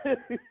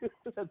 That's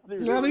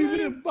not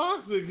even in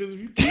boxing, because if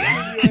you keep getting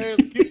your ass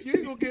kicked, you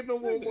ain't gonna get no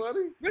more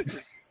money.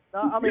 Listen,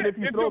 I mean, if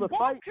you throw the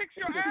fight,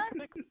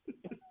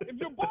 if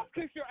your boss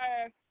kicks your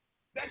ass,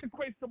 that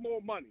equates to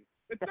more money.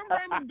 If some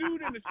random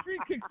dude in the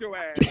street kicks your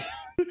ass,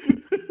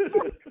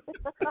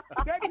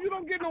 you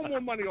don't get no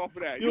more money off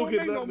of that. You don't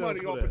make no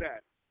money off of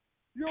that.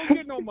 You don't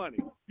get no money.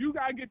 You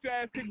gotta get your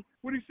ass kicked.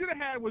 What he should have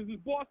had was his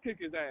boss kick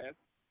his ass,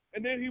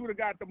 and then he would have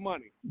got the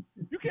money.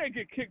 You can't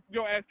get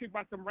your ass kicked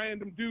by some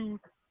random dude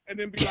and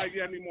then be like,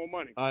 yeah, I need more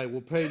money. All right, well,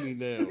 pay me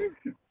now.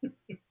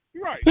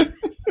 Right.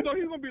 So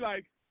he's gonna be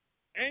like,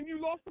 and you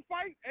lost the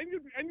fight, and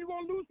you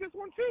gonna lose this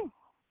one too.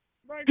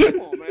 Like, come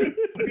on, man.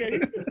 Yeah,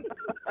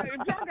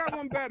 if y'all got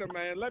one better,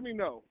 man, let me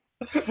know.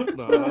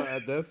 No,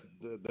 that's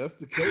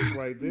the case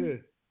right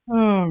there.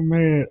 Oh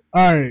man!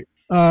 All right,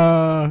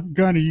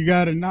 Gunner, you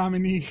got a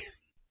nominee?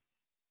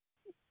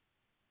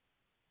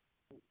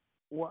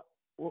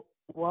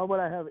 Why would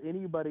I have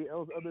anybody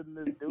else other than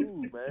this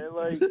dude, man?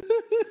 Like,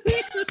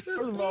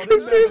 first of all,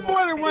 there's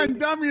more than one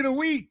dummy of the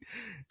week.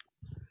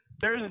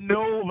 There's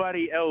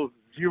nobody else,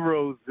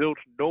 zero, zilch,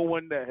 no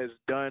one that has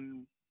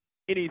done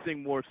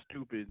anything more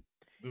stupid.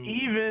 Dude.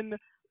 Even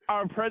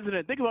our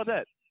president. Think about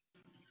that.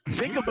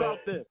 Think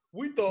about this.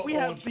 We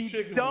have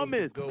the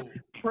dumbest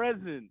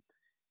president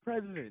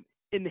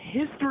in the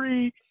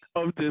history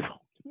of this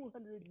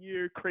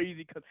 200-year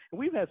crazy country. And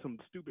we've had some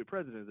stupid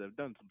presidents that have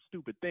done some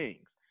stupid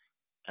things.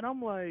 And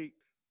I'm like,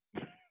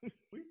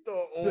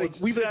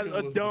 we've had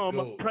a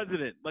dumb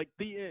president, like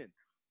the end.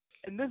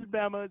 And this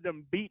Bama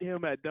done beat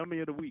him at Dummy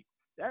of the Week.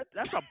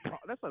 That's a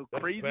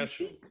crazy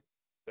feat.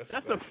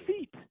 That's a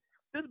feat.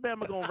 This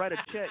Bama gonna write a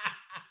check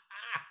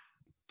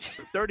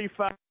for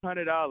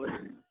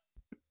 $3,500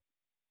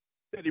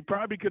 that he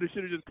probably should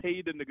have just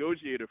paid the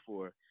negotiator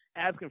for,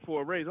 asking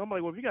for a raise. I'm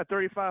like, well, if you got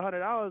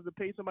 $3,500 to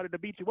pay somebody to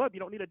beat you up, you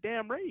don't need a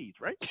damn raise,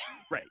 right?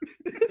 Right.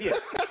 Yeah.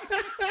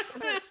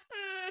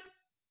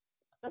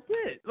 That's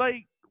it.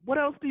 Like, what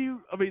else do you?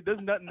 I mean,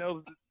 there's nothing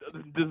else.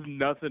 There's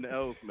nothing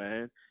else,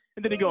 man.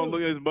 And then he gonna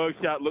look at his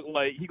mugshot,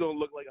 he gonna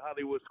look like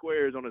Hollywood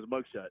Squares on his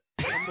mugshot.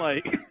 I'm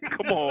like,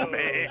 come on,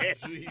 man.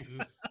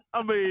 Jesus.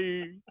 I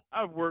mean,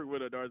 I've worked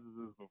with a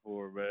narcissist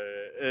before, man,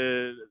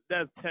 and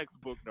that's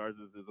textbook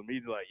narcissism.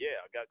 He's like,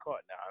 yeah, I got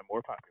caught. Now I'm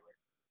more popular.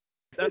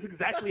 That's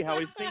exactly how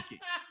he's thinking.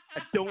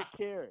 I don't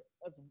care.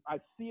 I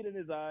see it in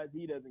his eyes.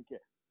 He doesn't care.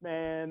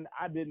 Man,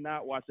 I did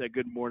not watch that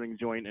Good Morning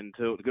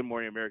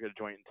America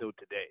joint until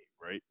today,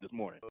 right? This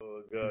morning.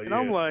 Oh, God, and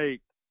I'm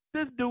like,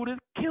 this dude is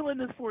killing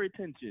this for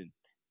attention.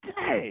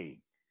 Dang.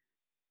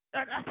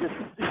 I just,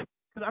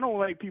 cause I don't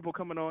like people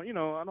coming on, I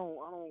don't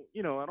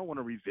want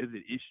to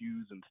revisit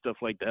issues and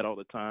stuff like that all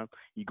the time.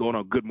 You going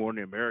on Good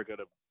Morning America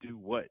to do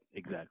what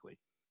exactly?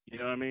 You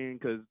know what I mean?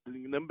 Because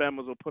them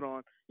Bamas will put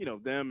on,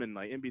 them and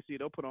like NBC,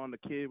 they'll put on the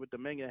kid with the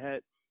manga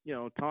hat,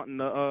 taunting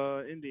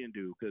the Indian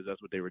dude, because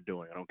that's what they were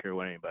doing. I don't care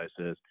what anybody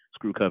says.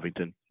 Screw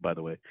Covington, by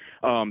the way.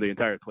 The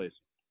entire place.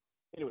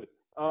 Anyway,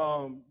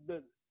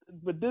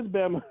 but this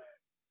Bama,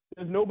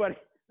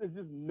 there's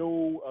just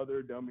no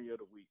other dummy of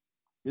the week.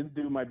 This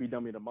dude might be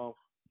dummy of the month,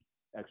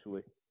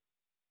 actually.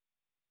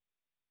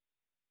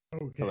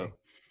 Okay. Hello.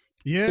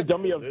 Yeah.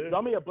 Dummy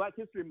of Black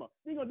History Month.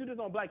 You gonna do this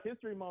on Black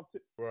History Month too?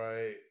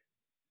 Right.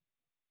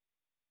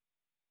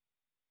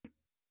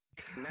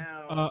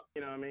 Now,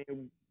 you know what I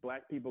mean?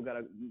 Black people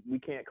we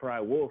can't cry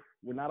wolf.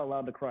 We're not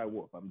allowed to cry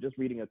wolf. I'm just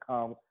reading a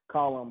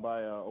column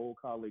by an old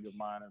colleague of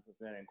mine at the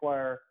Cincinnati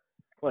Enquirer.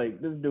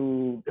 Like, this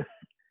dude,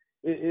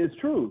 it's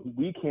true.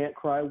 We can't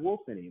cry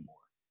wolf anymore.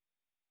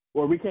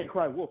 Or we can't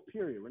cry wolf,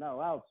 period. We're not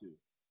allowed to.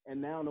 And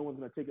now no one's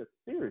going to take us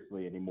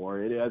seriously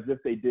anymore, as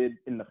if they did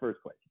in the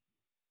first place,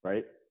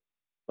 right?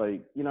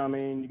 Like, you know what I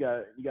mean? You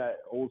got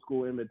old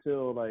school Emmett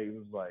Till, like, it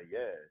was like,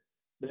 yeah,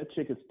 that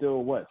chick is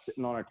still,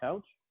 sitting on her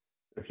couch?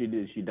 Or she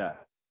died?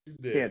 She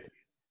did. Can't.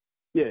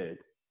 Yeah.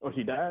 Oh,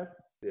 she died?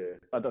 Yeah.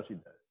 I thought she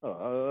died.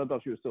 Oh, I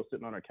thought she was still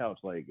sitting on her couch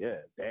like, yeah,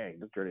 dang,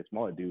 this dirty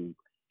Smollett dude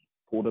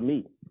pulled a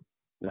me.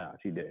 Nah,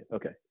 she did.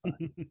 Okay,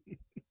 fine.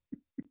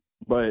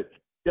 But,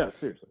 yeah,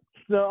 seriously.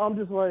 So I'm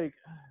just like,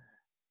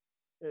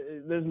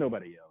 there's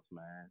nobody else,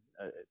 man.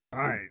 All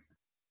right.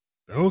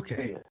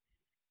 Okay. Yeah.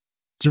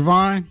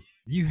 Javon,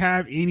 you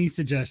have any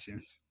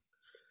suggestions?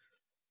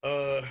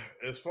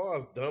 As far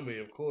as dummy,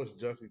 of course,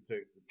 Jussie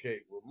takes the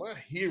cake. Well, my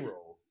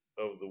hero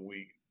of the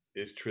week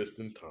is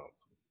Tristan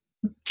Thompson.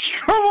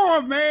 Come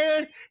on,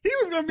 man. He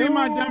was going to be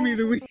my dummy of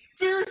the week.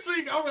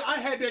 Seriously, I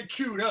had that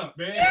queued up,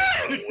 man.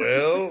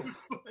 Well,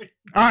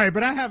 all right,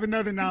 but I have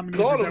another nominee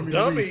call for him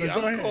dummy.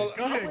 dummy. Go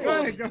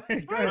ahead. Go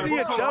ahead. Be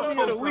a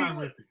dummy of the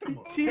week.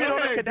 Cheated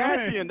on a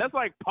Kardashian. That's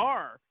like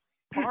par.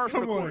 Par for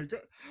the course.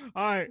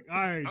 All right,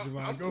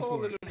 Javon, I'm go for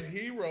calling it. him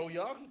hero.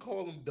 Y'all can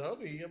call him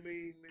dummy. I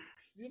mean,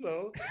 you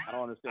know. I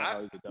don't understand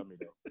how he's a dummy,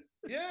 though.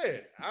 Yeah,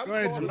 I'm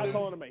not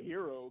calling him a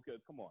hero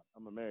because, come on,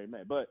 I'm a married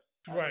man. But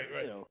right.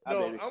 You know,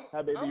 I'm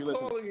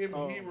calling him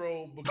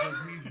hero because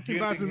he's You're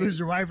about to lose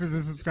your wife as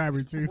a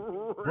subscriber too.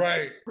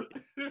 Right.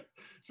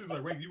 She's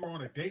like, wait, you were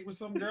on a date with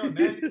some girl? Now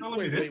you're telling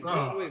me this? Wait,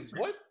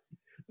 what?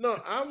 No,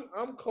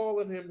 I'm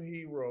calling him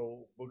hero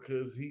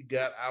because he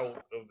got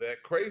out of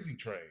that crazy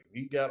train.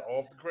 He got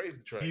off the crazy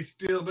train. He's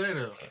still there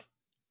though.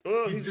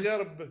 Well,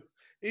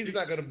 he's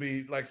not gonna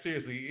be like,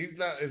 seriously. He's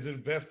not as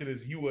invested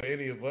as you or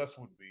any of us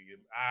would be,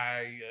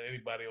 and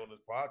anybody on this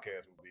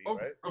podcast would be,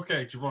 right?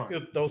 Okay, Javon.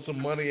 He'll throw some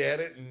money at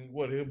it, and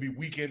he'll be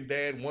weekend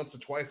dad once or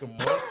twice a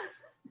month,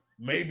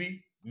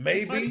 maybe.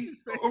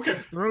 Okay,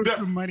 throw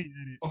some money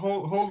at it.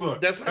 Hold on.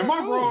 That's Am I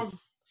wrong?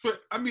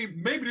 But I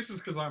mean, maybe this is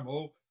because I'm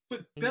old.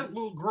 But that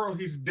little girl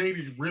he's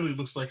dating really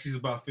looks like she's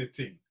about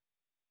 15.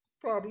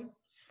 Probably.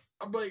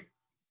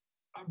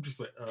 I'm just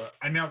like,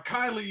 and now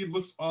Kylie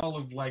looks all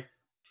of like,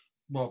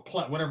 well,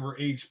 whatever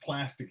age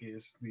plastic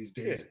is these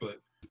days. Yeah. But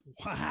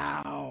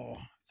wow,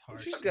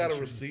 she's got a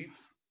receipt.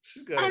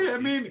 I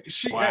mean,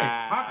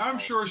 I'm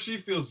sure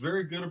she feels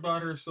very good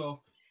about herself,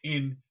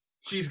 and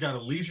she's got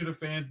a legion of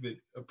fans that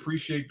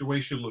appreciate the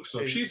way she looks. So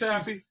if she's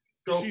happy.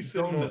 She's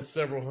sitting on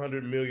several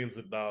 $100 million.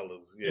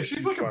 Yeah,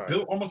 she's like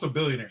almost a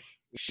billionaire.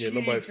 Yeah,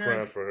 nobody's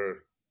crying for her.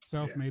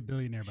 Self-made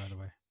billionaire, by the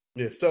way.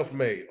 Yeah,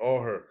 self-made,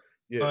 all her.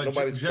 Yeah,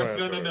 nobody's crying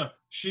for her. No.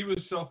 She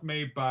was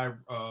self-made by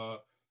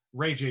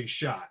Ray J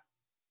Shot.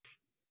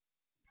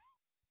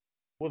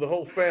 Well, the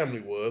whole family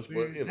was,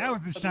 but you know. That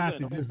was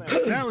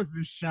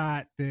the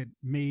shot that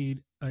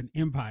made an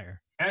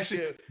empire. Actually,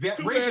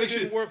 too bad it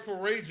didn't work for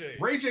Ray J.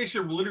 Ray J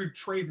should literally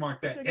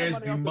trademark that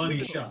as the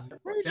money shot.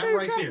 That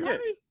right there.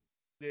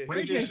 Yeah,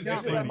 Ray J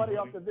got money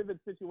off the Vivid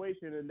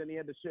situation, and then he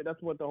had to shit.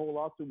 That's what the whole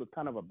lawsuit was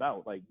kind of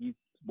about. Like, he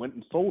went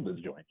and sold his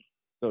joint,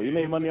 so he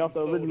made money off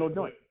the original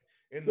joint.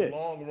 In the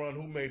long run,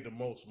 who made the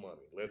most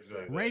money? Let's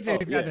say Ray J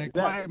got that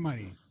quiet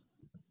money.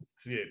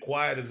 Yeah,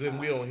 quiet as in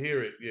we don't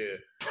hear it. Yeah,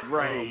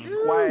 right.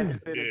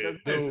 Quiet.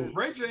 Dude.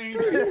 Ray J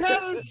ain't.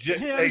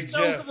 Hey,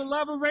 Jeff. For the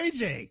love of Ray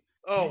J.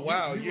 Oh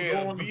wow, yeah.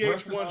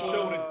 VH1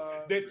 showed it.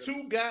 That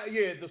two guys,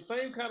 the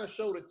same kind of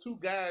show that two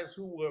guys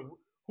who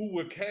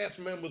were cast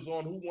members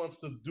on Who Wants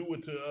to Do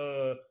It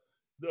to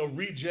a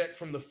reject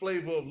from the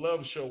Flavor of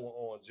Love show were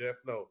on, Jeff.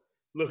 No.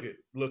 Look it.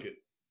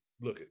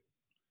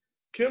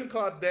 Kim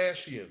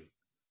Kardashian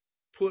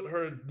put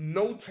her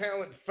no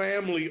talent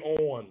family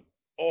on.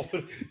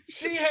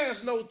 She has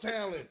no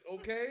talent,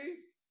 okay?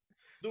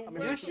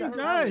 Yes, she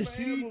does.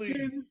 She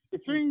can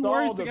string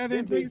words together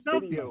and take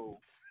something.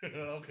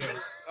 Okay.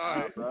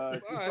 All right.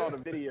 If you saw the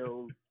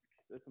video,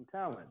 there's some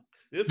talent.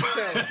 There's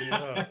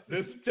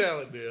some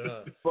talent there,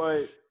 huh?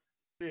 But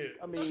yeah,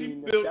 I mean,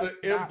 she built an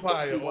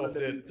empire off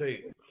that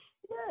tape.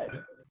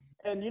 Yeah.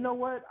 And you know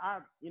what?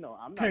 I'm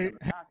not.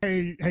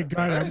 Hey,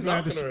 God, I'm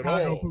glad the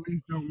Chicago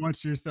police don't want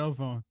your cell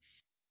phone.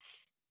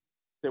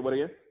 Say what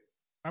again?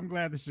 I'm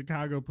glad the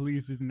Chicago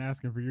police isn't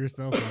asking for your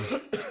cell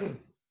phone.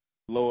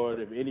 Lord,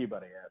 if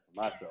anybody asks for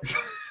my cell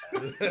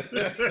phone,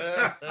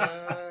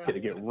 gonna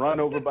get run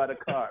over by the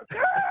car.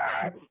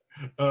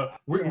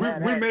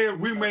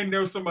 We may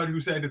know somebody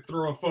who's had to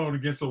throw a phone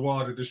against a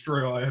wall to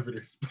destroy all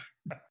evidence.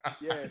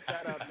 Yeah,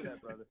 shout out to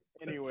that brother.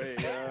 Anyway,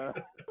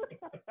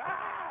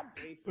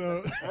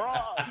 so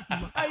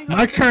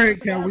my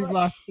current count, we've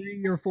lost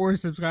 3 or 4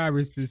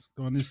 subscribers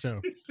on this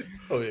show.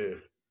 Oh yeah.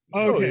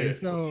 Okay,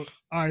 so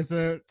all right,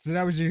 so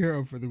that was your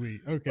hero for the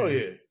week. Okay. Oh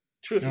yeah.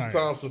 Tristan right.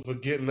 Thompson for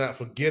getting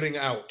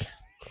out.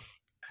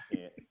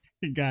 Yeah.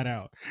 He got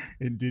out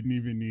and didn't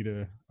even need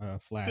a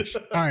flash.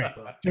 All right,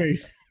 Chase.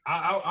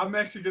 I'm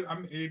actually gonna.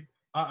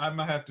 I'm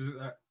gonna have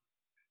to.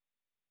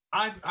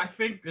 I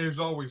think there's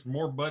always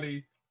more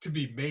money to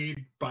be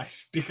made by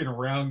sticking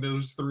around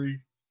those three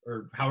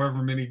or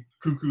however many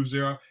cuckoos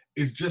there are.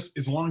 Is just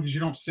as long as you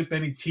don't sip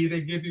any tea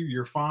they give you,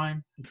 you're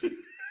fine.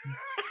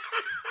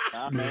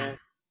 Nah, man.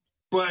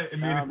 But I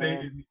mean, Nah,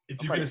 if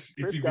I'm you like, get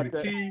Chris a got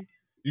that. tea,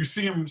 you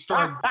see them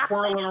start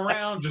twirling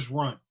around, just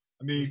run.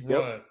 I mean,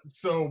 Right.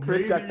 so Chris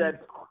maybe. got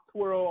that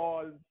twirl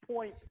on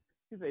point.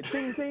 He said,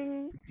 ting,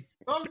 ting.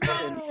 Oh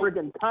And no!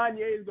 freaking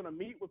Kanye is going to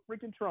meet with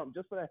freaking Trump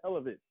just for the hell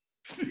of it.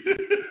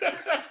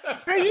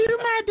 Are you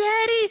my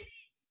daddy?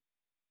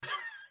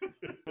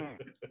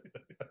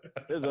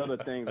 There's other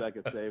things I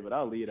could say, but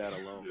I'll leave that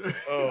alone.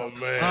 Oh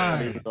man. All I'm right.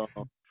 not even gonna-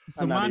 So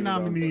I'm not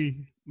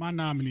my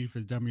nominee for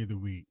Dummy of the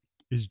Week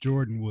is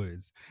Jordan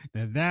Woods.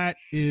 Now that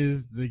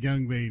is the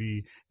young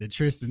lady that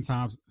Tristan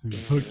Thompson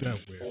hooked up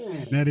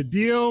with. Now the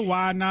deal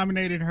why I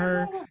nominated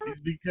her is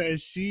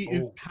because she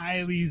is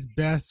Kylie's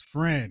best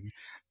friend.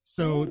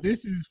 So this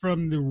is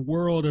from the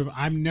world of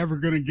I'm Never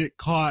Gonna Get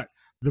Caught,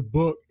 the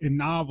book and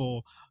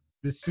novel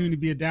that's soon to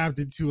be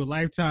adapted to a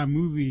Lifetime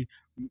movie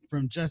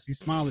from Jussie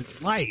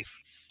Smollett's life.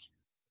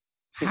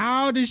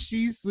 How does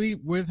she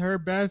sleep with her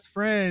best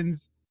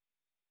friend's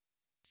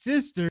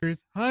sister's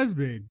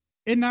husband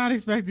and not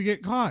expect to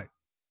get caught?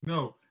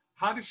 No.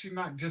 How does she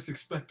not just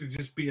expect to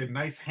just be a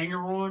nice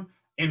hanger-on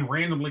and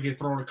randomly get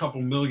thrown a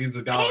couple millions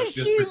of dollars And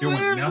just she for doing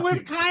lives nothing?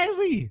 with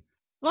Kylie.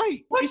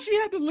 Like, she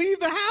had to leave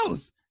the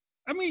house.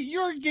 I mean,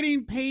 you're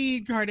getting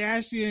paid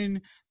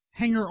Kardashian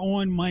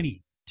hanger-on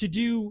money to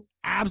do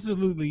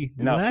absolutely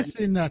less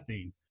than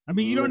nothing. I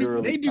mean, you don't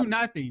even, they do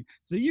nothing.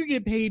 So you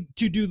get paid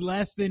to do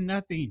less than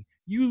nothing.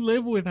 You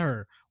live with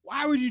her.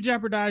 Why would you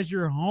jeopardize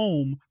your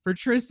home for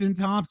Tristan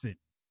Thompson?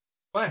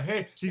 But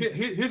hey,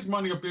 his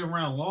money will be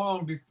around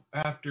long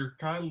after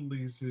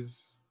Kylie's is.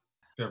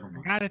 Never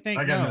mind. I gotta think.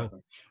 I got No,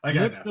 nothing. I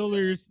got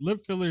nothing. lip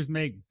fillers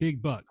make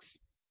big bucks,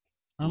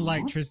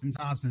 unlike Tristan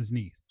Thompson's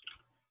niece.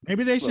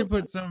 Maybe they should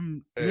put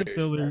some lip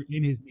filler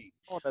in his niece.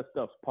 All that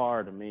stuff's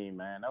par to me,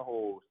 man. That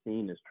whole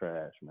scene is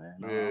trash, man.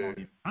 No, I don't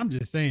even... I'm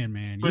just saying,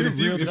 man. But if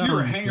real you're a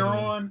dumb,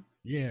 hanger-on,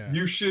 yeah,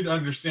 you should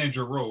understand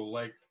your role.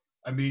 Like,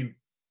 I mean,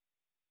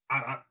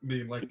 I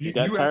mean, like you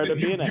got tired have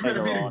of to, being a you got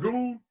to be the hanger-on.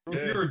 goon.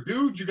 If you're a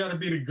dude, you got to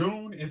be the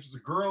goon. If it's a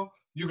girl,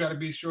 you got to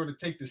be sure to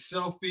take the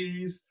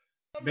selfies,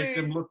 make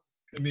them look.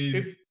 I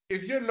mean,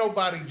 if you're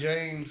nobody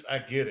James, I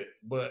get it.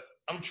 But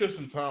I'm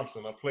Tristan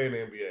Thompson. I play in the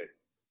NBA.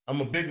 I'm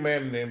a big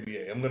man in the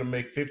NBA. I'm gonna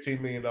make $15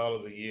 million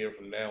a year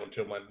from now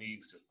until my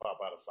knees just pop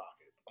out of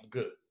socket. I'm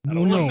good. I'm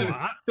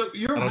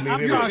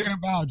talking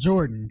about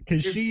Jordan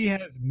because she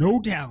has no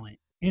talent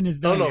and is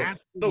done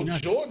absolutely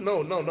nothing. Jordan.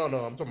 No. I'm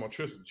talking about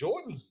Tristan.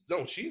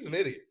 She's an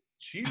idiot.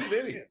 She's an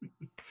idiot.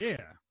 Yeah.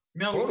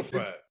 Now, at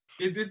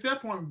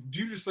that point, do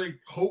you just like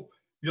hope?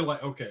 You're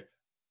like, okay,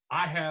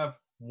 I have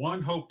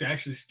one hope to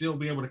actually still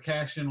be able to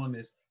cash in on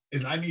this.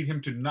 Is I need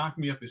him to knock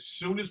me up as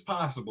soon as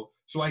possible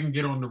so I can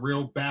get on the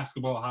Real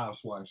Basketball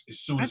Housewives as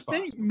soon as possible. I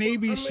think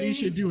maybe she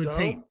should do a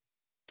tape.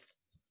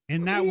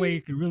 And that way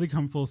it can really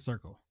come full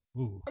circle.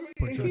 Ooh, I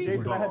had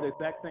the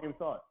exact same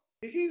thought.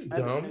 He's I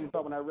had dumb. the same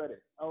thought when I read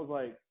it. I was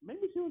like,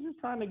 maybe she was just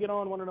trying to get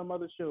on one of them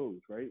other shows,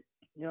 right?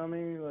 You know what I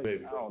mean? Like,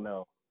 maybe. I don't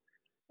know.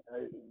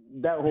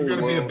 That whole you got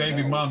to be a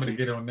baby now. mama to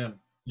get on them.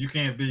 You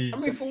can't be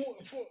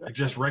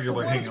just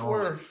regular hanging on.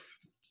 What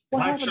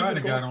Black happened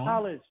China to got on.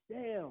 College?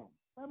 Damn.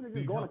 What happened to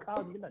just going to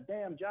college and getting a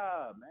damn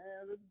job,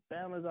 man? There's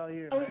families out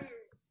here, man.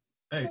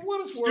 Hey,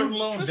 what is student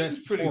loan debt's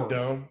pretty poor.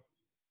 dumb.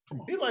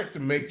 Come on. He likes to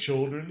make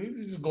children.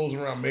 He just goes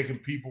around making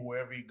people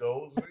wherever he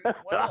goes. Why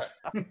not?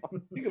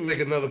 He can make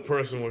another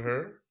person with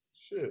her.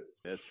 Shit.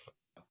 Yes.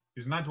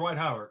 He's not Dwight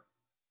Howard.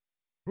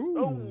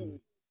 Ooh.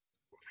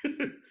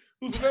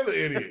 Who's another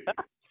idiot?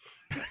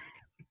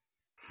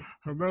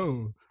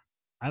 Hello.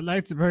 I'd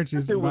like to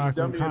purchase a box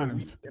of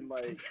condoms.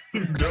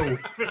 No.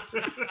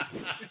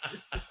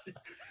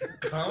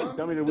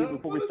 Dummy the week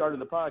before we started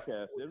the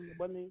podcast.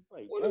 Wasn't he?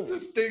 Like, what is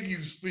this thing you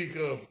speak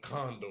of,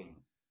 condom?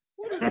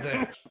 What is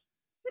that?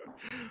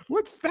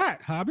 What's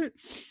that, Hobbit?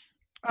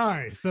 All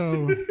right,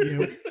 so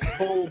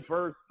control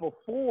birth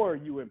before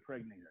you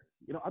impregnate her.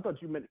 You know, I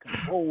thought you meant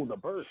control the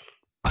birth.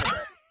 Birth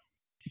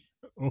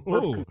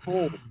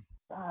control.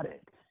 Got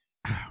it.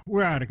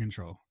 We're out of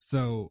control.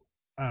 So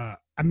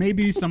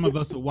maybe some of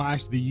us will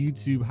watch the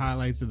YouTube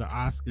highlights of the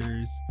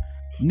Oscars.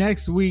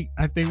 Next week,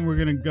 I think we're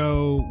going to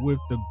go with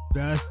the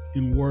best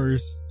and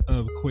worst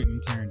of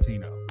Quentin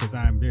Tarantino, because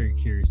I'm very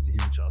curious to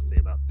hear what y'all say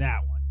about that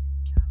one.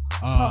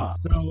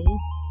 So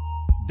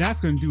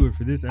that's going to do it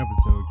for this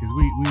episode, because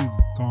we've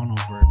gone on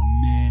for a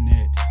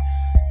minute.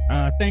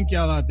 Thank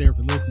y'all out there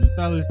for listening.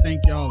 Fellas, thank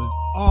y'all as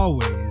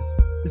always.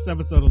 This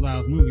episode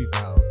allows Movie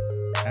Files